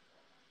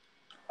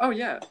 Oh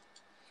yeah.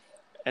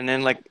 And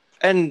then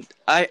and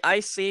I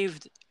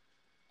saved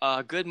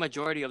a good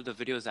majority of the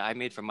videos that I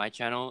made for my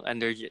channel,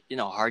 and they're, you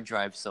know, hard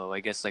drive. So I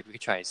guess like we could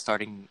try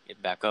starting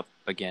it back up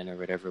again or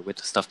whatever with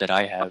the stuff that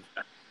I have.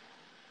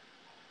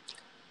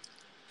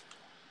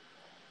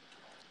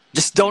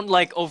 Just don't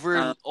like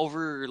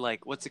over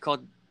like, what's it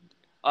called?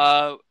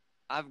 I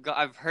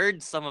I've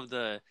heard some of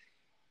the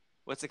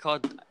what's it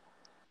called,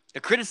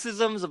 the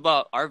criticisms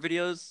about our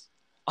videos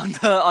on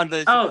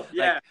the Oh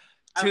yeah, like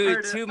I've too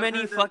heard it. too I've many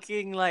heard that.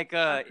 fucking like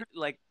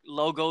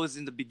logos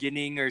in the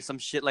beginning or some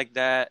shit like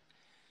that.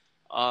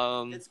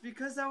 It's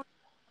because that was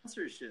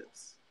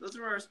sponsorships. Those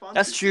are our sponsorships.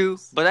 That's true,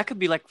 but that could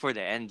be like for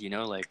the end,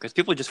 like because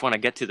people just want to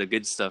get to the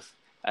good stuff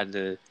at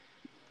the.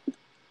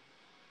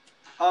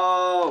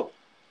 Oh,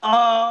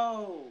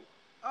 I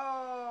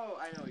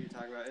know what you're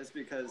talking about. It's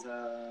because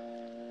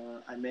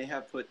I may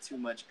have put too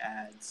much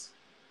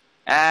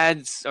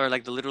Ads or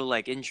like the little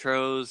like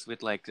intros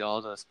with like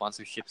all the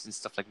sponsorships and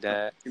stuff like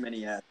that. too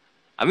many ads.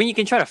 I mean, you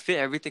can try to fit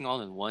everything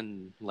all in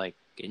one like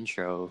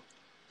intro,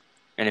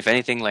 and if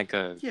anything, like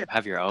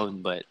have your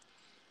own. But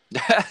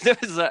there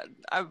was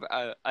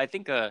I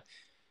think I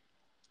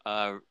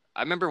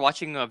remember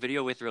watching a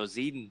video with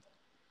Rosine,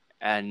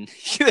 and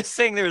she was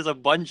saying there was a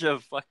bunch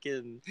of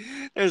fucking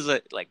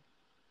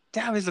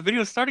damn, is the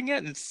video starting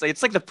yet? It's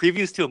like the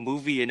previews to a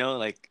movie,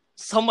 like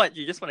so much.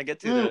 You just want to get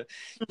to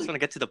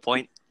the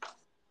point.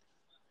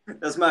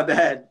 That's my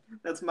bad.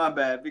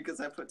 Because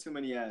I put too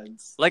many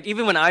ads. Like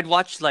even when I'd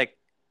watch like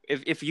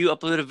if you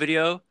upload a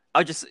video,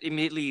 I'll just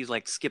immediately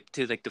like skip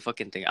to like the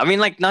fucking thing. I mean,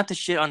 like not to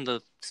shit on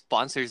the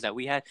sponsors that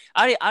we had.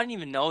 I don't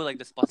even know like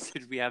the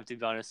sponsors we have, to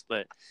be honest,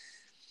 but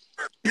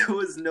it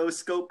was No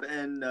Scope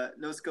and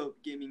No Scope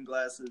gaming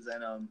glasses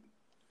and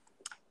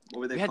what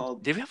were they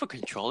called? Did we have a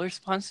controller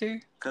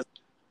sponsor?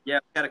 Yeah,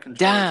 we had a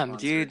controller. Damn,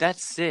 sponsor. dude,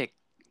 that's sick.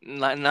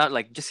 Not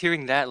like just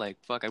hearing that, like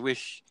fuck. I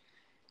wish,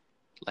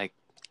 like,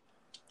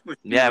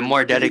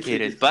 more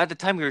dedicated. But at the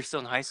time, we were still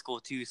in high school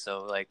too,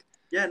 so like.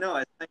 Yeah, no,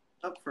 I signed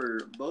up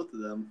for both of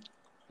them.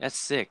 That's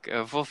sick.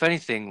 Well, if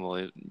anything,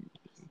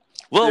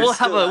 we'll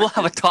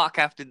have a talk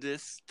after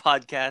this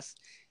podcast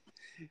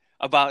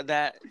about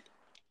that.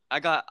 I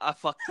got a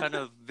fuck ton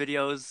of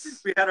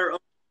videos. We had our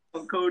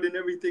own code and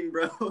everything,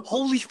 bro.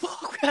 Holy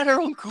fuck, we had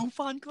our own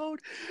coupon code.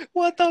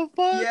 What the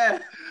fuck? Yeah,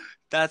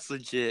 that's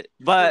legit.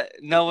 But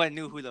no one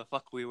knew who the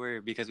fuck we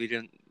were because we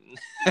didn't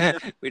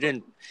we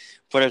didn't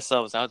put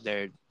ourselves out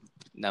there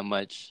that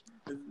much.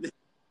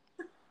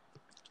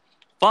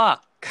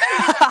 Fuck.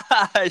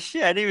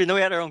 Shit, I didn't even know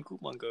we had our own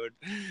coupon code.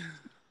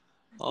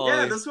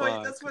 Yeah, that's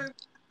why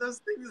those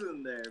things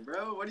in there,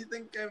 bro. What do you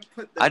think I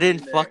put that I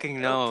didn't in there?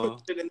 fucking know.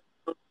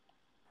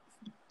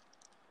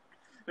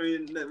 I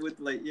mean, with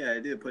like, yeah, I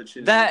did put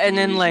shit that, in and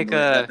then like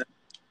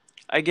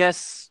I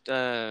guess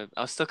I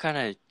was still kind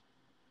of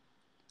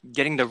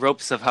getting the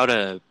ropes of how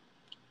to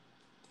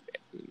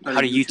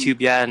YouTube,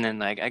 yeah, and then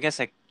like I guess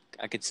I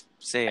could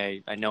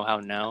say I know how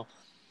now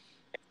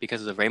because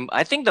of the Rainbow.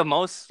 I think the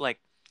most like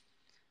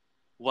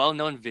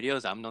well-known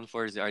videos I'm known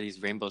for are these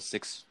Rainbow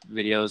Six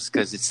videos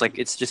because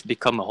it's just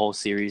become a whole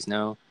series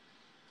now.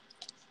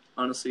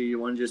 Honestly, you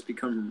want to just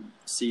become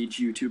Siege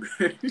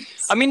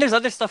YouTubers? I mean, there's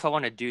other stuff I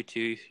want to do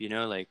too.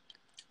 Like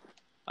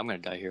I'm gonna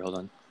die here. Hold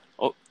on.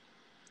 Oh.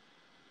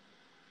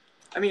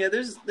 I mean,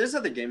 there's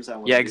other games I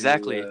want. Yeah, to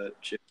exactly. Do,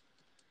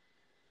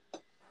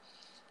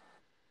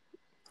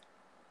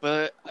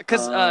 but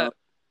because I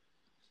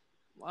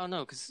don't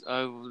know, because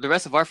the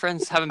rest of our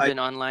friends haven't been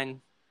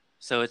online,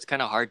 so it's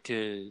kind of hard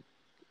to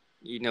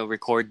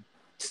record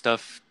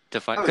stuff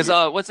to find. Because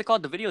what's it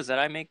called? The videos that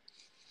I make,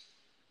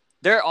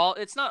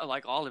 it's not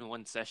like all in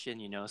one session.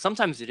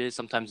 Sometimes it is,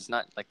 sometimes it's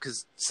not. Like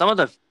because some of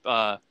the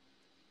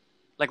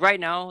like right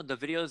now the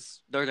videos,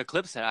 they're the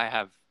clips that I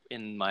have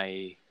in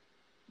my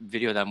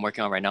video that I'm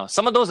working on right now.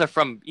 Some of those are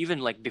from even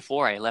like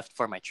before I left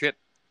for my trip,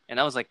 and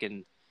that was like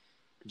in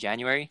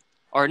January.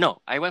 Or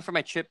no, I went for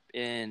my trip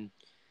in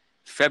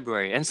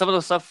February, and some of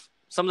the stuff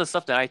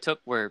that I took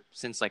were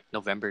since like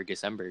November,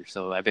 December.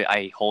 So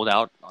I hold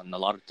out on a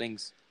lot of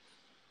things.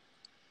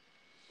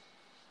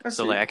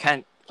 So like I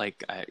can't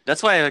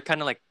that's why I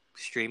kind of like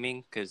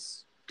streaming,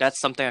 because that's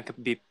something I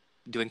could be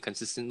doing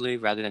consistently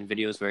rather than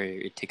videos where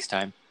it takes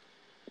time.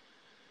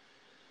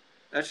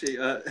 Actually,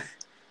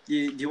 do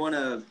you want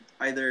to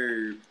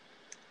either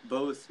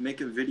both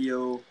make a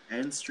video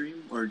and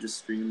stream, or just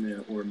stream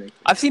it or make?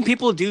 I've seen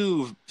people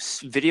do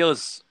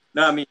videos.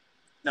 No, I mean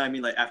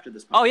like after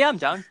this. Oh yeah, I'm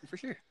down for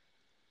sure.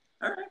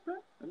 All right, bro.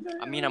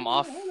 I'm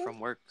off from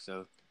work,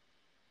 so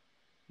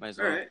might as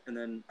well. All right, and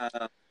then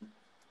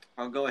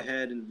I'll go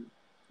ahead and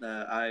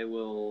I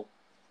will.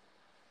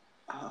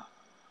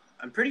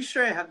 I'm pretty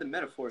sure I have the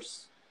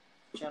Metaforce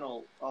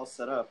channel all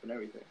set up and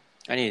everything.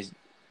 I need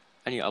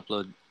to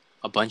upload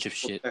a bunch of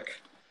shit. Let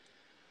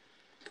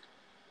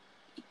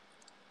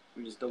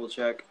me just double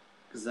check,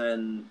 because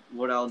then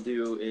what I'll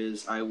do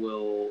is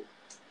we'll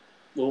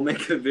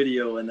make a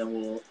video, and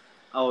then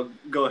I'll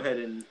go ahead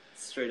and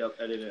straight up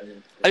edit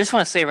it. I just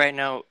want to say right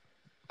now,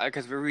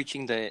 because we're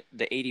reaching the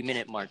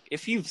 80-minute mark.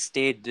 If you've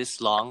stayed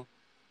this long,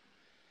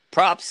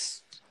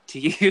 props to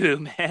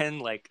you, man.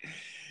 Like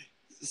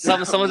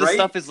some of the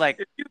stuff is like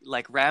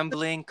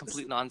rambling,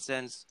 complete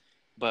nonsense.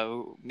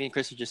 But me and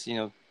Chris are just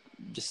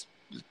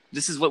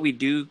this is what we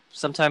do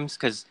sometimes.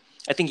 Because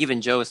I think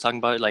even Joe was talking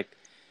about it. Like,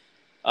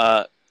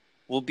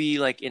 we'll be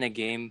like in a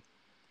game,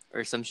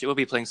 or some shit. We'll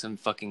be playing some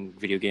fucking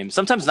video games.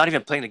 Sometimes not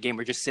even playing the game.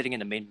 We're just sitting in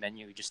the main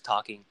menu, just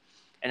talking,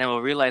 and then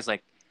we'll realize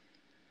like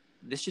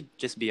this should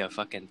just be a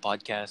fucking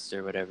podcast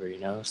or whatever, you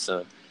know.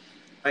 So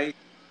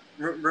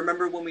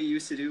Remember when we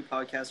used to do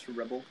podcasts for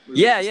Rebel?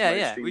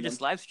 yeah. We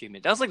just live stream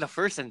it. That was like the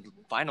first and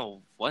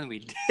final one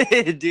we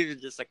did,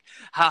 dude. Just like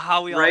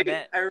how we all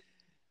met. I remember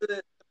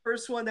the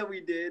first one that we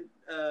did.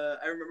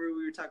 I remember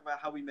we were talking about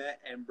how we met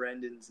and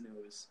Brandon's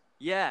nose.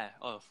 Yeah.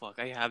 Oh fuck,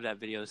 I have that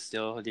video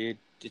still, dude.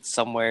 It's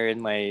somewhere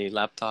in my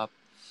laptop.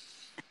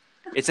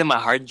 It's in my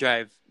hard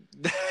drive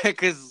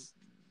because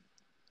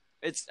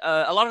it's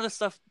a lot of the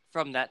stuff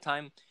from that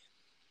time.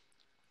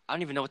 I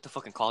don't even know what to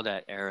fucking call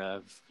that era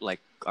of like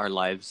our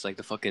lives, like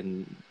the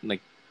fucking like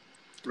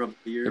Rebel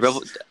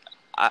years.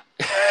 I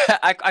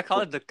call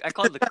it the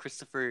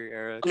Christopher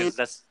era because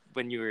that's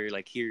when you were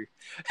like here.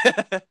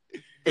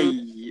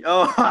 Hey,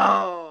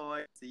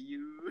 I see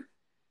you.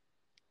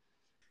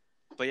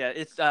 But yeah,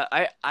 it's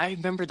I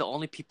remember the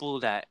only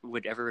people that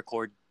would ever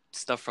record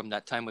stuff from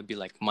that time would be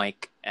like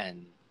Mike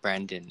and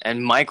Brandon,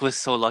 and Mike was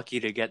so lucky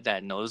to get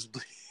that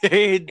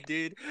nosebleed,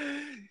 dude.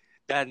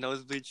 That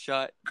nosebleed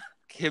shot.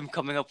 Him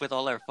coming up with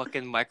all our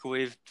fucking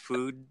microwave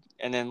food,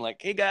 and then like,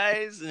 hey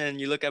guys, and then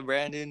you look at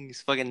Brandon,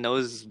 his fucking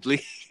nose is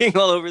bleeding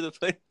all over the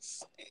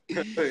place.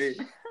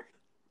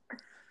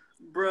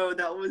 Bro,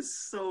 that was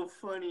so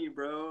funny,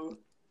 bro.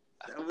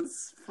 That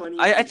was funny.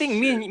 I think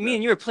me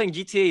and you were playing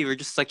GTA. You were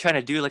just like trying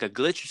to do like a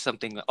glitch or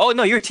something. Oh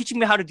no, you were teaching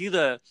me how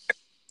to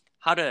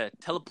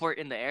teleport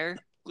in the air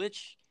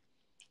glitch.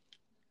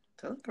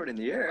 Teleport in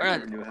the air. I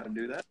never knew how to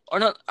do that. Or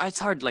not? It's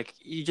hard. Like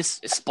you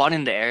just spawn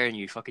in the air and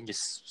you fucking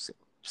just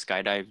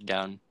skydive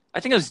down. I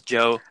think it was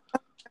Joe.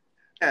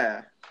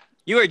 Yeah.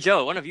 You or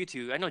Joe, one of you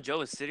two. I know Joe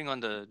was sitting on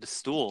the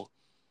stool.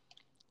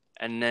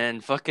 And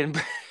then fucking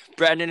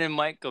Brandon and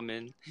Mike come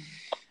in.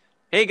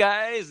 Hey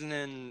guys, and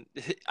then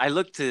I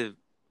look to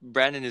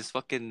Brandon, his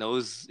fucking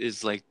nose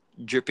is like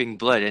dripping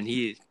blood and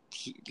he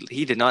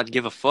did not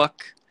give a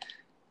fuck.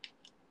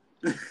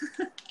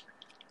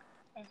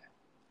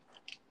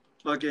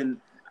 Fucking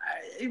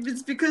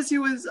it's because he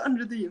was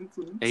under the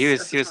influence. Yeah,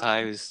 he was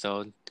high, he was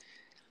stoned.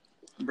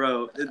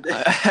 Bro. And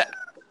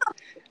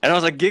I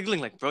was like giggling,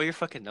 like, bro, your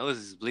fucking nose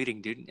is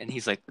bleeding, dude. And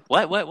he's like,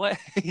 what?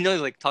 You know,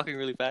 he's like talking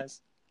really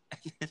fast.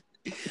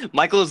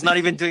 Michael's not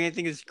even doing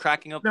anything, he's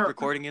cracking up,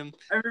 recording him.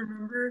 I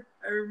remember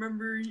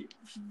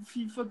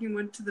he fucking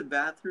went to the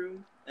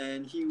bathroom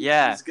and he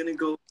was gonna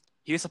go.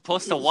 He was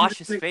supposed to wash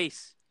his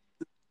face.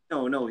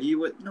 No, he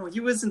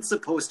wasn't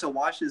supposed to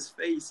wash his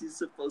face. He's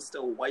supposed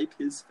to wipe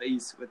his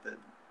face with a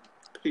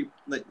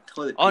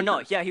toilet paper. Oh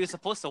no, yeah, he was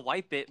supposed to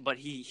wipe it, but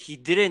he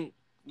didn't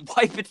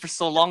wipe it for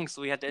so long,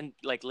 so he had to end,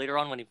 like later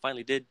on when he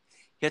finally did,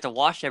 he had to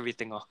wash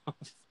everything off.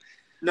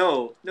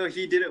 No,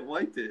 he didn't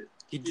wipe it.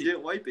 He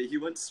didn't wipe it. He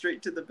went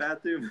straight to the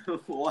bathroom and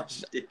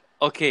washed it.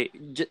 Okay,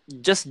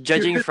 just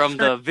judging from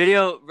the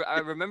video,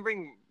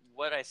 remembering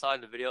what I saw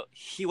in the video,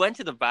 he went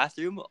to the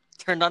bathroom,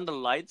 turned on the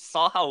lights,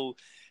 saw how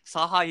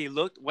he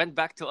looked, went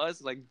back to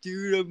us like,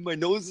 dude, my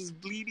nose is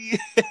bleeding.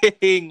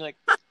 Like,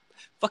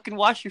 fucking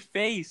wash your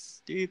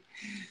face, dude.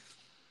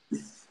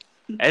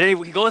 And then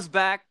he goes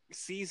back,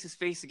 sees his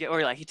face again,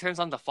 or like he turns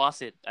on the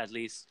faucet at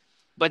least.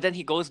 But then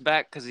he goes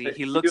back because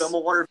he looks. Dude, I'm a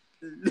water.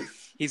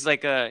 He's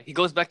like, he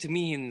goes back to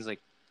me and he's like,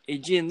 hey,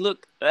 Jin,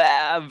 look,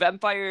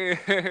 vampire.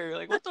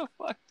 Like, what the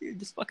fuck, dude?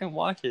 Just fucking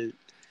wash it.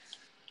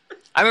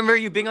 I remember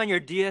you being on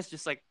your DS,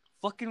 just like,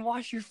 fucking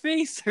wash your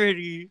face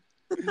already.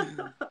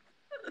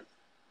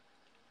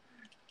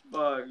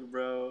 Fuck,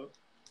 bro.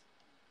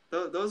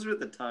 Those were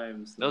the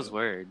times. Though. Those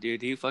were,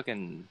 dude. He was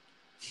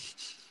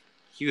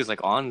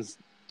like on.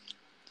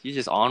 He's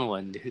just on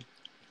one, dude.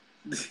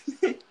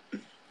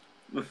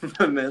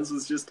 My mans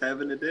was just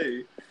having a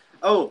day.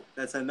 Oh,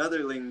 that's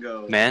another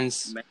lingo.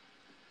 Mans?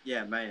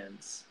 Yeah,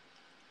 mans.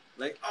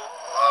 Like,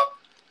 oh!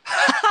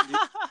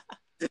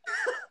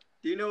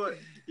 Do you know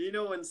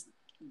when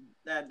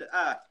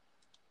that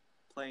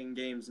playing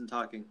games and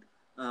talking.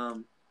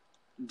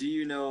 Do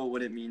you know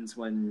what it means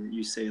when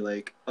you say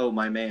like, oh,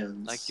 my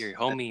mans? Like your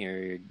homie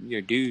or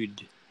your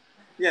dude.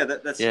 Yeah,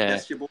 that's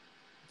your boy.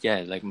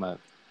 Yeah, like my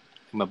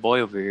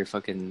boy over here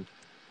fucking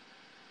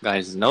got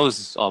his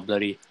nose all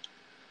bloody.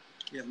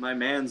 Yeah, my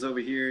man's over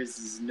here is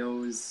his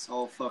nose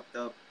all fucked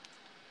up.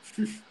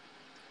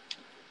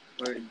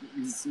 Or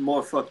he's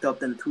more fucked up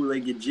than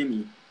two-legged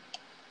Jimmy.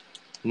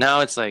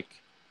 Now it's like,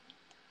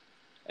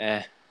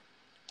 I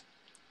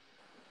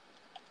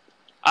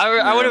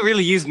wouldn't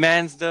really use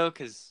mans though,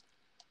 cause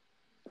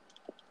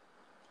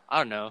I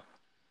don't know.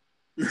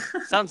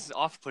 Sounds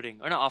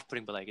off-putting, or not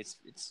off-putting, but like it's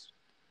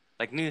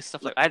like new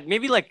stuff. Like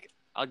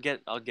I'll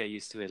get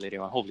used to it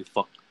later on. Holy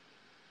fuck!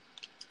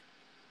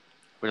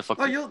 Where the fuck?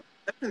 Oh, you'll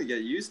definitely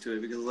get used to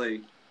it because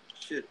like,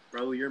 shit,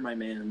 bro, you're my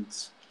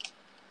mans.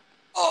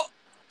 Oh,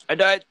 I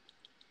died.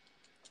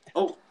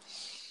 Oh.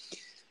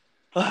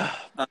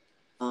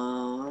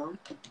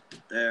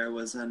 There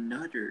was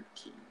another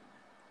team.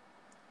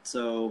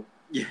 So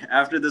yeah,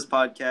 after this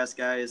podcast,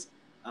 guys,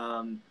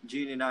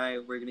 Gene and I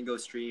we're gonna go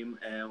stream,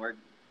 and we're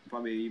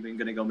probably even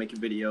gonna go make a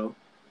video.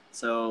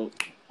 So,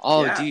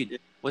 Oh, yeah, dude,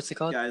 if what's it you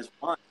called? guys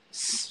want,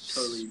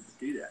 totally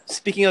do that.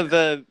 Speaking of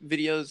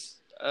videos,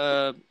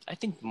 I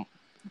think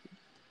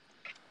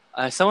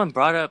someone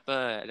brought up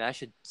that I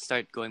should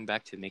start going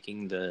back to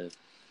making the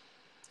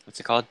what's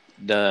it called,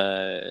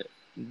 the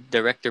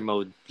director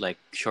mode, like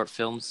short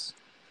films.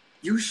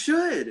 You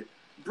should,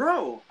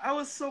 bro. I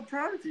was so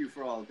proud of you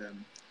for all of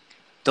them.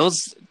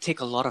 Those take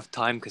a lot of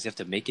time because you have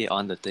to make it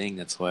on the thing.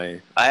 That's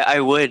why I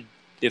would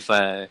if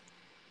I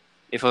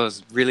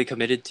was really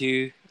committed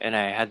to and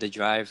I had the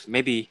drive.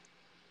 Maybe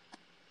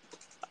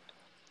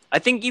I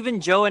think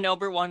even Joe and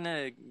Albert want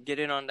to get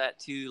in on that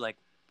too. Like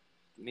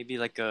maybe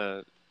like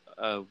a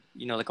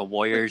like a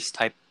Warriors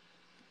type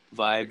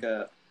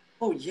vibe.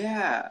 Oh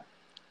yeah,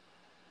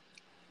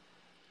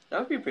 that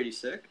would be pretty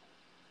sick.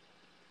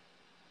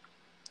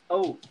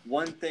 Oh,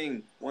 one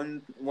thing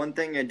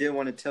I did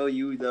want to tell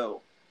you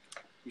though,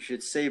 you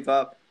should save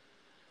up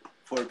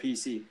for a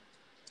PC.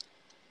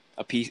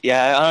 A piece.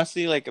 Yeah, I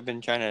honestly I've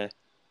been trying to.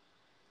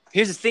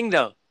 Here's the thing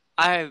though.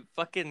 I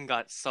fucking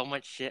got so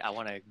much shit I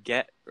want to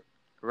get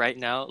right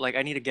now. Like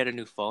I need to get a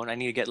new phone. I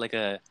need to get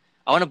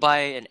I want to buy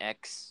an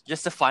X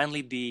just to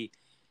finally be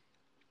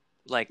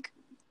like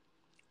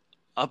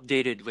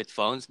updated with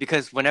phones,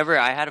 because whenever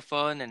I had a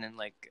phone and then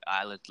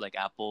I let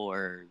Apple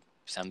or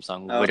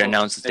Samsung would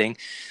announce the thing.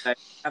 I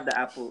have the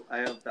Apple. I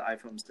have the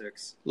iPhone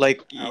 6. I was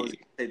gonna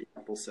say the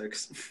Apple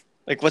 6.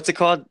 What's it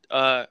called?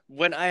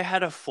 When I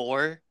had a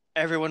 4,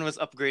 everyone was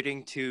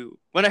upgrading to.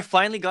 When I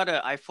finally got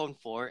an iPhone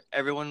 4,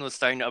 everyone was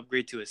starting to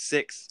upgrade to a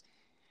 6.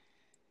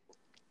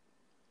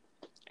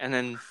 And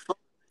then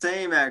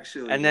same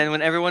actually. And then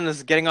when everyone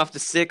was getting off the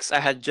 6, I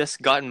had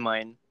just gotten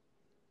mine.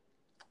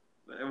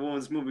 Everyone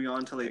was moving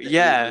on to the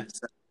yeah. 8 or the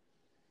 7.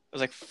 I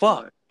was like,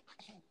 fuck.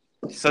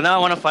 So now I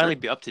want to finally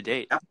be up to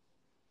date.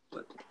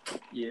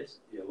 Yes.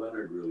 Yeah,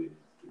 Leonard really needs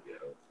to get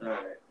out. All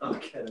right. I'll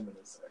get him in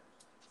a sec.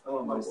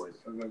 Oh my voice.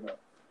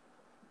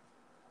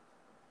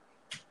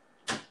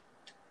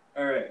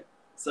 All right.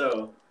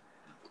 So.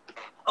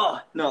 Oh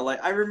no!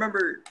 I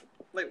remember.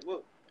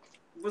 What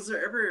was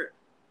there ever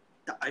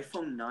the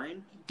iPhone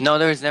 9? No,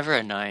 there was never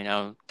a 9. I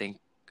don't think.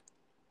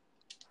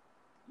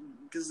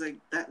 Because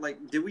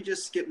did we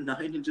just skip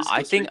 9 and just?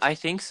 I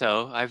think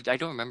so. I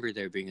don't remember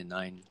there being a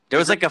 9. There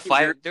was a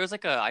 5. There was a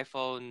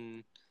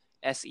iPhone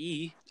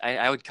SE.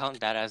 I would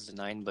count that as the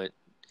 9, but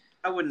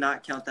I would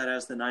not count that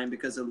as the 9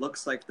 because it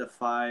looks like the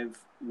 5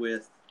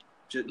 with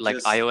just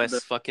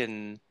iOS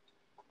fucking.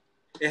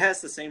 It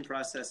has the same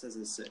process as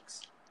a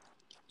 6.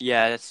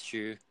 Yeah, that's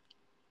true.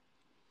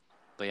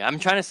 But yeah, I'm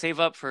trying to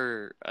save up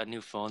for a new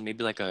phone,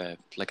 maybe like a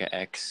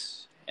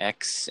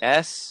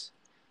XS,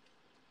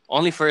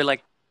 only for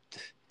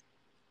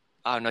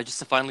I don't know, just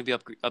to finally be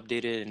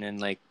updated, and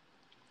then I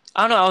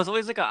don't know. I was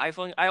always an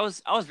iPhone. I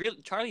was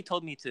really. Charlie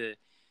told me to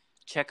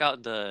check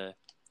out the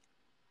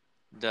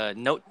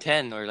Note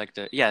 10 or it's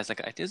I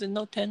think is it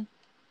Note 10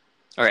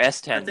 or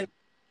S10. I think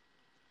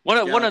one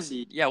of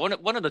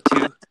the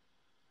two.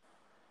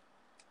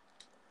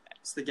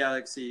 It's the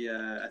Galaxy,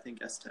 I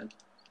think S10.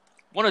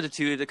 One of the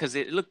two, because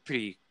it looked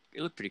pretty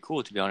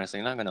cool, to be honest.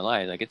 I'm not gonna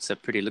lie, it's a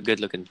pretty good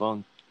looking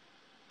phone.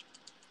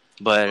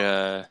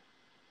 But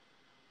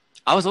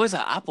I was always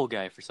an Apple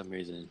guy for some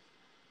reason.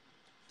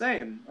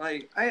 Same.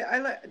 I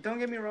don't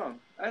get me wrong.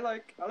 I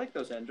like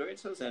those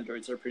Androids. Those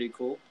Androids are pretty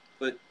cool.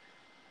 But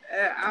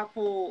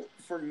Apple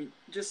for me,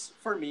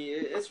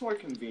 it's more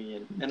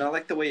convenient, and I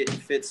like the way it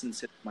fits and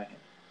sits in my hand.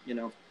 You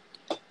know.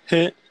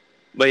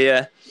 But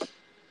yeah.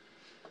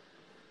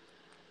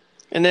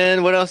 And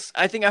then what else?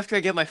 I think after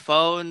I get my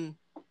phone,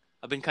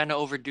 I've been kind of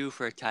overdue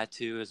for a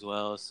tattoo as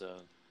well.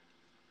 So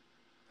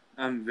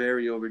I'm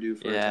very overdue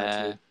for a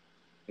tattoo.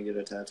 I get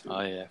a tattoo.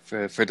 Oh yeah.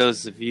 For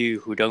those of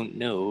you who don't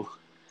know,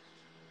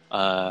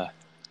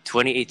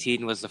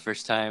 2018 was the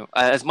first time.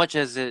 As much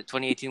as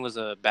 2018 was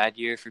a bad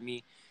year for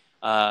me,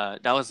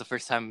 that was the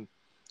first time.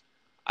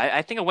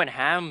 I think I went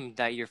ham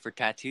that year for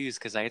tattoos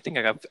because I think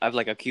I've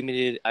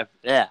accumulated.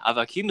 I've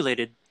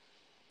accumulated.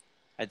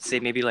 I'd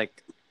say maybe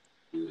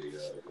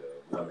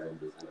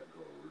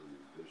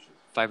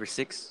 5 or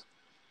 6.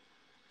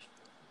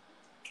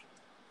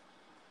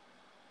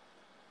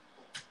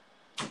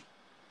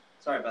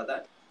 Sorry about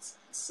that.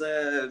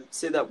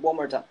 Say that one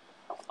more time.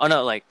 Oh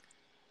no,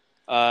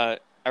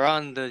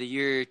 around the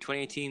year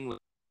 2018,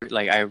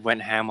 I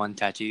went ham on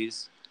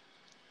tattoos.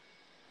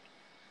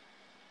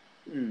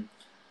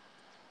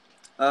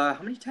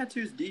 How many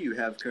tattoos do you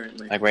have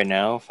currently? Right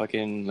now,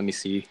 fucking, let me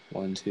see.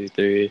 1, 2,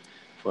 3,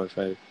 4,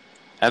 5.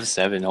 I have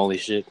 7. Holy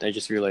shit! I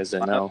just realized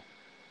that now.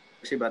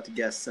 Actually, about to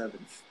guess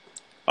 7.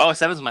 Oh,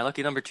 7's my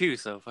lucky number too.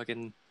 So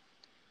fucking,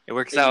 it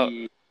works out.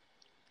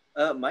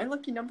 My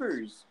lucky number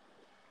is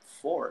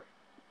 4.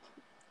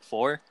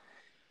 4.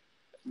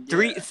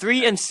 Yeah.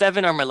 3 and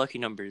 7 are my lucky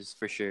numbers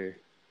for sure.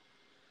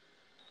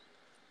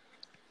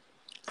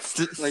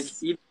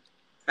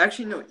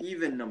 Actually, no.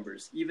 Even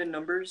numbers. Even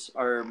numbers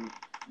are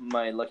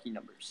my lucky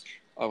numbers.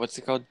 Oh, what's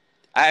it called?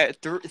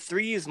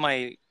 3 is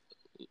my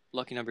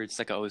lucky number. It's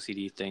like an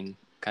OCD thing,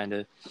 kind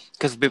of.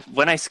 Because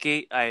when I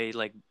skate,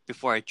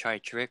 before I try a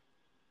trick,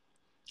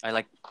 I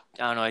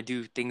don't know, I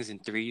do things in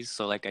threes.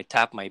 So like I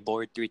tap my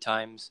board 3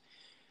 times,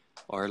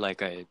 or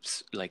like I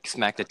like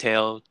smack the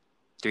tail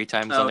 3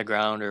 times on Oh, the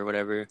ground or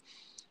whatever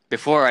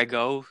before I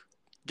go,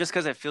 just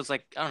because it feels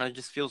like, I don't know, it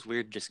just feels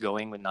weird just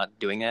going with not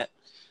doing it.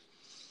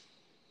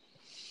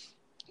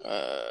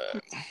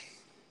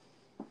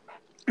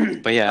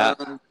 But yeah,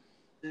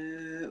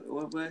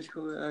 what was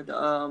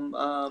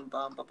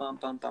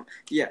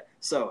yeah.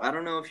 So I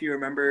don't know if you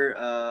remember.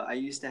 I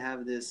used to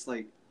have this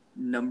like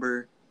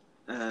number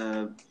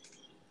that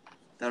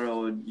I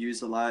would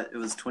use a lot. It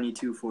was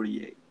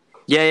 2248.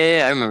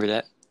 yeah, I remember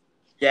that.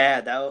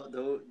 Yeah,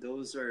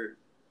 those are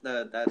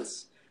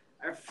that's.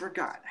 I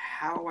forgot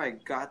how I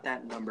got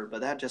that number,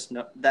 but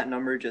that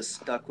number just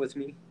stuck with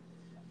me.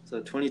 So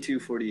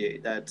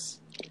 2248. That's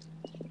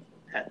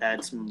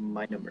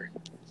my number.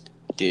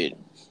 Dude.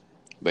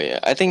 But yeah,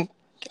 I think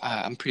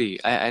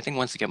I think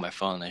once I get my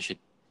phone, I should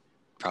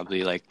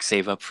probably like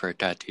save up for a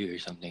tattoo or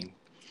something,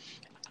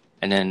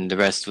 and then the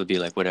rest will be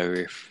like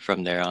whatever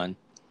from there on.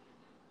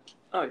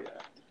 Oh yeah.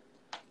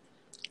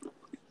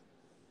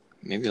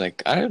 Maybe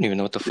like I don't even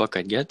know what the fuck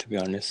I'd get, to be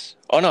honest.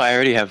 Oh no, I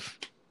already have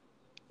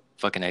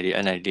an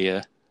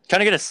idea. Trying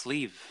to get a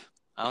sleeve.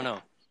 I don't know.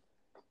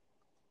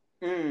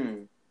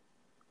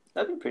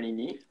 That'd be pretty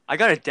neat. I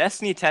got a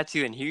Destiny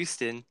tattoo in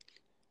Houston.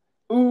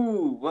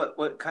 Ooh,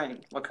 what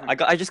kind? What kind?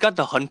 I just got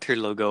the Hunter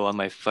logo on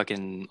my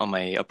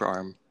upper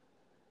arm.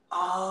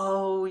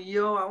 Oh,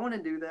 yo, I want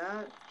to do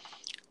that.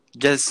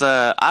 Just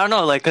I don't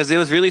know, like, cause it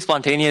was really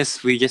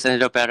spontaneous. We just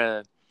ended up at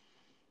a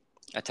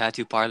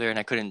tattoo parlor, and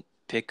I couldn't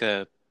pick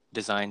a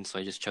design, so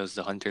I just chose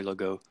the Hunter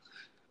logo.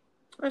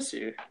 I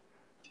see.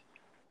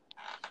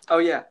 Oh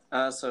yeah.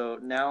 So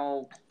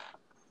now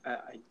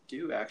I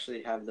do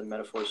actually have the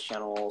Metaphors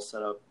channel all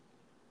set up.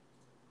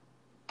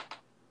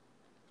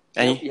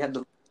 And Yep, we have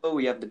the logo,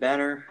 we have the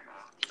banner.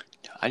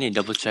 I need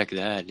to double check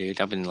that, dude.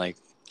 I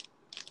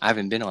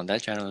haven't been on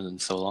that channel in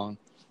so long.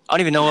 I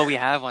don't even know what we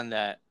have on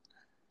that.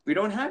 We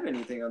don't have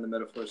anything on the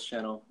Metaphors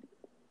channel.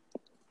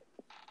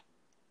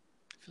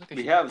 I feel like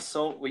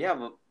we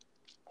have a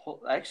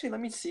whole, actually,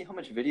 let me see how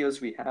much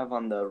videos we have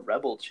on the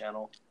Rebel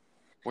channel.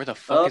 Where the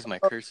fuck is my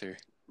cursor?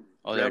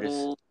 Oh, there it is.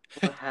 Rebel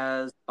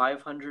has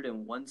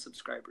 501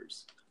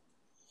 subscribers.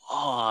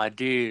 Oh,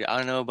 dude, I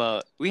don't know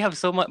about. We have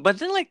so much, but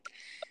then like,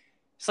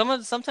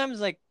 sometimes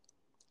like,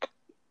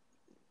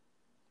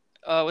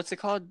 what's it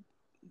called?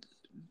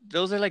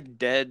 Those are like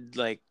dead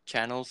like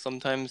channels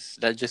sometimes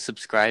that just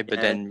subscribe,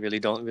 but then really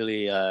don't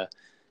really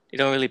they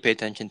don't really pay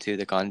attention to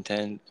the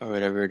content or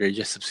whatever. They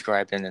just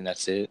subscribe and then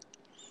that's it.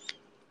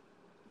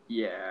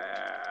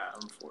 Yeah,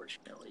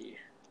 unfortunately.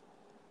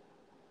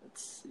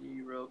 Let's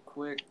see real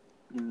quick.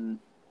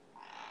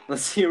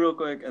 Let's see real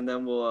quick, and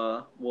then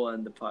we'll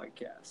end the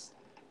podcast.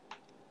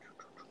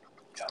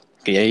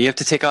 Okay, yeah, you have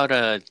to take out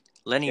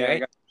Lenny, Yeah,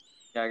 right?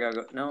 I gotta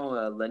go.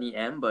 No, Lenny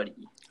and Buddy.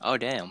 Oh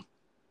damn.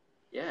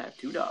 Yeah,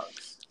 2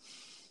 dogs.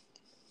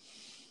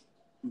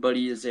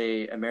 Buddy is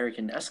a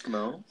American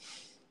Eskimo.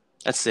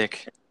 That's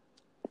sick.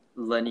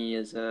 Lenny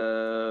is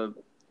a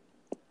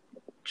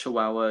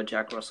Chihuahua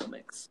Jack Russell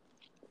mix.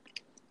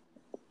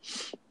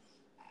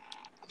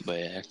 But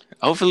yeah,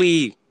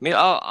 hopefully, maybe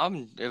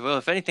well,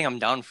 if anything, I'm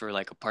down for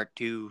like a part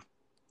 2,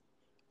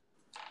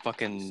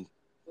 fucking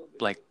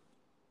like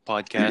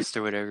podcast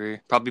or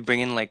whatever. Probably bring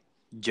in like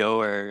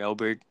Joe or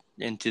Albert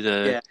into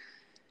the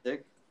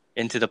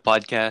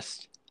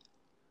podcast.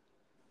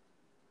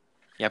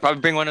 Yeah,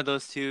 probably bring one of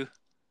those two.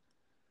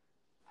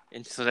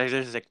 And so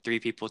there's like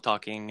 3 people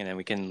talking, and then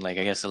we can like,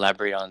 I guess,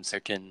 elaborate on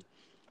certain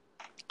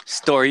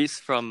stories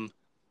from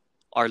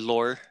our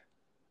lore.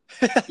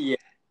 Yeah.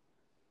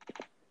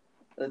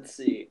 Let's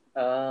see.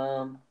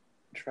 Trying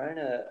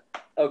to.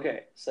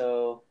 Okay,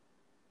 so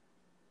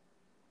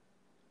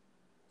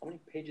how many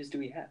pages do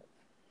we have?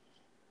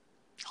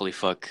 Holy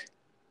fuck!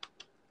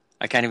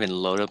 I can't even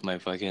load up my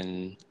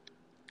fucking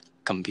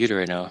computer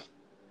right now.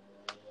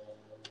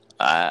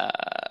 I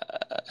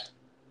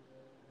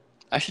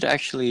should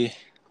actually.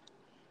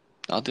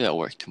 I'll do that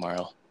work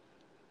tomorrow.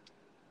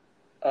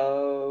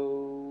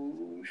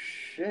 Oh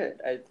shit!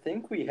 I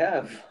think we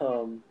have.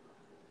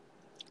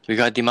 We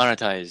got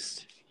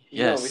demonetized.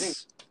 Yes. No, we didn't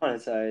get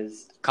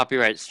demonetized.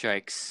 Copyright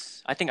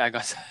strikes. I think I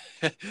got.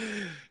 I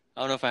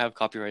don't know if I have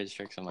copyright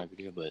strikes on my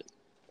video, but.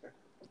 Wait.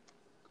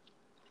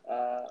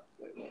 Oh,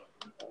 wait.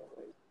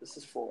 This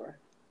is 4.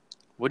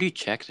 What do you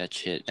check that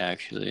shit,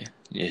 actually?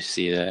 You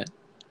see that?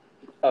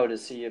 Oh, to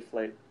see if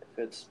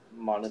it's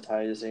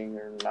monetizing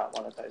or not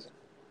monetizing.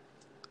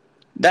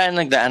 That and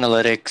like the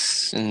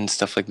analytics and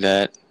stuff like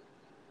that.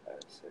 5,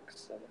 6,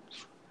 7,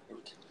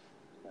 8,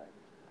 9,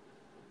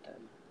 10,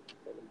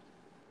 11,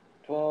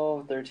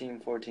 12, 13,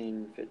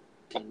 14,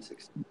 15,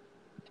 16,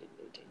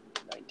 18,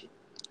 19,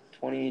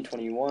 20,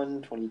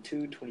 21,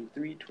 22,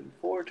 23,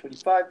 24,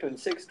 25,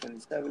 26,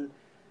 27,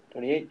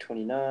 28,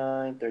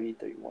 29, 30,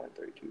 31,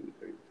 32,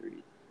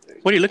 33,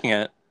 34. What are you looking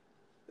at?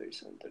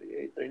 37,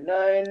 38,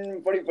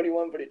 39, 40,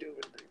 41, 42,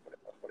 43,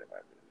 44,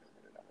 45, 46,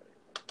 47,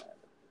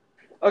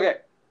 48. Okay.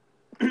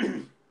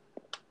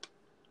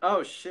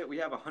 Oh shit, we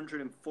have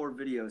 104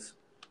 videos.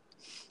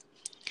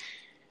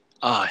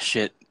 Ah,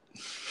 shit.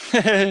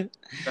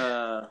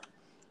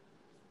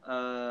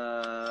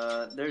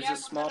 Uh, there's a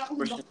small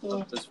portion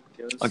of those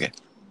videos. Okay.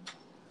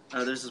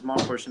 There's a small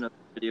portion of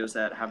videos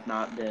that have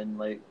not been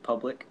like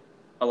public.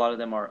 A lot of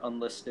them are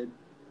unlisted.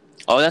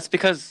 Oh, that's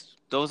because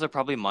those are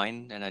probably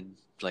mine, and I'd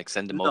like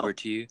send them No. over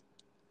to you.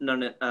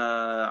 None,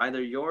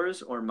 either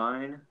yours or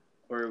mine,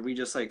 or we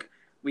just like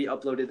we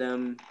uploaded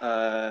them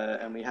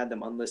and we had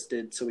them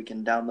unlisted so we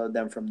can download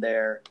them from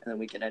there and then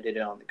we can edit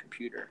it on the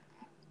computer.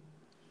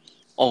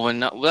 Oh,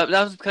 and that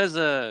was because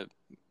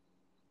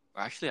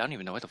actually, I don't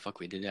even know what the fuck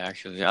we did.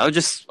 Actually, I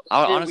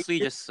honestly we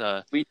just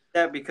We did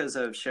that because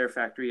of Share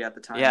Factory at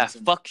the time. yeah,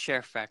 fuck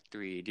Share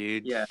Factory,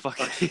 dude. Yeah, fuck.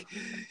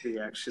 Factory,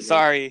 actually.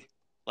 Sorry,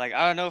 like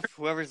I don't know if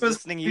whoever's It was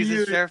listening uses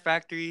weird. Share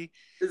Factory.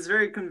 It's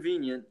very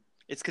convenient.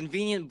 It's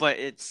convenient, but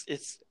it's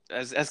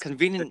as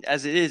convenient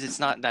as it is. It's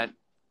not that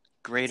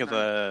great of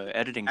a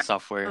editing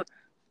software.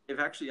 They've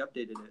actually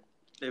updated it.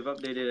 They've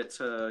updated it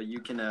so you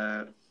can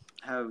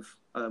have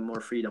more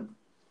freedom.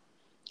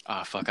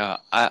 Ah, fuck.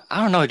 I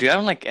don't know, dude. I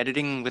don't like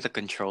editing with a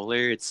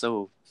controller. It's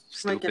so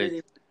I don't like stupid.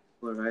 editing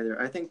with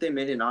either. I think they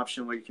made an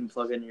option where you can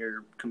plug in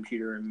your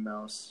computer and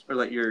mouse, or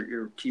like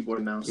your keyboard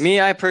and mouse. Me,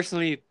 I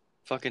personally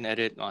fucking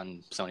edit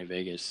on Sony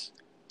Vegas.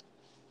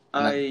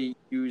 I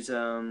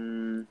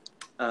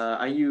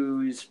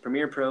use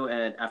Premiere Pro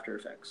and After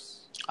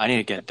Effects. I need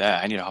to get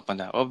that. I need to hop on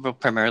that. Well, but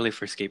primarily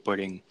for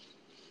skateboarding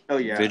Oh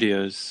yeah.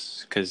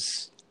 videos,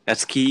 because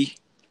that's key.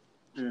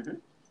 Mm-hmm.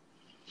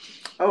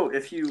 Oh,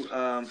 if you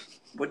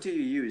what do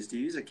you use? Do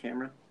you use a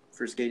camera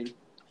for skating?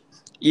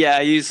 Yeah,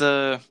 I use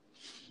well,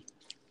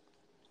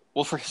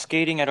 for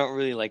skating, I don't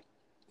really like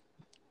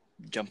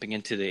jumping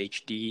into the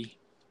HD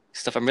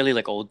stuff. I'm really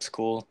like old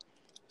school,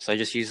 so I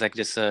just use like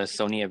this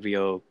Sony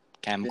Avio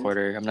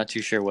camcorder. I'm not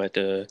too sure what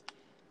the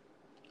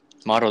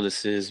model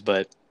this is,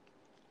 but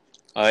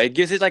it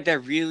gives it like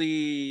that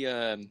really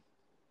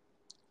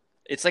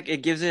it's like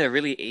it gives it a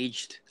really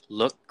aged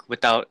look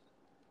without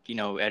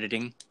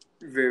editing.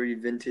 Very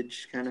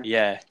vintage kind of.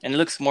 Yeah, and it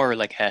looks more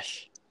like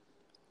Hesh.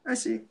 I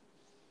see.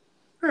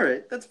 All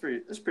right, that's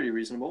pretty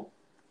reasonable.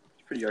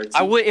 It's pretty artsy.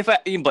 I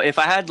would but if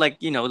I had like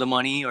the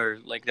money or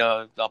like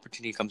the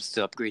opportunity comes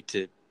to upgrade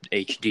to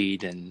HD,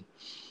 then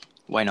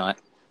why not?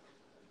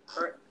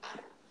 All right.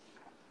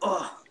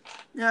 Oh,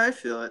 yeah, I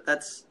feel it.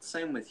 That's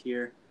same with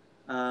here.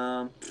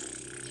 All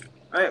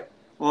right.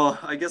 Well,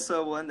 I guess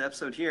we'll end the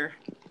episode here.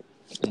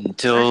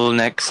 Until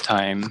next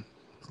time.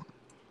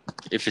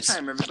 If it's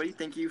Time, everybody.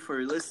 Thank you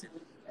for listening.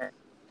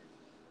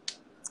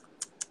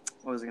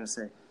 What was I gonna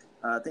say?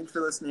 Thank you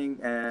for listening,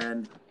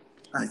 and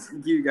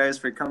thank you guys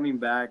for coming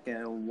back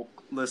and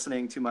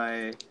listening to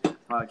my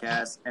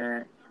podcast.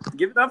 And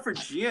give it up for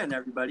Gian,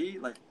 everybody.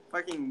 Like,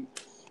 fucking,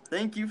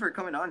 thank you for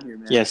coming on here,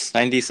 man. Yes,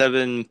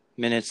 97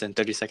 minutes and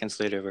 30 seconds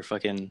later,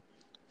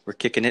 we're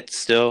kicking it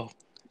still.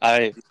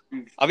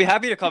 I'll be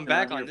happy to come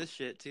back on this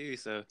shit too.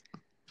 So,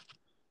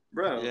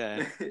 bro,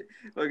 yeah,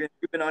 okay,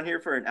 we've been on here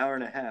for an hour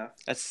and a half.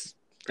 That's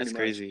Pretty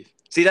crazy. much.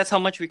 See, that's how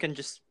much we can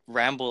just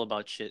ramble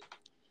about shit.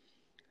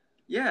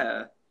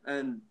 Yeah,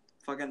 and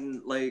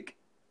fucking like,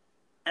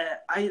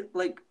 I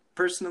like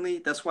personally.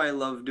 That's why I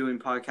love doing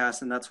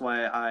podcasts, and that's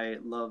why I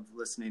love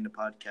listening to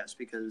podcasts,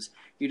 because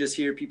you just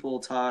hear people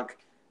talk,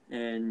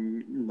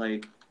 and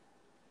like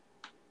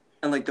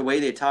the way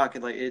they talk,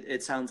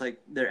 it sounds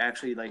like they're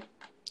actually like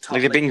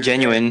Like they're being you're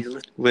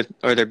genuine there,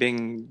 or they're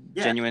being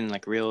Yeah. genuine,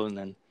 like real, and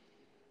then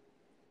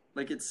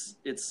like it's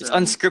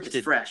unscripted,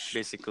 it's fresh.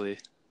 basically.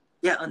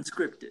 Yeah,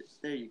 unscripted.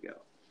 There you go.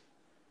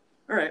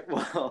 All right.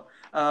 Well,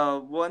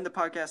 we'll end the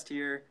podcast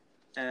here.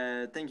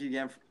 Thank you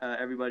again,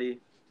 everybody,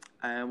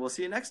 and we'll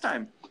see you next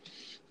time.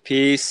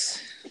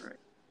 Peace.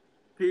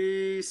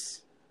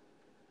 Peace.